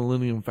on the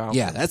Millennium Falcon.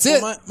 Yeah, that's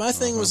Well, it. my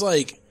thing was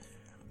like,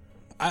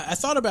 I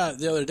thought about it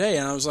the other day,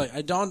 and I was like,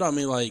 it dawned on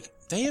me like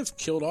they have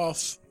killed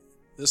off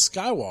the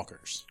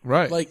Skywalkers,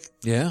 Right. Like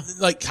Yeah.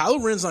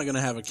 Kylo Ren's not going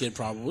to have a kid,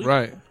 probably,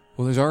 Right.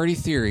 Well, there's already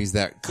theories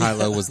that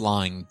Kylo was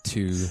lying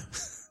to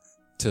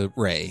to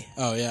Rey.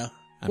 Oh yeah.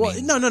 I Well,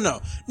 mean,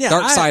 no. Yeah,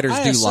 Darksiders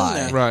I do assume lie.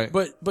 that, Right.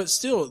 But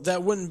still,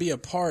 that wouldn't be a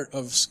part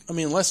of. I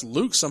mean, unless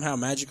Luke somehow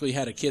magically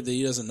had a kid that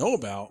he doesn't know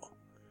about.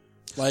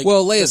 Like,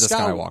 Well, Leia's a the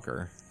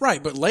Skywalker.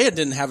 right? But Leia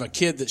didn't have a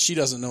kid that she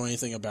doesn't know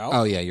anything about.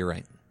 Oh yeah, you're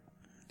right.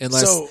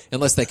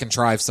 Unless they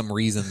contrive some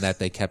reason that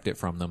they kept it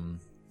from them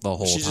the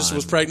whole time. She just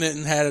was pregnant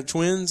and had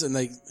twins, and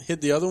they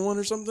hid the other one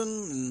or something.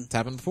 And It's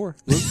happened before.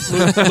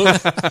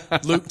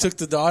 Luke took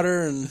the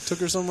daughter and took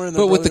her somewhere. And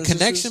But with the brother and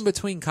connection sisters.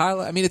 between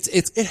Kylo, I mean, it's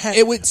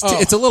Oh.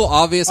 a little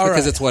obvious All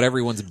because right. it's what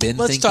everyone's been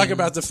Let's thinking. talk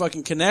about the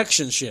fucking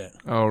connection shit.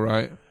 Oh,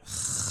 right.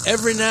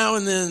 Every now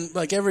and then,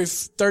 like every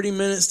 30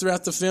 minutes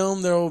throughout the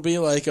film, there will be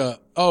like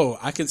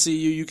I can see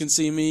you, you can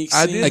see me.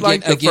 I see did me.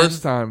 like the again-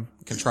 first time.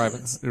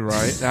 contrivance.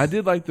 Right. I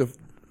did like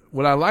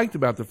what I liked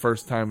about the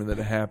first time that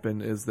it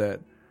happened is that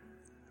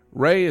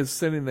Rey is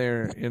sitting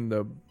there in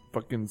the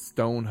fucking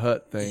stone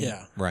hut thing.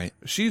 Yeah. Right.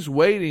 She's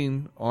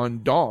waiting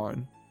on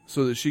Dawn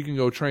so that she can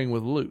go train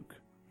with Luke.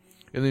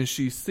 And then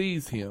she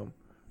sees him.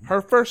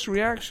 Her first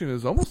reaction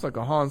is almost like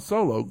a Han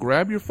Solo.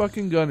 Grab your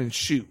fucking gun and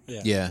shoot.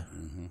 Yeah.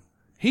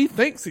 He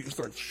thinks he's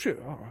like,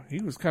 shit. Oh, he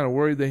was kind of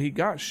worried that he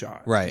got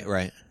shot. Right.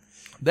 Right.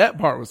 That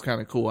part was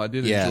kind of cool. I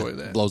did Yeah. enjoy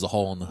that. Blows a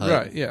hole in the hut.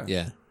 Right, yeah.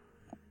 Yeah.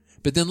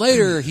 But then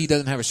later he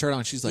doesn't have a shirt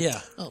on. She's like,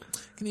 Yeah. "Oh,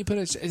 can you put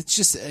a?" It's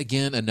just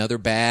again another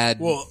bad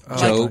Well,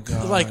 joke,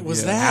 was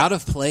yeah. that out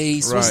of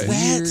place. Was Right.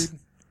 weird.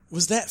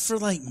 was that for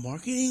like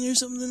marketing or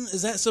something?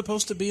 Is that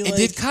supposed to be like? And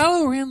did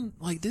Kylo Ren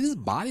did his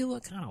body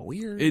look kind of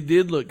weird? It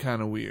did look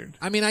kind of weird.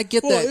 I mean, I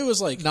get well, that it was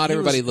like not he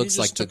everybody was- looks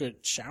he just like took the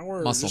a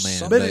shower, or muscle just man,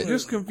 something. But it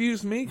just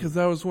confused me because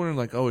I was wondering,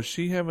 like, oh, is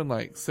she having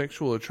like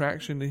sexual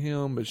attraction to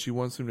him, but she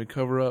wants him to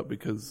cover up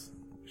because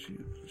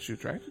she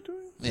attracted to him?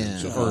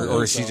 yeah, I or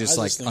think is she so. just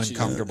I like just think she's-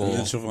 uncomfortable? And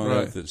then she'll find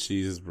Right. out that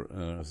she's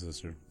his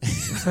sister.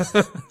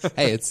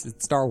 Hey, it's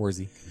Star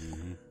Warsy.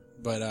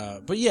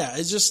 But yeah,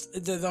 it's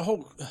just the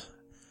whole.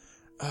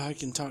 I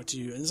can talk to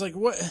you, and it's like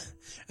what,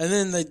 and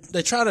then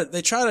they try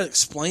to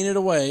explain it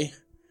away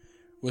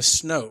with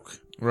Snoke,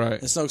 Right.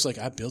 and Snoke's like,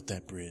 I built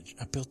that bridge,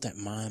 I built that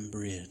mind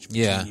bridge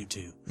between Yeah. you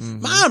two,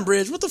 mind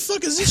bridge. What the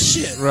fuck is this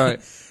shit? Right.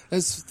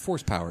 It's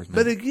force powers, man.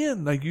 But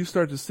again, like you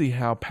start to see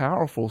how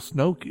powerful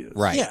Snoke is.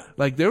 right. Yeah,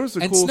 Like there was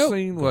a And cool Snoke-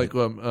 scene, like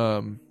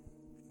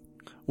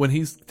when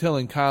he's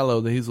telling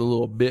Kylo that he's a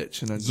little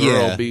bitch and a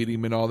girl Yeah. beat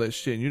him and all that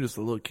shit, and you're just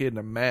a little kid in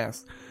a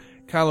mask.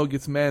 Kylo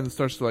gets mad and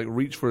starts to like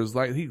reach for his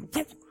light. He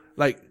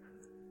like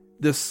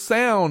the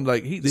sound,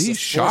 like did he Force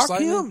shock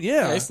lightning? him?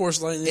 Yeah. he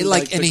forced lightning. It,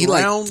 like, and the he,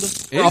 like, ground.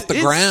 off the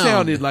ground. It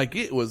sounded like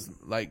it was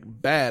like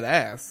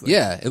badass. Like,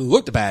 Yeah, it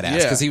looked badass Yeah.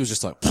 because he was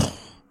just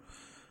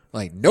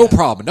like no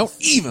problem, don't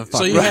even fuck So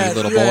with you me, had,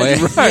 little you had-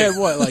 boy. you had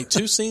what, like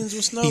 2 scenes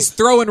with Snoke? He's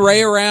throwing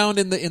Ray around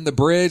in the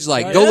bridge,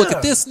 like Oh, go look yeah.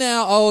 at this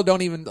now. Oh,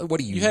 don't even. What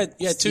do you? you had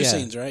 2 Yeah.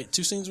 scenes, right?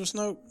 2 scenes with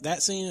Snoke.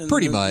 That scene, and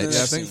Pretty the much. next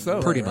Yeah, I think scene,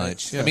 so. Pretty right?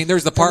 much. Yeah. I mean,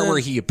 there's the part And then- where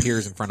he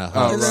appears in front of Oh,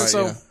 Hux. And then right,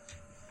 so, yeah.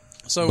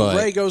 so But-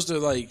 Ray goes to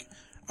like,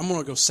 I'm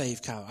gonna go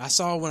save Kylo. I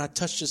saw when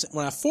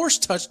I force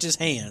touched his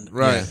hand,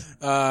 Right.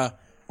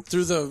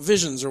 through the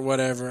visions or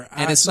whatever.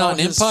 And I it's saw not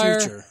an his Empire,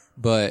 future.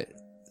 but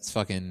it's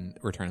fucking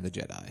Return of the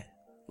Jedi.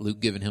 Luke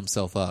giving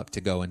himself up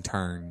to go and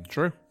turn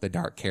True. the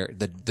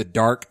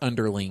dark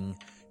underling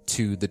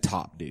to the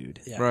top dude.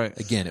 Yeah. Right.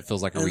 Again, it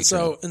feels like a And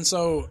retread.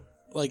 so,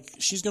 like,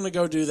 she's gonna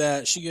go do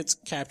that. She gets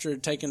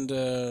captured, taken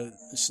to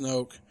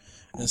Snoke,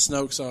 and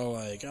Snoke's all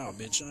like, "Oh,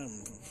 bitch,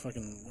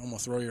 I'm gonna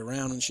throw you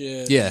around and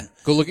shit." Yeah,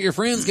 go look at your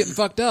friends getting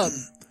fucked up.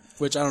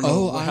 Which I don't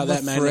know how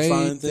that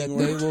magnifying thing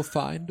they works. will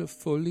find a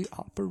fully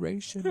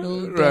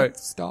operational Right. Death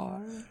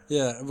Star.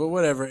 Yeah, but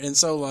whatever. And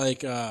so,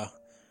 like,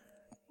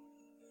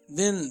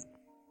 then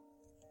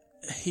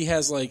he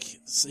has like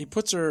he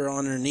puts her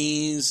on her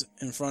knees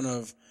in front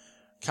of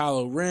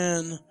Kylo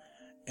Ren,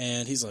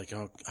 and he's like,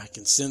 "Oh, I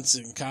can sense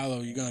it,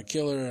 Kylo. You're gonna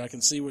kill her. I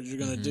can see what you're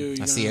gonna do.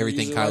 You're I see gonna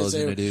everything use your Kylo's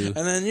gonna lightsaber." do.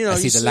 And then you I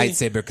you see the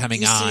lightsaber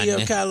coming you on. See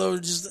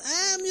Kylo just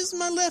I'm using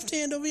my left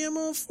hand over here. I'm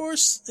gonna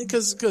force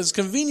because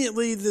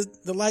conveniently the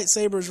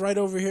lightsaber is right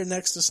over here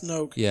next to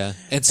Snoke. Yeah,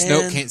 and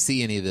Snoke And can't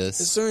see any of As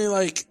this. soon as he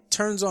like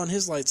turns on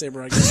his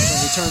lightsaber, I guess,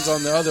 and he turns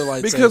on the other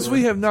lightsaber. Because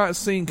we have not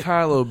seen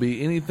Kylo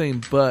be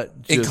anything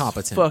but just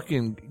Incompetent.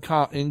 fucking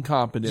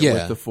incompetent Yeah.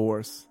 with the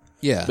Force.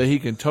 Yeah, But he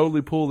can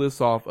totally pull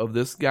this off of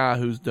this guy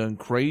who's done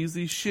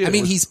crazy shit. I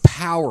mean, with- he's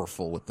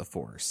powerful with the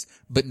Force,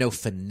 but no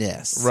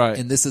finesse. Right.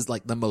 and this is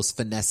like the most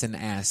finessing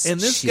ass. and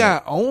this shit.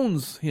 guy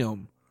owns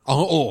him.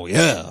 Oh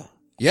yeah,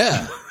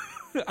 yeah.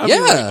 I mean, Yeah.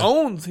 like,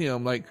 owns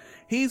him. Like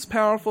he's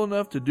powerful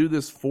enough to do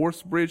this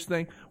Force bridge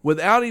thing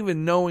without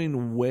even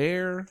knowing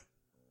where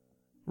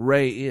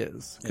Rey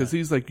is, because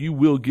he's like, "You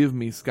will give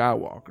me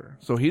Skywalker."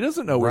 So he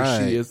doesn't know where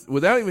Right. she is.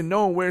 Without even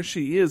knowing where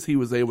she is, he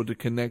was able to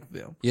connect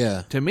them.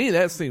 Yeah. To me,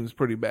 that seems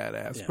pretty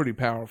badass, pretty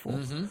powerful.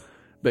 Mm-hmm.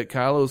 But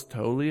Kylo's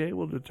totally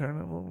able to turn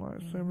a little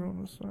lightsaber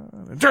on the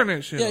side and turn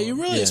that shit. yeah, on. you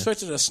really Yeah.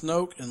 expected a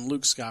Snoke and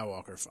Luke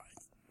Skywalker fight.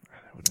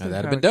 That'd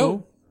have Kinda been dope.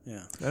 cool.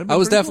 Yeah. That'd I been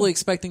was pretty definitely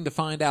expecting to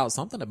find out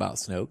something about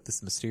Snoke,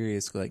 this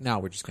mysterious, like, no,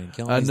 we're just going to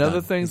kill him. He's Another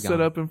done. thing He's set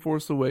gone. up in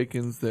Force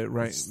Awakens that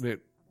Ryan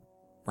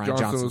Johnson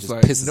Johnson was just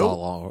like, pisses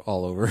nope.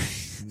 all over.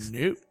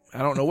 Nope. I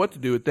don't know what to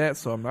do with that,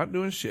 so I'm not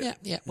doing shit.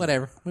 Yeah,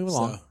 whatever. Move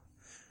along.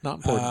 Not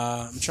important.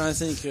 I'm trying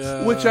to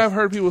think. Which I've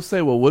heard people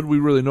say, well, what do we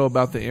really know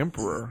about the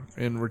Emperor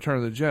in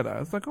Return of the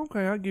Jedi? It's like,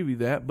 okay, I'll give you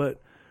that,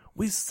 but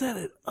we set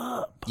it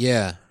up.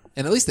 Yeah.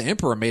 And at least the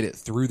Emperor made it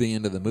through the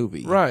end of the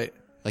movie. Right.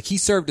 Like, he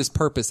served his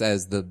purpose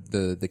as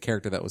the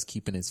character that was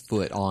keeping his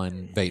foot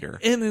on Vader.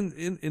 And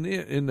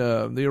in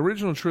the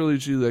original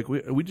trilogy, like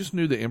we just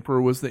knew the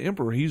Emperor was the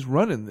Emperor. He's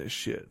running this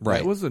shit. Right.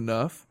 That was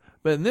enough.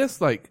 But in this,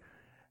 like,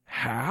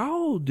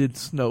 how did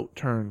Snoke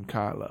turn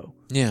Kylo?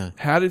 Yeah.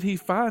 How did he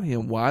find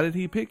him? Why did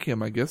he pick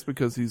him? I guess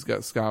because he's got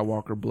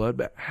Skywalker blood.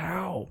 But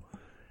how?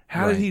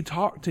 How Right. did he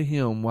talk to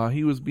him while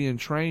he was being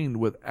trained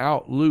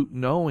without Luke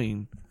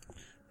knowing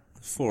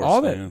Force,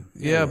 all that? man.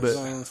 Yeah, It's but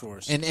all in the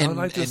Force. And I would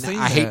like to see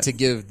I hate that. to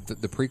give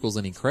the prequels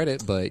any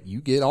credit, but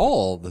you get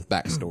all the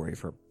backstory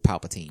for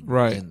Palpatine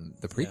Right. in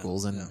the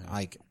prequels, and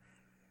like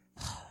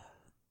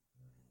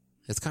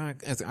it's kind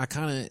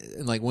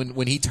of like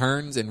when he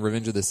turns in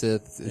Revenge of the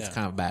Sith, it's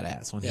kind of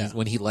badass.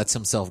 When he lets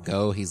himself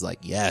go, he's like,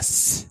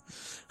 yes,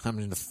 I'm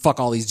going to fuck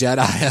all these Jedi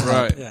up.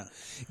 right. yeah.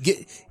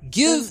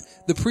 Give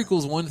the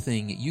prequels one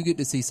thing, you get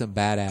to see some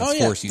badass Oh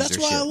yeah, Force user that's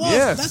why shit. I love.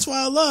 Yes. That's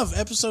why I love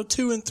episode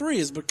 2 and 3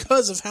 is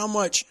because of how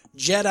much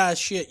Jedi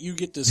shit you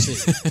get to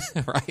see.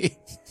 Right?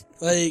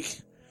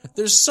 Like,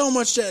 there's so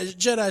much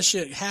Jedi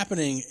shit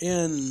happening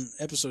in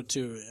episode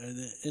 2,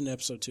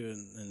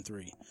 and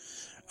 3.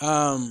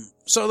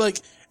 So like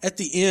at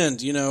the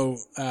end, you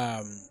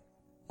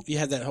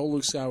had that whole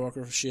Luke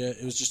Skywalker shit.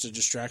 It was just a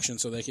distraction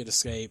so they could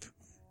escape.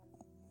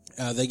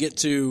 They get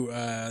to,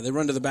 they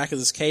run to the back of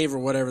this cave or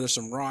whatever. There's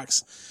some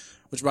rocks,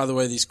 which by the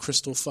way, these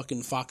crystal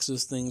fucking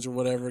foxes things or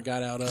whatever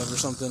got out of or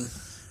something.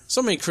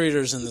 So many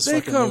critters in this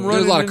They fucking come movie.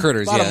 There's a lot running of in-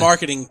 critters. A lot yeah. of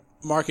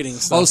marketing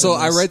stuff. Oh, so in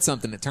I this. read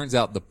something. It turns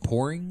out the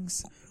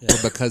pourings were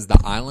because the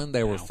island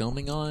they were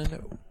filming on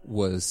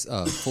was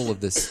full of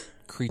this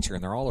creature,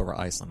 and they're all over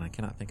Iceland. I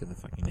cannot think of the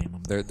fucking name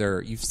of them.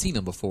 They're you've seen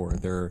them before.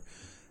 They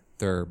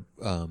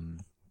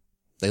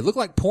look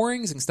like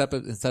pourings instead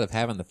of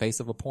having the face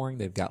of a pouring,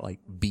 they've got like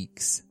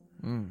beaks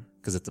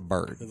because it's a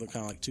bird. They look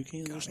kind of like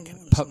toucans or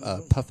something.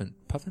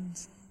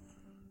 Puffins,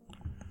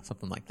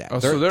 something like that. Oh,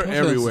 so they're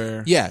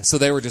everywhere. Yeah, so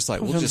they were just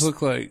like, we'll Puffins just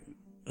look like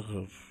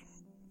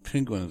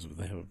penguins, but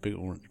they have a big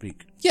orange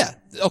beak. yeah.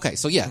 Okay,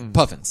 so yeah,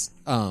 puffins.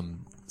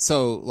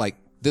 So like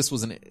this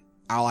was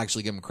I'll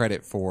actually give them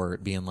credit for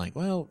being like,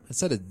 well,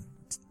 instead of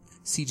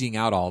CGing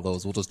out all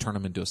those, we'll just turn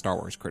them into a Star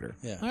Wars critter.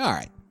 Yeah. Like, all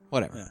right,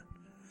 whatever. Yeah.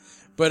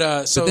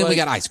 But so But then we like-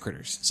 got ice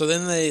critters. So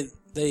then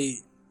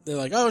they're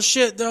like, oh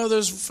shit, no,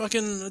 there's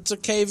fucking, it's a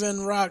cave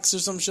in rocks or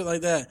some shit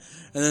like that.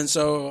 And then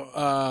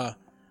so,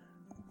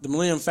 the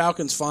Millennium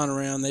Falcon's flying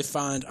around, they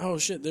find, oh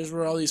shit, there's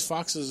where all these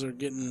foxes are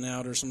getting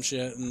out or some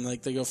shit. And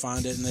like, they go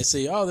find it and they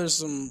see, oh, there's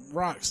some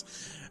rocks.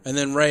 And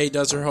then Rey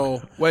does her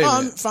whole, Wait a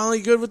I'm minute.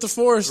 finally good with the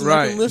Force and I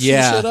Right. can lift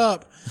Yeah. some shit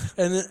up.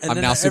 And then,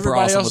 I'm now super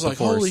everybody awesome else is with like,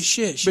 the Force. holy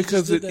shit. She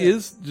Because just it did that.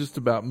 is just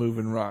about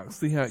moving rocks.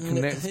 See how it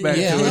connects back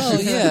Yeah. to it?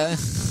 Hell yeah.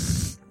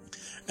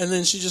 And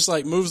then she just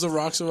like moves the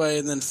rocks away,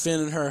 and then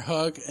Finn and her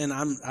hug, and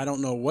I don't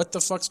know what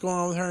the fuck's going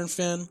on with her and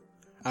Finn.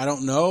 I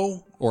don't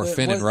know. Or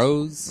Finn and What-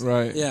 Rose.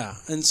 Right. Yeah,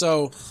 and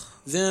so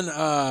then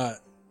at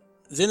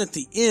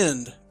the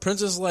end,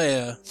 Princess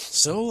Leia,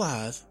 still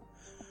alive,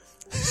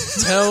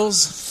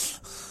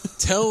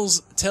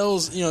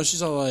 tells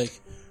she's all like,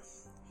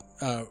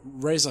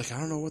 Rey's like, I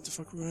don't know what the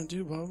fuck we're gonna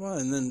do, blah blah blah,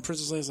 and then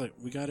Princess Leia's like,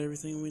 we got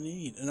everything we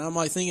need, and I'm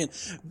like thinking,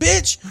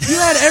 bitch, you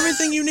had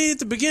everything you needed at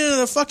the beginning of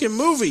the fucking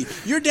movie.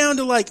 You're down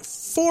to like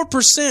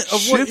 4% of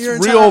what Shit's your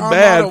entire real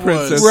bad, armada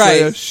Princess was.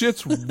 Right. Leia.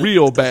 Shit's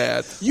real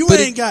bad. You But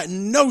ain't got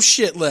no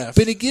shit left.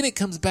 But again, it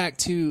comes back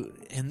to,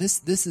 and this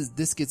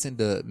gets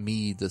into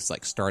me just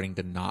like starting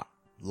to not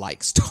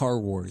like Star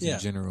Wars Yeah. in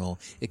general.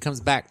 It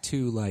comes back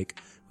to like,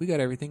 we got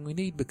everything we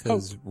need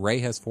because Rey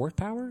has Force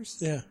powers.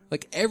 Yeah.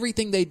 Like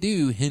everything they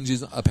do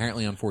hinges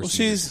apparently on Force.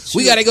 Well, users.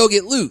 We got to go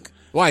get Luke.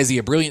 Why is he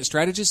a brilliant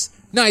strategist?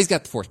 No, he's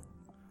got the Force.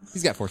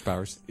 He's got Force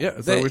powers. Yeah,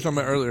 so They- we were talking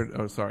about earlier.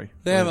 Oh, sorry.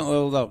 They haven't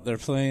leveled up. They're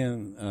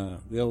playing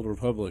the Old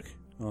Republic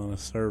on a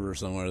server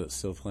somewhere that's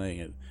still playing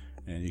it,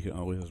 and you can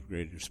always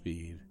upgrade your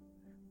speed.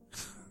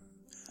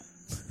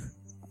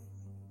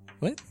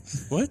 What?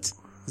 What?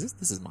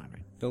 This is mine,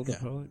 right? The Old Yeah.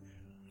 Republic?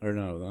 Or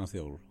no, not the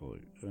Old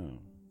Republic.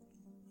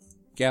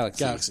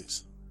 Galaxy.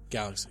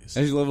 Galaxies.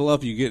 As you level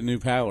up, you get new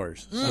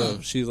powers. So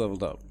she's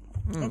leveled up.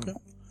 Okay.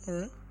 All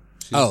right.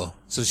 Oh,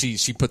 so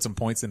she put some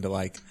points into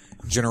like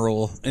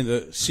general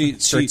And she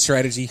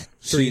strategy.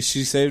 she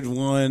saved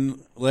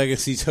one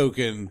legacy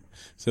token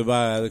to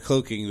buy the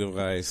cloaking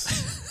device.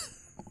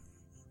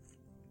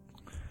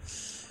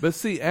 But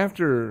see,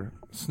 after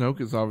Snoke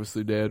is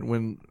obviously dead,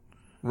 when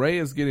Rey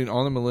is getting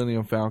on the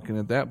Millennium Falcon,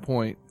 at that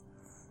point,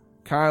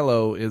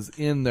 Kylo is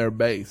in their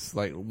base,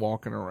 like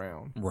walking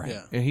around. Right.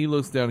 Yeah. And he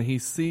looks down and he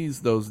sees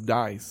those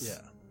dice.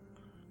 Yeah.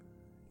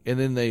 And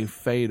then they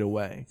fade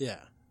away. Yeah.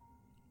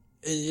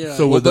 And, yeah.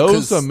 So were Well,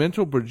 those because- a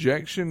mental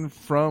projection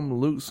from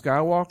Luke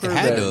Skywalker It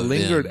had that to have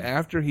lingered been.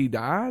 after he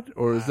died?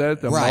 Or is that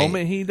at the Right.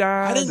 moment he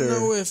died? I didn't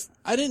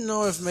or-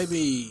 know if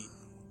maybe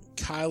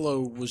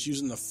Kylo was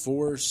using the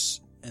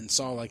Force and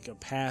saw like a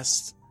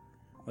past,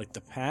 like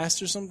the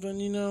past or something,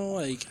 you know,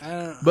 like I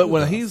don't. But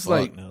when he's fuck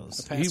like,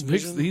 knows?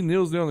 he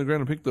kneels down on the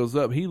ground and picks those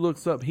up. He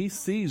looks up. He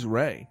sees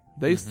Rey.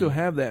 They still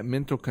have that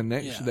mental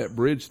connection, Yeah. that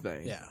bridge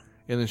thing. Yeah.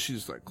 And then she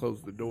just like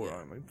closed the door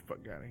on him, like, get the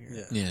fuck out of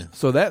here. Yeah. Yeah.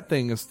 So that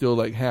thing is still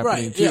like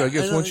happening Right, too. yeah, I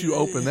guess and, once you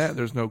open that,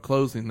 there's no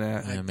closing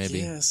that. Yeah, maybe.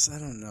 Yes, I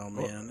don't know,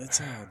 man. It's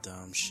all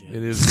dumb shit.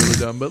 It is really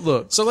dumb. But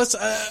look, So let's.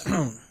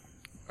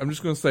 I'm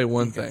just going to say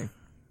one thing.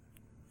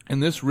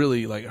 And this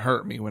really like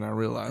hurt me when I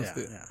realized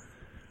yeah, it. yeah.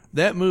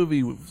 That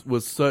movie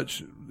was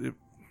such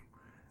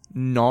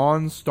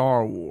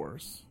non-Star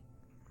Wars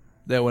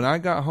that when I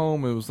got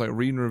home, it was like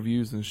reading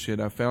reviews and shit.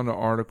 I found an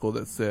article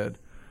that said,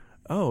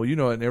 "Oh, you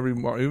know, in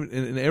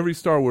every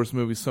Star Wars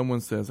movie,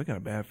 someone says I got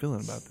a bad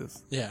feeling about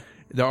this." Yeah.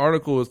 The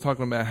article was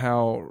talking about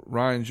how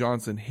Rian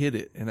Johnson hid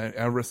it, and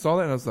I saw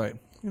that and I was like,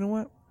 you know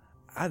what?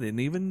 I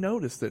didn't even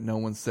notice that no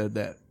one said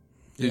that.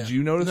 Did Yeah.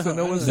 you notice No, that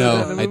no I one didn't. said No,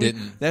 that? in the I movie?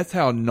 didn't. That's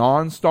how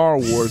non-Star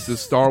Wars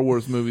this Star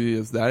Wars movie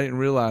is. That I didn't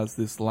realize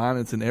this line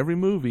that's in every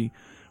movie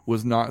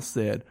was not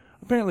said.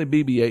 Apparently,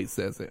 BB-8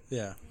 says it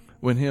Yeah.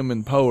 when him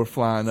and Poe are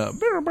flying up.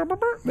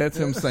 That's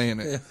him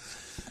saying it.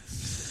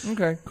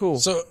 Okay, cool.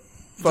 So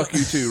Fuck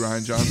you too,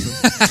 Rian Johnson.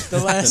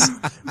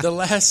 the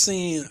last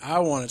scene I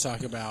want to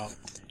talk about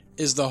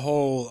is the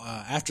whole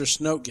after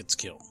Snoke gets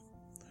killed,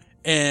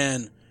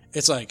 and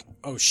it's like,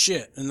 oh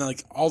shit, and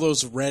like all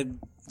those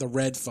the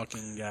red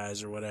fucking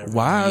guys or whatever.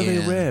 Why are they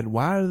Yeah. red?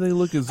 Why do they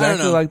look I don't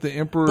exactly know. like the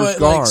Emperor's But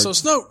guard? like, so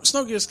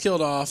Snoke gets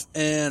killed off,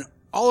 and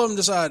all of them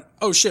decide,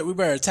 oh shit, we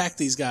better attack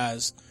these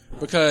guys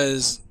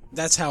because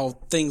that's how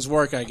things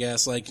work, I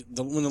guess. Like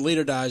when the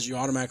leader dies, you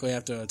automatically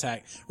have to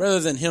attack, rather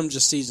than him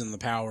just seizing the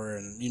power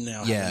and you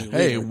now Yeah. have a new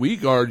Hey, leader. we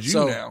guard you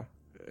So- now.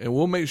 And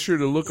we'll make sure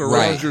to look around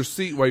Right. your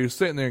seat while you're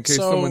sitting there in case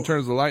So- someone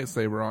turns the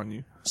lightsaber on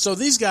you. So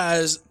these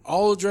guys,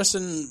 all dressed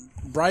in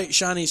bright,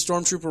 shiny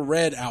Stormtrooper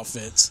red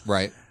outfits,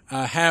 Right.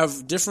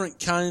 have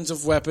different kinds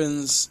of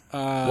weapons.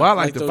 Well, I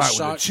like to those fight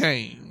shock, with a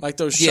chain. like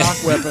those Yeah.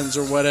 shock weapons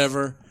or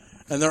whatever.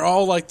 And they're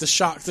all like the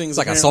shock things.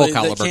 like a apparently,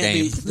 Soul that Calibur can't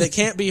be- game. they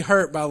can't be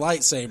hurt by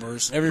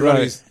lightsabers.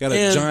 Everybody's got a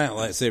And giant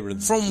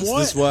lightsaber from that's what-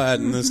 this wide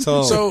and this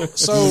tall. So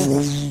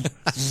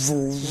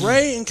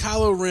Rey and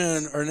Kylo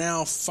Ren are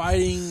now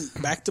fighting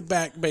back to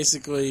back,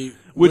 basically.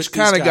 Which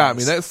kind of got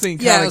me. That scene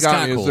Yeah, kind it of was got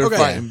kinda me as cool. they're Okay.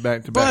 fighting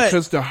back to back. But-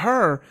 Because to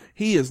her,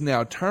 he is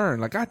now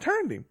turned. Like, I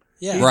turned him.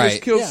 Yeah. He Right.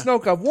 just killed Yeah.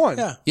 Snoke. I've won.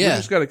 Yeah. We Yeah.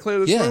 just got to clear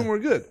this Yeah. room. We're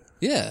good.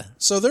 Yeah.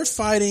 So they're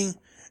fighting,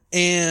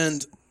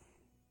 and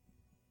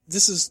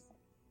this is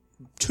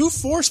two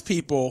Force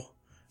people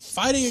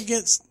fighting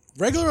against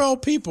regular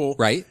old people,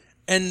 Right.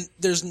 and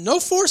there's no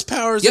Force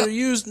powers Yep. that are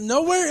used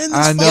nowhere in this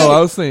I fight. know. I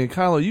was saying,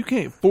 Kylo, you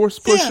can't force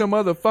push Yeah. a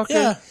motherfucker.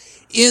 Yeah.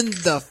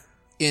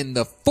 In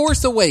the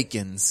Force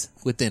Awakens,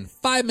 within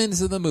 5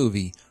 minutes of the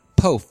movie,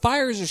 Poe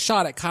fires a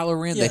shot at Kylo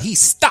Ren Yeah. that he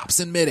stops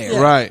in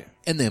midair, Right.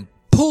 and then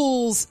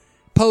pulls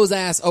Poe's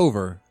ass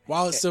over,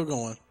 While it's still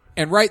going.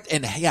 and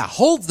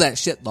holds that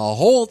shit the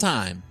whole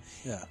time.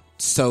 Yeah.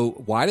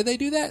 So why do they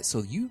do that?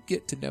 So you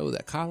get to know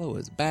that Kylo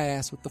is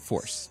badass with the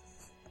Force.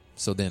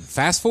 So then,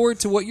 fast forward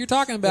to what you're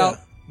talking about. Yeah.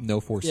 No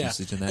Force Yeah.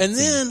 usage in that. And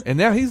scene. then, And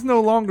now he's no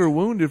longer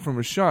wounded from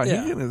a shot. Yeah.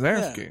 He's getting his ass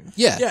Yeah. kicked.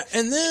 yeah, yeah,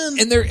 and then,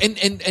 and there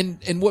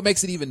and what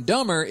makes it even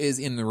dumber is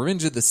in the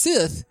Revenge of the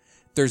Sith,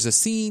 there's a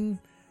scene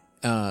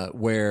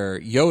where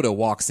Yoda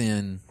walks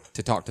in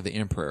to talk to the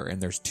Emperor,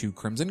 and there's two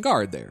Crimson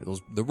Guard there,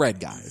 the red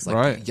guys. Like,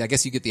 Right. I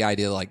guess you get the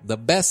idea. Like the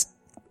best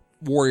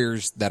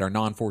warriors that are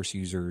non-Force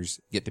users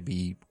get to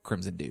be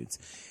Crimson dudes.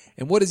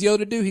 And what does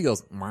Yoda do? He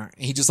goes, "Mwah."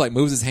 He just like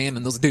moves his hand,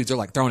 and those dudes are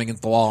like thrown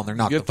against the wall, and they're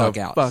knocked Get the fuck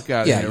the out. fuck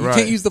out of yeah, here, you right.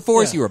 can't use the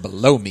Force. Yeah. You are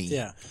below me.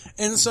 yeah.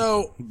 And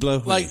so,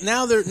 Blow like,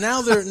 now they're doing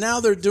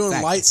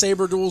Exactly.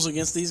 lightsaber duels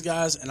against these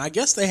guys, and I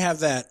guess they have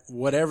that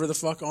whatever the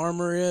fuck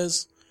armor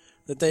is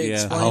that they Yeah.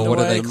 explained Oh, what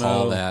do away. they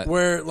call that?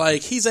 Where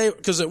like he's able,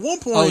 because at one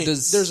point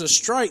does- there's a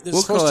strike that's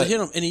We'll supposed call to it-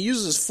 hit him, and he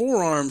uses his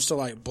forearms to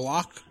like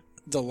block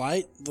the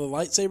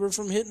lightsaber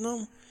from hitting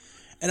him,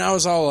 and I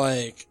was all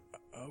like,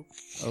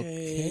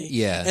 okay.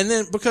 Yeah. And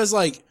then because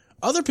like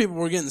other people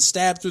were getting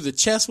stabbed through the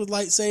chest with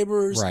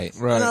lightsabers, Right.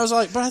 Right. And I was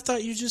like, but I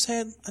thought you just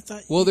had. I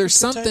thought. Well, you there's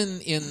could protect-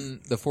 something in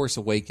the Force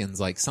Awakens,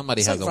 like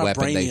somebody It's has like a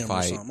weapon they vibranium or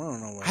fight. something. I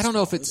don't know. What I don't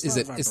know if it's is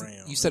not it. It's,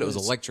 vibranium. you said it was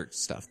It's- electric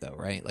stuff though,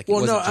 right? Like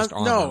Well, it no, wasn't just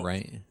armor, no,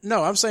 right?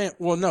 No, I'm saying.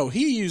 Well, no,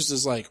 he used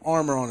his like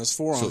armor on his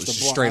forearms So it was to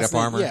just block. straight I up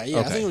think- armor? Yeah, yeah. I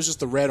Okay. think it was just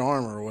the red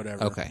armor or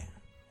whatever. Okay.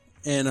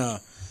 And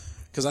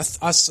because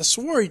I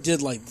swore he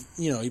did like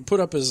he put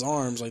up his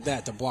arms like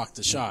that to block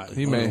the shot.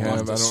 He Or may to block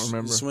have, the I don't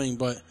remember. swing,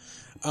 but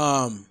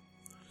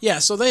yeah.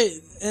 So they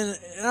and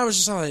I was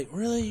just like,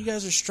 really, you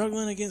guys are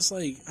struggling against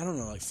like I don't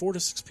know, like 4 to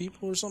 6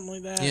 people or something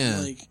like that. Yeah.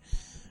 Like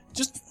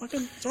just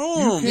fucking throw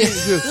them. can't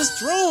just- Just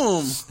throw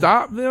them.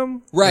 Stop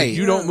them. Right. Like,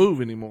 you don't move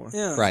anymore.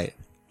 Yeah. Right.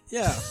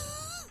 Yeah.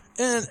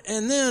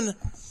 And then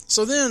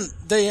so then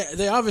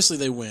they obviously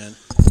they win.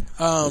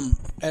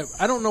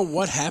 I don't know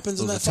what happens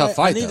in It that was a tough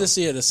fight. I fight, need though. to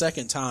see it a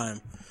second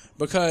time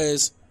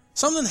because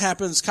something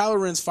happens. Kylo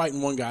Ren's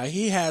fighting one guy.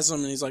 He has him,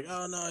 and he's like,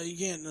 "Oh no, you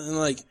can't!" And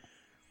like,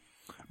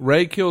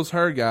 Ray kills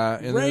her guy,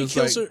 and then Ray it's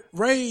kills like, her.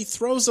 Ray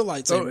throws the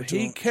lightsaber to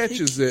he him.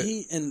 catches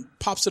it. and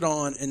pops it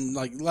on, and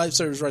like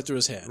lightsaber's right through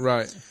his head.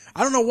 right.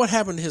 I don't know what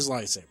happened to his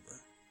lightsaber,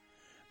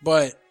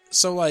 but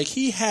so like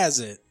he has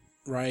it,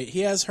 right?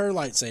 He has her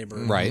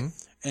lightsaber, Right.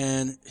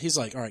 And he's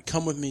like, "All right,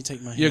 come with me, take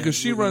my hand." Yeah, because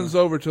she We're runs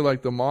over to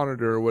like the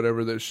monitor or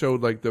whatever that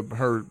showed like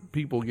her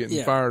people getting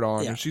Yeah, fired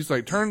on, yeah. and she's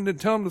like, tell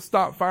them to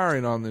stop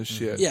firing on this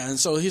shit. Yeah, and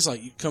so he's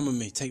like, "You come with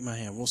me, take my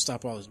hand. We'll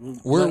stop all this.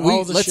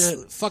 Let's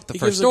shit. fuck the He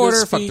gives First a good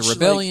Order, fuck the speech,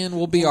 rebellion.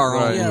 We'll be our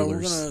Right. own Yeah,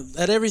 rulers. we're gonna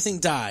let everything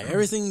die.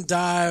 Everything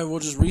die. We'll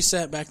just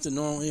reset back to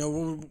normal. You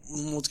know,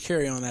 we'll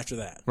carry on after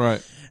that."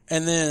 Right.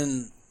 And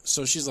then,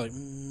 so she's like,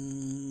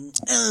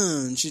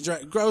 and she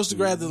goes to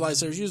grab the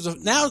lightsaber. She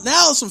uses now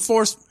some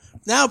force.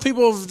 Now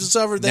people have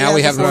discovered Now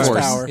we have the the force Force.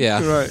 power.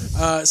 Yeah.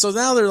 Right. So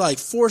now they're like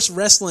force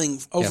wrestling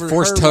over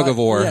force her tug of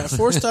war. Yeah,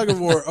 force tug of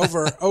war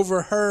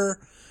over her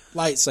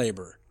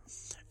lightsaber.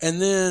 And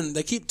then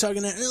they keep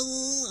tugging at, and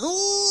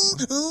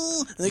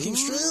they keep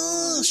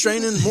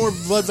straining. More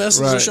blood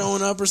vessels are Right.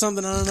 showing up or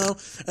something. I don't know.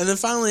 And then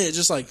finally, it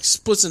just like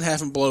splits in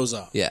half and blows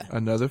up. Yeah.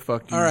 Another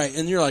fuck you. All right,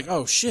 and you're like,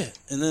 oh shit.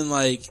 And then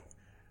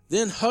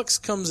then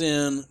Hux comes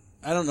in.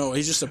 I don't know.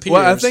 He just appears.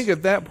 Well, I think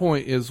at that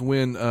point is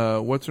when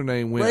what's her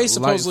name went Ray light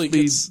supposedly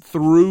speed gets-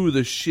 through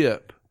the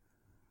ship,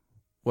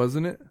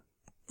 wasn't it?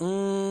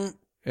 Mm,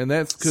 And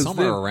that's because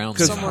Somewhere around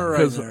there. Somewhere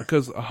right there.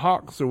 because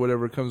Hawks or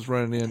whatever comes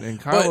running in, and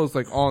Kylo's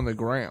like on the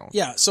ground.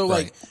 yeah. So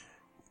Right.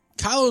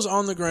 Kylo's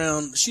on the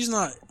ground. She's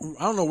not.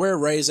 I don't know where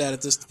Ray's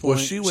at this point. Well,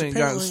 she went and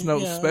got apparently-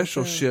 Snoke's yeah,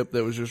 special okay. ship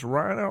that was just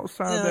right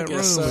outside Yeah, I that room.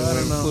 guess so. and I then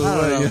don't know. flew I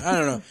away. don't know. I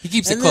don't know. He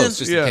keeps it And close then-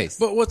 just yeah. in case.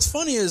 But what's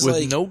funny is with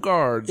like no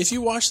guards. if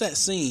you watch that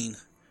scene,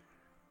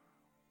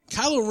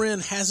 Kylo Ren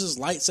has his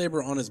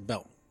lightsaber on his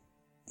belt.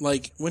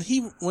 Like when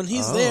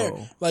he's there,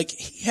 like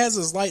he has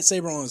his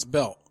lightsaber on his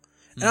belt,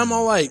 and I'm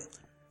all like,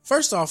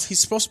 first off, he's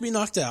supposed to be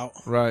knocked out.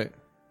 Right,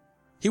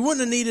 He wouldn't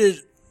have needed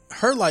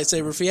her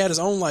lightsaber if he had his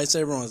own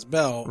lightsaber on his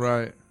belt.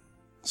 right.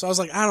 So I was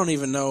like, I don't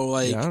even know.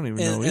 Like, Yeah, I don't even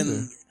know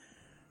either.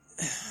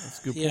 That's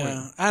a good yeah,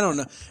 point. I don't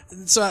know.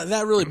 So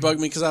that really bugged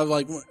me because I was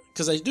like,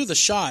 because they do the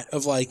shot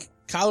of like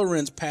Kylo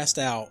Ren's passed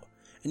out,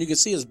 and you can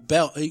see his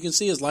belt, you can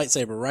see his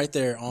lightsaber right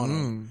there on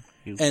him.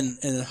 And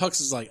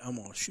Hux is like, I'm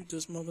gonna shoot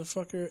this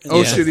motherfucker. And Oh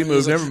Yeah. shit, he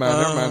moved. like, Never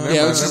mind. Never mind. Never Yeah,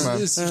 it mind. was, Never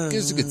just, mind. it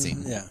was a good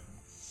scene. Yeah.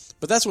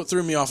 But that's what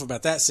threw me off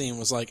about that scene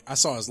was like I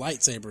saw his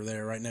lightsaber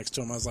there right next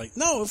to him. I was like,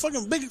 no, a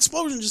fucking big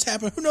explosion just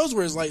happened. Who knows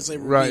where his lightsaber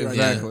Right, would be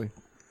right exactly. now.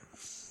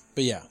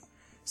 But yeah,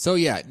 So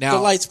yeah, the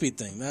now lightspeed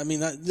thing. I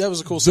mean, that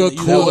was a cool scene. the that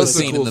you- coolest was a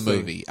scene cool in the scene.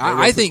 movie. That I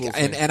was a think, cool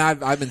scene. and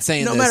I've been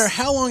saying No this. matter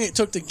how long it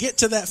took to get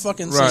to that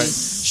fucking Right.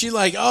 scene, she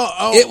like,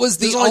 oh, It was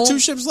the there's only only- 2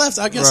 ships left.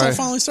 I guess I'll Right.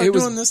 finally start it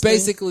was doing this thing.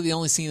 basically the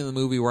only scene in the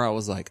movie where I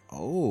was like,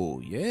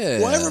 "Oh yeah."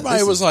 Well, everybody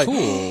this was is like,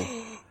 cool.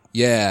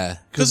 Yeah.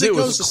 because it it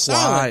goes was to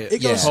silent. quiet.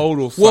 It goes Yeah.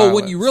 Total Well, when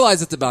silence. you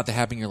realize it's about to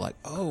happen, you're like,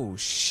 "Oh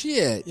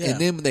shit!" Yeah. And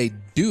then when they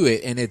do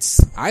it, and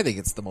I think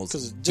it's the most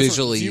 'Cause it's different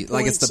visually,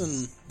 like it's viewpoints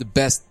and- the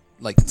best,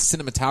 like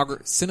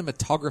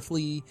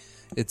cinematographically,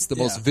 it's the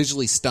most Yeah.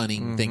 visually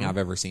stunning thing I've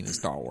ever seen in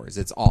Star Wars.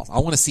 It's awesome. I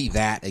want to see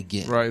that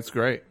again, right, it's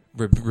great.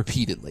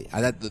 repeatedly.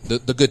 That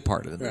the good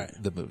part of Right.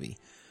 the movie.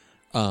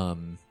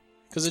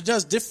 because it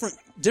does different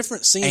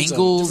scenes,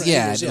 Angles, different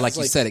yeah, angles. like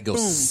you said, it goes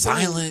boom, boom,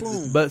 silent.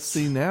 boom. But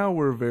see, now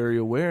we're very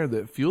aware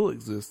that fuel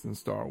exists in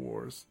Star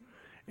Wars,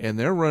 and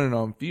they're running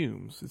on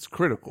fumes. It's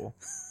critical.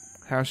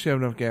 How she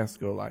have enough gas to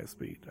go light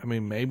speed? I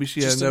mean, maybe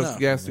she Just had enough enough.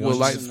 gas to go Just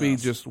light enough. speed,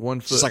 just 1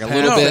 foot. like a past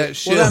little bit. That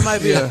shit. Well, that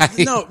might be Yeah.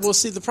 no. Well,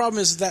 see, the problem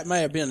is that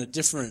may have been a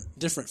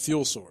different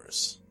fuel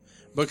source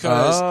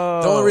because the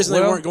Oh, only reason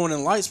they well- weren't going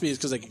in light speed is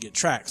because they could get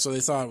tracked, so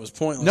they thought it was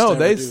pointless. No, to ever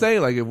they do. say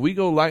like if we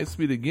go light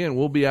speed again,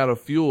 we'll be out of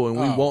fuel and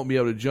we Oh. won't be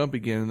able to jump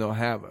again, and they'll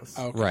have us.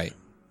 Okay. Right.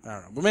 I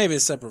don't know, but maybe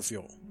it's separate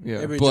fuel. Yeah.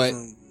 maybe But-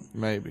 different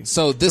Maybe.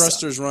 So this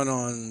thrusters run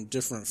on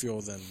different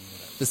fuel than.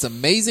 this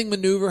amazing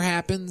maneuver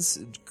happens,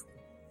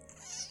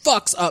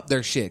 fucks up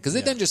their shit because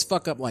it doesn't just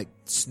fuck up like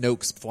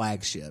Snoke's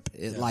flagship.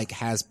 It like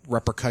has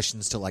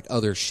repercussions to like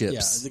other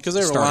ships. Yeah, because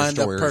they were Star lined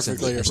up Destroyers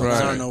perfectly or and- something. I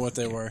Right. don't know what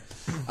they were.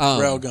 Um,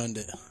 Railgunned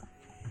it.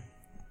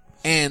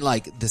 And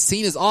like the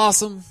scene is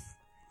awesome,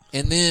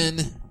 and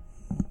then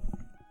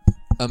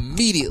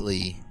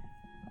immediately,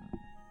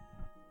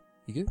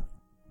 you good?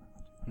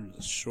 There's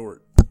a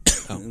short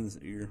in his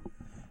ear.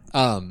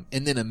 And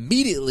then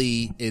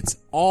immediately it's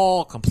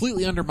all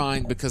completely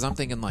undermined because I'm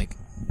thinking like,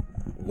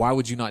 why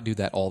would you not do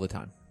that all the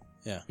time?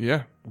 Yeah.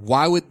 Yeah.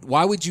 Why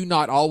would you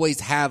not always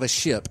have a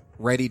ship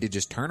ready to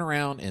just turn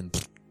around and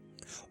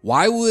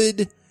why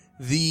would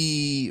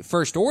the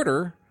First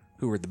Order,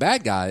 who are the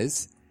bad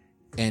guys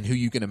and who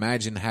you can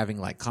imagine having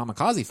like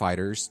kamikaze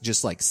fighters,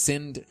 just like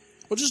send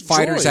Well, just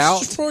fighters droids. out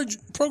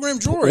Just program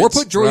droids. or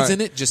put droids Right.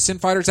 in it, just send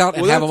fighters out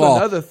and Well, have that's them all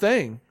another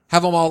thing.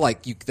 have them all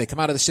like they come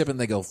out of the ship and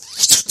they go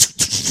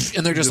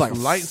and they're just like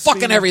light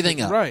fucking speed.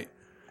 everything up. Right.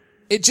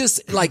 It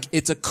just like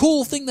it's a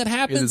cool thing that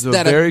happens is a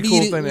that very cool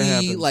immediately thing that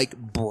happens. like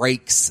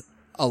breaks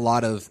a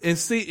lot of And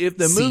see, if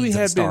the Scenes movie in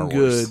had Star been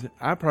Wars. good,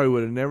 I probably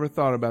would have never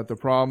thought about the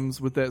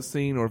problems with that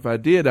scene, or if I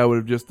did, I would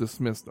have just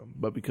dismissed them.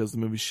 But because the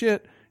movie's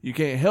shit, you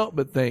can't help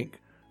but think,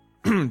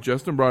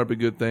 Justin brought up a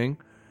good thing.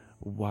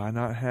 Why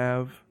not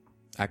have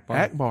Akbar.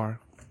 Akbar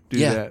do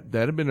Yeah. that?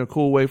 That'd have been a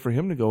cool way for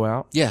him to go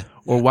out. Yeah.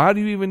 Or why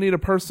do you even need a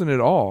person at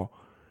all?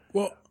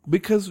 Well,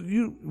 Because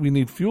we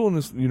need fuel in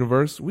this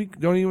universe. We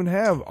don't even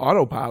have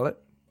autopilot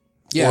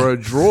Yeah. or a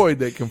droid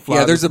that can fly.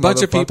 Yeah, there's this a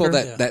bunch of people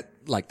motherfucker. that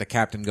like the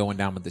captain going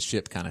down with the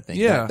ship kind of thing.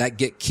 Yeah. That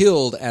get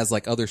killed as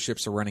like other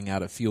ships are running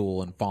out of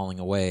fuel and falling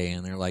away,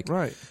 and they're like,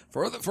 Right.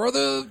 for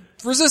the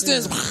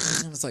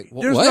resistance. And it's like,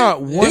 There's what?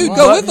 not one Dude, go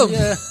button. with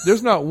them. yeah,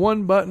 There's not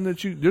one button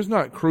there's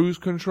not cruise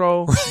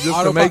control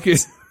just to make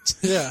it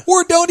yeah.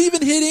 Or don't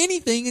even hit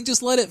anything and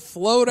just let it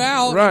float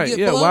out. right. And get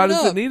Yeah. blown Why does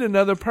up. it need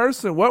another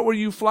person? What were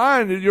you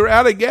flying? You're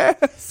out of gas.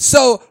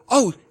 So,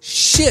 oh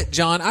shit,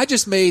 John, I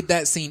just made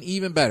that scene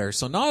even better.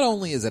 So not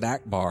only is it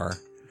Akbar,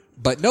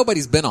 but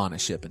nobody's been on a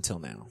ship until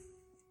now.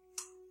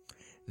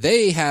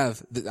 They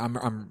have.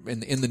 I'm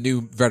in the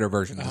new Vetter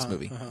version of this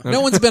movie.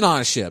 No one's been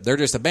on a ship. They're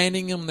just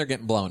abandoning them. They're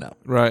getting blown up.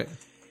 Right.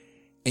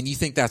 And you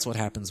think that's what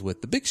happens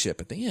with the big ship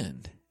at the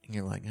end. And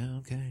you're like, oh,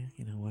 okay,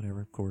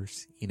 whatever, of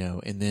course,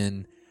 and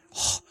then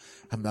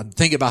I'm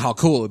thinking about how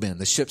cool it would have been.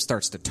 The ship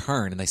starts to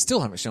turn and they still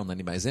haven't shown that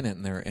anybody's in it.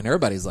 And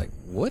everybody's like,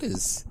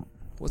 what's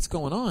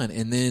going on?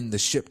 And then the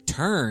ship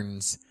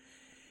turns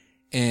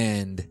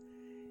and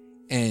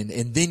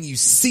then you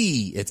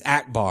see it's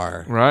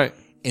Akbar. Right.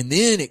 And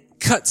then it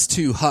cuts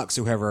to Hux,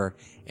 whoever,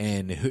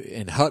 and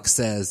Hux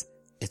says,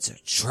 it's a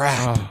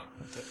trap.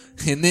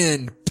 And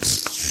then,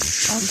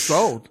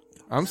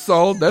 I'm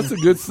sold. That's a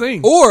good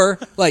scene. or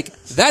like,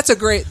 that's a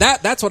great,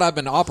 that's what I've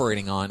been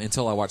operating on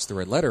until I watched the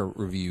Red Letter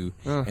review,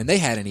 and they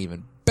had an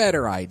even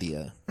better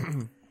idea.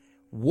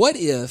 What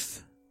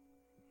if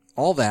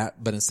all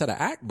that, but instead of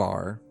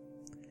Akbar,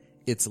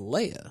 it's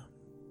Leia?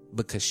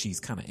 Because she's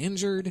kind of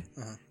injured,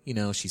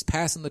 she's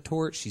passing the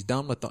torch. She's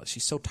done with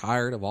she's so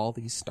tired of all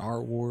these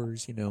Star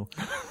Wars,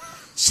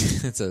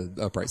 It's a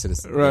Upright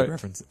Citizen Right.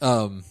 reference.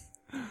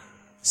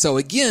 So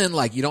again,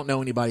 like, you don't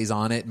know anybody's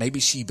on it.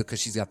 Maybe because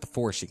she's got the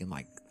Force, she can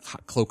like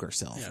cloak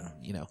herself,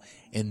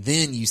 and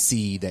then you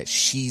see that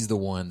she's the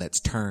one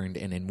that's turned.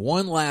 And in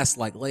one last,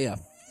 like,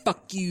 Leia,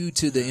 fuck you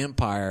to the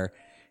Empire,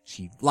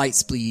 she light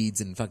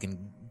speeds and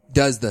fucking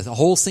does the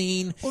whole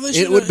scene. Well, they it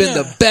should've- would have been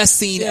yeah. the best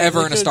scene Yeah,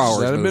 ever they in a could've Star just-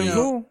 Wars That'd have movie. been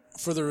cool.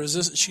 For the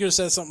resistance, she could have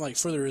said something like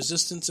 "for the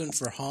resistance" and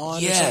for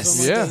Han. Yes. Or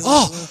something Yeah. like that.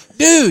 Oh,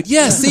 dude,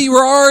 yes. See,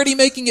 we're already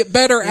making it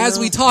better as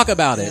we talk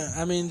about it. Yeah,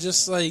 I mean,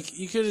 just like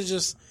you could have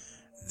just,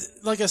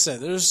 like I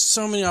said, there's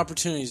so many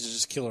opportunities to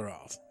just kill her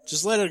off.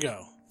 Just let her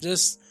go.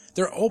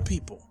 They're old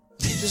people.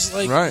 Just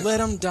like Right. let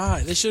them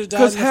die. They should have died.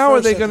 Because in the how are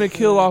first they going to episode.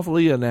 kill off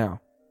Leah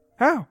now?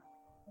 How?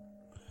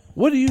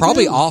 What do you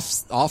Probably do?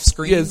 off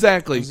screen. Yeah,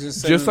 exactly. was gonna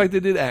say Just that- like they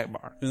did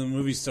Akbar. When the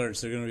movie starts,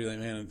 they're going to be like,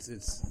 man,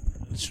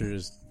 it sure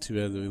is too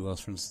bad that we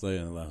lost Princess Leia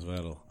in the last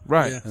battle.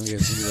 Right. Yeah. And the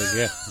guy's going to be like,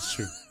 yeah, that's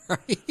true.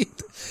 Right?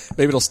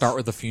 Maybe it'll start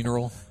with the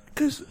funeral.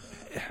 Because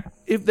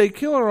if they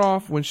kill her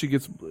off when she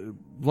gets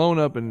blown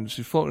up and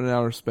she's floating in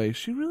outer space,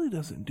 she really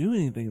doesn't do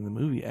anything in the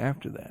movie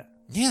after that.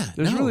 Yeah,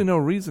 There's really no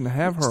reason to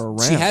have her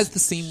around. She has the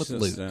scene with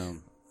Shuts Luke,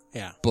 down.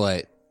 Yeah.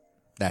 but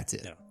that's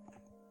it. Yeah.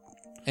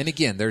 And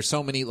again, there's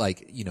so many,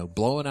 like,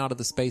 blowing out of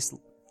the space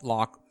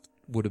lock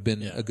would have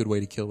been a good way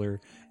to kill her.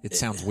 It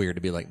sounds weird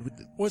to be like,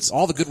 what's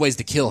all the good ways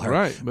to kill her?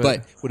 Right,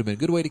 but would have been a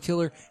good way to kill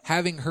her.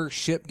 Having her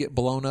ship get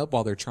blown up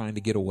while they're trying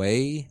to get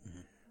away.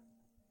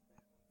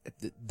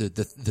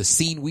 The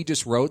scene we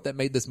just wrote that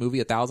made this movie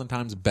 1,000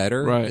 times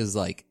better Right. is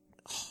like,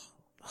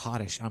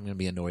 hottish. I'm going to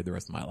be annoyed the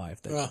rest of my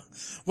life. That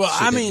Well,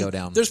 shit I didn't mean, go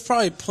down. there's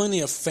probably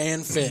plenty of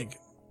fanfic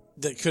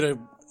that could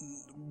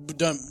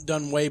have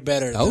done way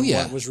better Oh, than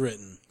yeah. what was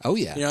written. Oh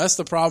yeah. You know, that's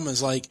the problem.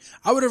 Is like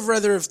I would have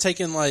rather have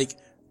taken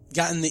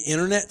gotten the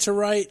internet to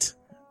write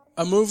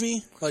a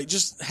movie,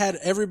 just had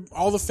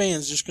all the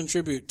fans just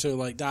contribute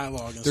to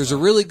dialogue. And There's stuff.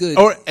 a really good.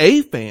 Or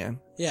a fan.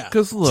 Yeah.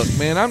 Because look,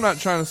 man, I'm not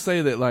trying to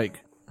say that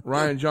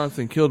Ryan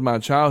Johnson killed my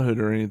childhood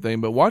or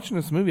anything, but watching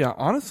this movie, I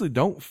honestly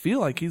don't feel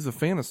like he's a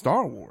fan of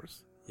Star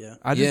Wars. Yeah.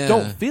 I just Yeah.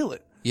 don't feel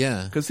it.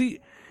 Yeah. Because he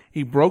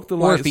broke the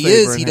Or lightsaber if he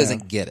is, in he half.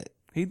 doesn't get it.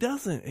 He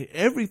doesn't.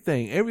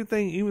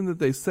 Everything, even that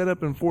they set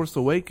up in Force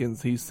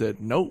Awakens, he said,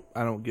 nope,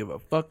 I don't give a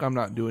fuck. I'm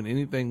not doing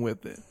anything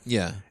with it.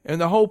 Yeah.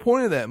 And the whole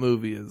point of that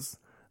movie is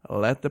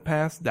let the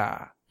past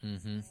die.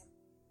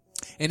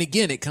 And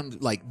again, it comes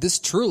this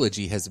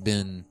trilogy has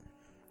been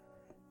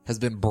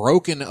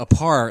broken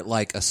apart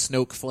like a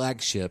Snoke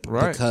flagship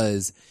Right.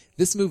 because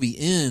this movie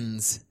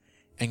ends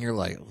and you're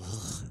like,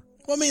 ugh.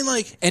 Well, I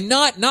mean, And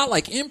not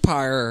like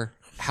Empire,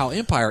 how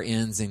Empire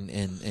ends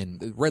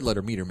and Red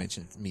Letter Meter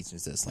mentions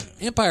this.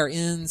 Empire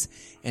ends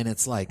and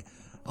it's like,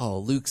 oh,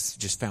 Luke's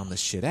just found this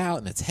shit out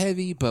and it's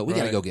heavy, but we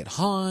gotta Right. go get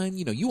Han.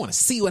 You want to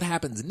see what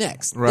happens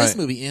next. Right. This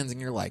movie ends and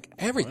you're like,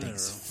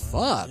 everything's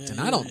fucked. And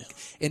I don't,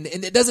 and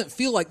it doesn't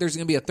feel like there's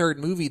gonna be a third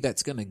movie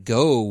that's gonna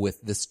go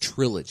with this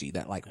trilogy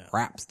that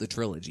wraps the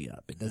trilogy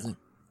up. It doesn't,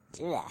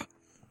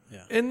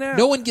 And now,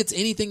 no one gets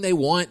anything they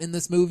want in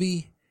this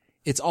movie.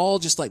 It's all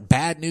just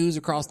bad news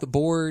across the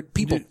board.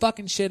 People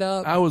fucking shit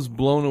up. I was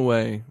blown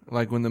away.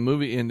 When the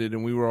movie ended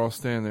and we were all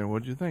standing there,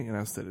 what'd you think? And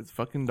I said, it's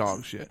fucking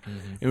dog shit.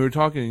 And we were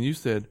talking and you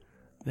said,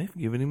 They've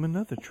given him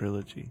another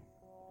trilogy.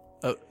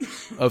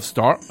 Of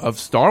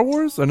Star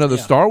Wars? Another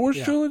Star Wars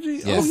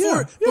trilogy? Yeah. Oh,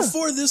 yeah.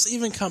 Before this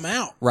even come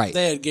out, Right.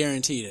 they had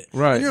guaranteed it.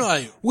 Right. And you're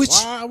like,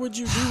 why would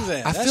you do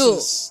that? I That's feel-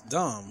 just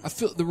dumb. I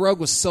feel the rug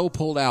was so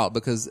pulled out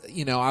because,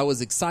 you know, I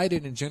was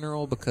excited in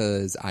general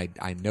because I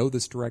know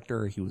this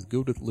director. He was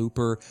good with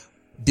Looper.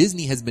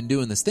 Disney has been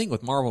doing this thing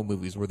with Marvel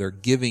movies where they're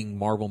giving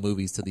Marvel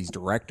movies to these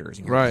directors.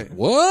 And you're Right. like,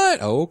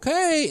 what?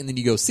 Okay. And then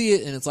you go see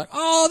it and it's like,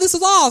 oh, this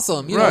is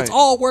awesome. You know, Right. it's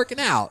all working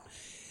out.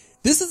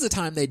 This is the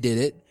time they did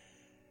it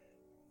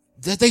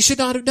that they should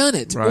not have done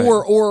it. Right.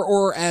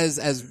 Or as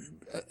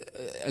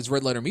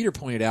Red Letter Meter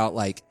pointed out,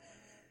 like,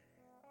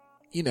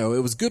 you know, it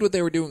was good what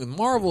they were doing with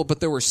Marvel, but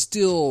there were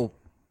still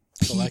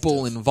people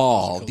Collective.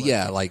 involved. Collective.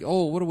 Yeah, like,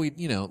 oh, what do we,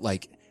 you know,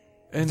 like,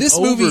 And this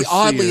movie, overseer,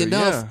 oddly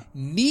enough, yeah.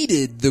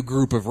 needed the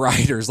group of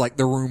writers, like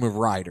the room of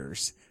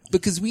writers.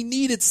 Because we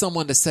needed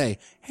someone to say,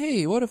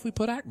 hey, what if we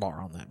put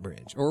Akbar on that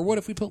bridge? Or what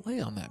if we put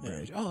Leia on that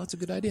bridge? Oh, that's a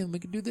good idea. We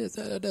could do this.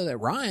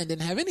 Ryan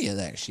didn't have any of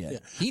that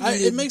shit. He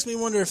needed, It makes me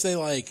wonder if they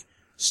like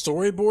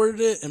storyboarded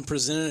it and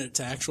presented it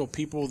to actual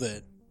people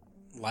that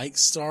like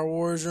Star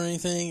Wars or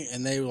anything,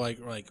 and they were like,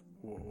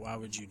 why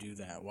would you do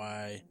that?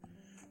 Why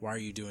are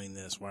you doing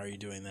this? Why are you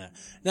doing that?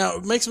 Now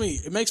it makes me.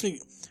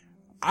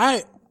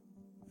 I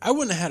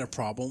wouldn't have had a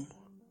problem.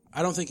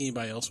 I don't think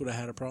anybody else would have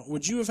had a problem.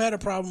 Would you have had a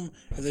problem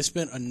if they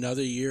spent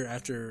another year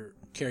after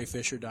Carrie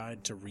Fisher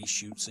died to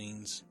reshoot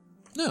scenes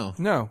no.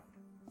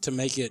 to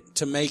make it?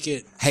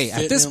 Hey,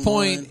 fit at this in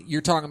point, line?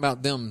 you're talking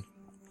about them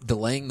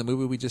delaying the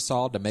movie we just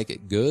saw to make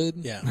it good?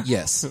 Yeah.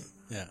 Yes.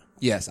 Yeah,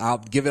 Yes. I'll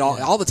give it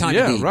all the time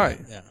Yeah, you need. right.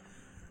 yeah.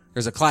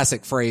 There's a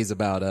classic phrase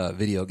about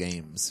video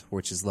games,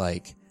 which is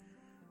like,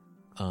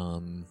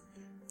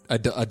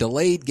 a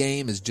delayed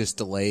game is just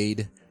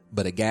delayed,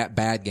 but a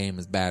bad game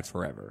is bad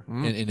forever.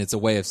 And it's a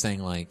way of saying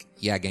like,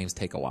 yeah, games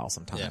take a while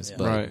sometimes, Yeah,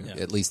 but Right.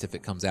 Yeah. at least if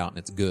it comes out and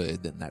it's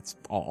good, then that's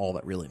all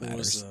that really What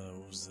matters.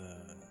 was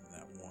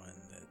that one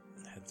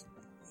that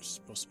was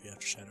supposed to be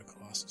after Shadow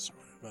Colossus or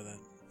whatever by that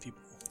people?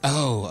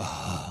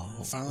 Oh,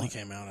 It finally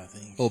came out, I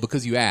think. well,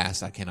 because you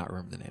asked, I cannot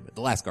remember the name of it.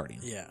 The Last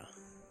Guardian. Yeah,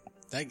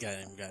 that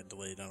guy got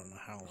delayed. I don't know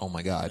how long. Oh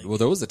my God. Well,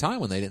 there was a time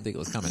when they didn't think it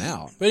was coming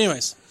out. But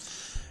anyways,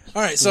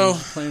 all right. So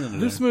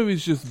This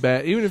movie's just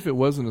bad. Even if it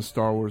wasn't a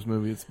Star Wars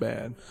movie, it's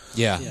bad.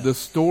 Yeah. The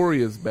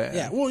story is bad.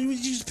 yeah, well, you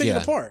just pick Yeah.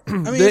 it apart. I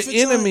mean, The if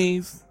it's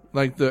enemies,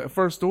 like the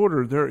First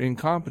Order, they're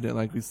incompetent.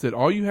 Like we said,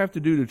 all you have to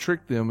do to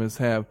trick them is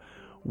have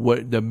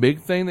what the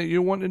big thing that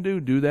you're wanting to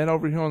do that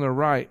over here on the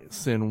right.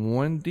 Send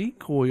one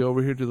decoy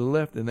over here to the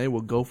left, and they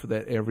will go for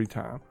that every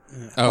time.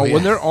 Oh, yeah.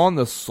 When they're on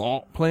the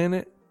salt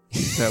planet,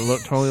 that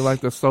look totally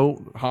like the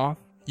salt Hoth.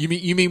 You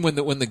mean when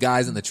the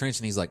guy's in the trench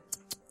and he's like,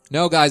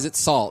 no, guys, it's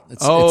salt.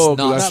 It's Oh,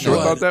 not 'cause I sure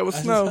snow. thought that was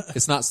snow.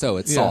 It's not so.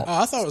 It's Yeah. salt. Oh,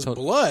 I thought it was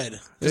blood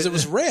because it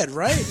was red,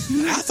 right?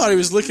 I thought he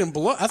was licking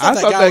blood. I I thought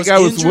thought that guy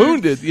was injured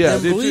wounded. Yeah,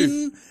 and did you?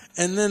 bleeding.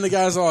 And then the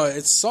guy's all,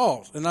 "It's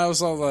salt," and I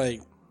was all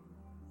like,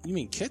 "You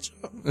mean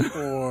ketchup?"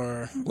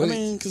 Or I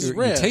mean, because it's You're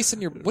red.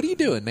 tasting your. What are you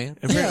doing, man?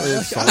 Apparently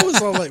it's I salt.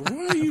 was all like,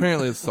 "Why are you?"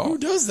 Apparently it's Who salt.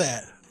 does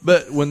that?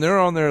 But when they're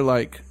on their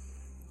like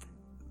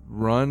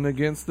run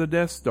against the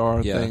Death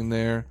Star Yeah. thing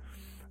there,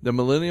 the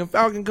Millennium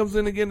Falcon comes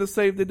in again to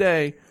save the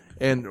day,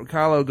 and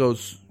Kylo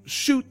goes,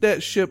 shoot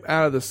that ship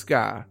out of the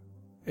sky.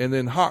 And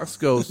then Hawks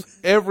goes,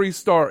 every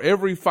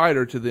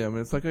fighter to them.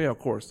 And it's like, oh yeah, of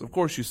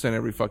course you send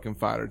every fucking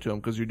fighter to them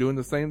because you're doing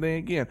the same thing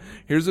again.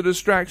 Here's a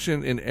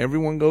distraction, and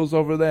everyone goes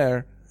over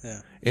there.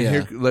 Yeah. And Yeah.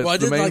 here lets Well, I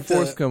the did main like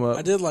force come up.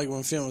 I did like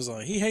when Finn was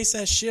like, "He hates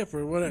that ship"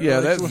 or whatever. Yeah,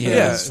 like, that- yeah,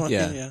 yeah, it's funny,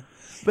 yeah. yeah.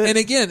 But- And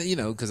again, you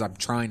know, because I'm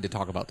trying to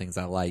talk about things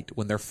I liked.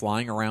 When they're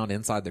flying around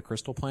inside the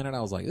crystal planet, I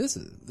was like, "This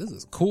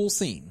is a cool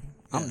scene.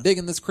 I'm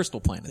digging this crystal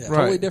planet.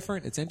 Totally Right.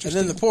 different. It's And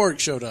interesting." then the Porg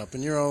showed up,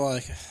 and you're all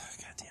like, "God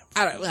damn."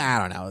 I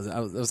don't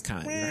know. It was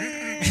kind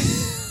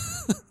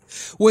of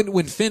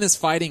when Finn is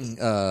fighting.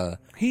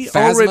 He Phasma,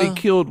 already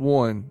killed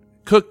one,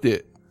 cooked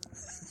it,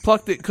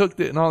 plucked it, cooked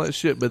it, and all that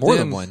shit. But More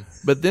then, than one.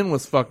 But then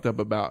was fucked up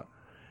about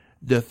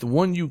the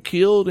one you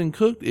killed and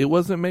cooked. It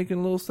wasn't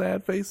making little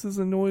sad faces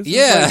and noises.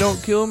 Yeah. like,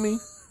 don't kill me.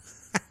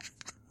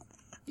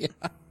 Yeah.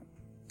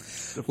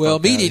 The Well,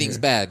 fuck meat outta eating's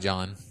here. bad,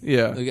 John.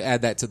 Yeah. We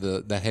add that to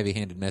the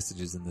heavy-handed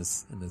messages in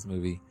this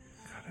movie.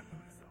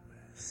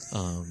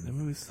 That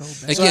movie's so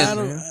bad. So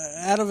Again,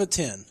 out of a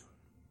 10,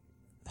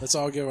 let's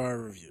all give our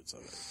reviews of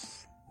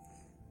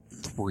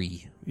it.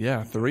 3.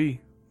 Yeah, 3.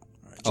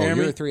 Oh,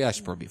 Jeremy? you're a 3. I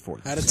should probably be 4.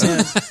 Out of 10,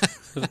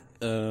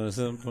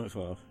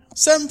 7.5.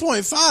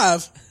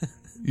 7.5.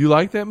 You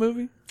like that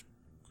movie?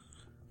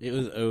 It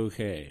was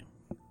okay.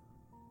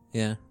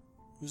 Yeah, It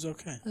was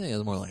okay. I think it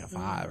was more like a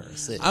 5 or a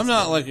 6. I'm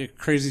not like a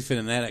crazy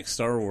fanatic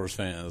Star Wars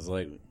fan as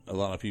like a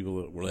lot of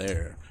people that were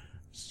there.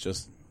 It's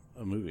just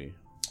a movie.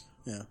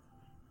 Yeah.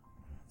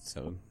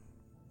 So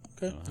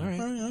Okay. All right.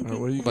 okay. All right,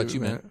 what do you What about give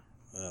you, it, Matt?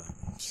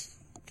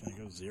 Can I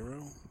go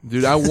 0?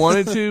 Dude, I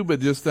wanted to, but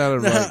just out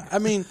of like, I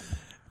mean,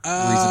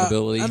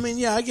 Reasonability. I mean,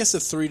 yeah, I guess a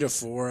 3 to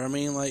 4. I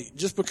mean, like,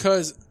 just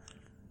because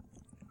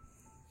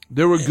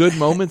there were good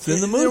moments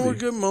in the movie. there were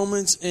good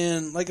moments,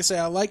 and like I say,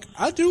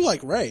 I do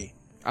like Rey.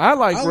 I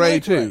like I Ray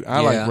like too. Ray.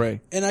 I Yeah. like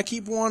Ray. And I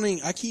keep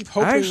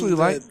hoping actually that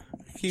like-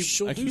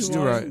 she'll I do keep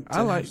something. You're wanting right. to I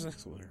have like-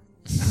 sex with her.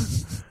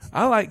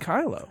 I like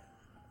Kylo.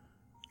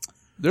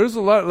 There's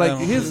a lot like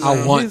his.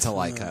 I want his, to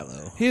like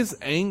Kylo. his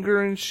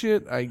anger and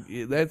shit.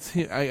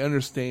 I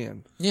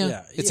understand.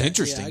 Yeah, it's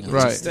interesting. I get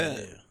Right. what you're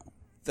saying.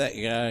 That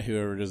guy,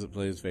 whoever does it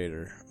plays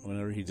Vader,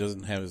 whenever he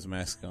doesn't have his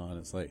mask on,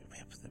 it's like,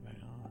 man, put that back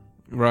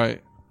on.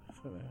 Right.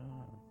 Put that back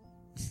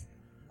on.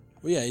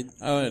 Well, yeah,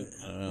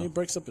 I he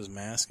breaks up his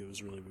mask. It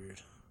was really weird.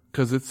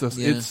 Because it's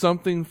Yeah. it's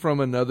something from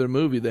another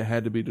movie that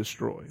had to be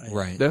destroyed.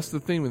 Right. That's the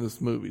theme of this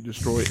movie: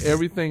 destroy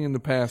everything in the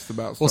past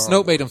about. Star Well,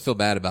 Snoke made him feel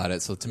bad about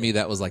it, so to me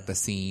that was like the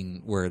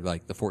scene where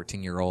like the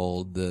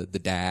 14-year-old, the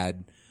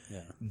dad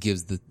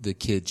gives the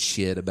kid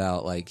shit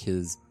about like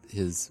his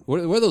what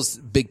are those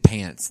big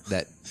pants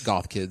that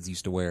goth kids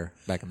used to wear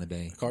back in the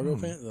day? Cargo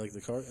pants, like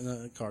the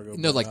cargo.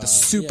 No, like the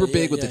super yeah,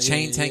 big with yeah, the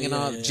chains yeah, hanging yeah,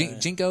 off, yeah,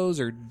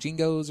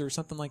 Jinkos or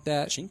something like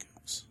that.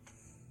 Chinkos.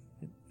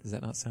 Does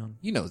that not sound?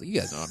 You guys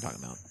know what I'm talking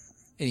about.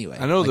 Anyway,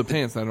 I know like the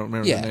pants. I don't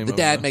remember Yeah, the name the of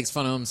dad them. makes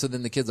fun of him, so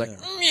then the kid's like,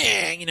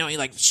 yeah, he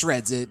like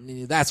shreds it,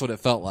 and that's what it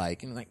felt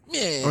like. And like,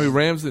 yeah, Or he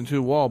rams it into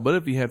a wall. But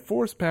if he had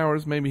force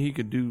powers, maybe he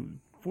could do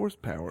force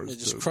powers. Yeah,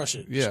 just to- crush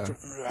it. Yeah.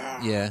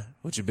 yeah,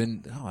 which would have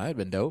been that'd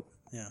been dope.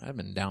 Yeah. I'd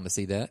been down to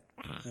see that.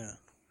 Yeah.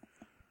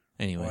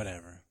 Anyway,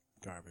 Whatever.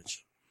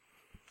 Garbage.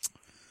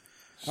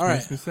 All right.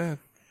 Makes me sad.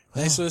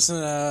 Thanks for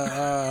listening.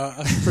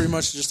 Pretty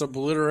much just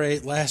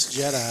obliterate Last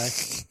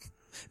Jedi.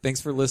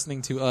 thanks for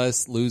listening to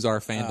us lose our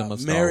fandom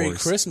of Star Merry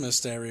Wars. Christmas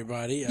to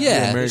everybody.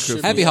 Yeah, Merry it should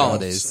Christmas. be Happy out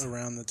holidays.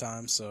 around the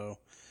time. So,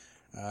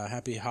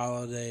 happy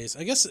holidays.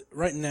 I guess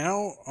right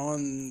now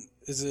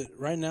is it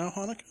right now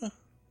Hanukkah?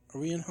 Are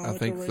we in Hanukkah? I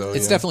think right so, now?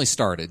 It's yeah. definitely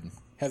started.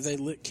 Have they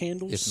lit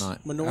candles? If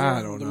not- menorah?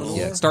 I don't The know. menorah?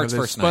 Yeah, it starts Have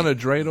they first spun night. a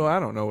dreidel. I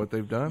don't know what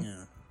they've done. Yeah.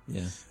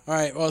 Yeah, All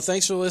right. Well,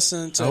 thanks for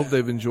listening to I hope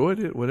they've enjoyed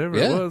it, whatever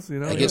Yeah. it was. You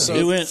know, I guess yeah. so.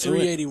 It went-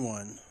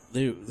 381.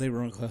 They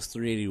were on class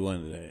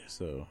 381 today,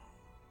 so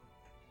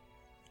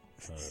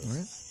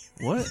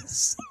What?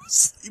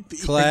 Sleepy.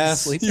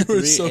 class. You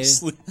were so 380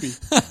 sleepy.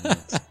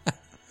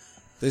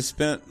 They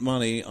spent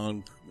money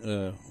on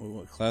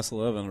class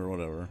 11 or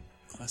whatever.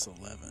 Class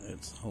 11.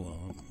 It's hold on.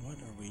 What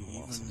are we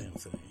Lost the even?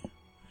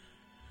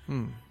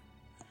 damn thing.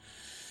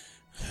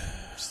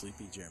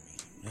 Sleepy Jeremy.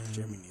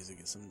 Jeremy needs to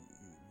get some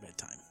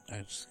bedtime.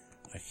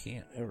 I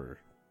can't ever.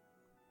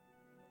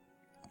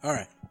 All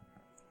right.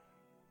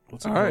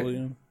 What's All it right. called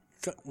again?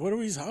 What are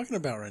we talking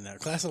about right now?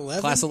 Class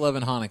 11? Class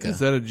 11 Hanukkah. Is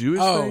that a Jewish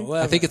Oh, thing?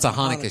 11. I think it's a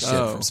Hanukkah shit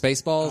Oh. from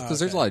Spaceballs because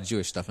there's a okay. lot of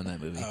Jewish stuff in that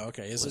movie. Oh,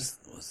 okay. Is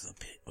it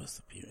What's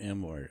the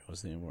M word?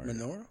 What's the M word?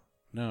 menorah?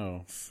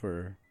 No,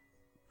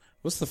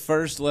 what's the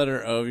first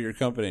letter of your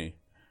company?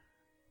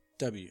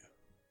 W.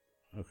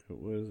 Okay,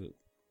 what is it?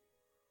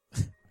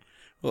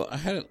 Well, I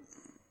had it.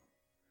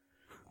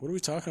 What are we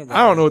talking about?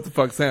 I don't know what the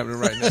fuck's happening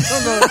right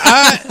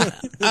now.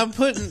 I'm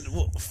putting,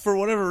 for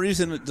whatever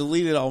reason, it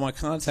deleted all my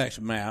contact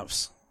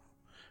maps,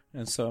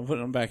 and so I'm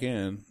putting them back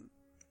in.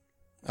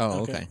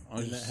 Oh, okay.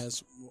 And that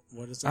has,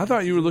 what is that? I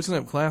thought you were looking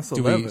at class Do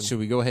 11. we? Should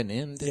we go ahead and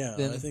end? Yeah,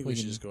 then? I think we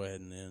should can- just go ahead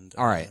and end.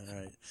 All right. All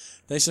right.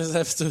 Thanks for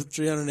episode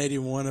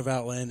 381 of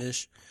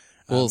Outlandish.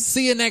 We'll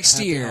see you next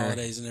Happy year.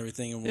 holidays and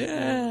everything. And we'll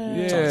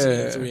Yeah. talk to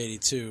you in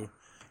 382.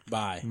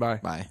 Bye. Bye.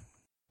 Bye.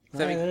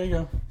 There you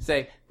go.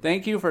 Say,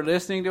 thank you for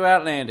listening to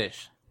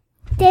Outlandish.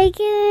 Take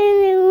it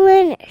in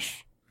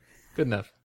English. Good enough.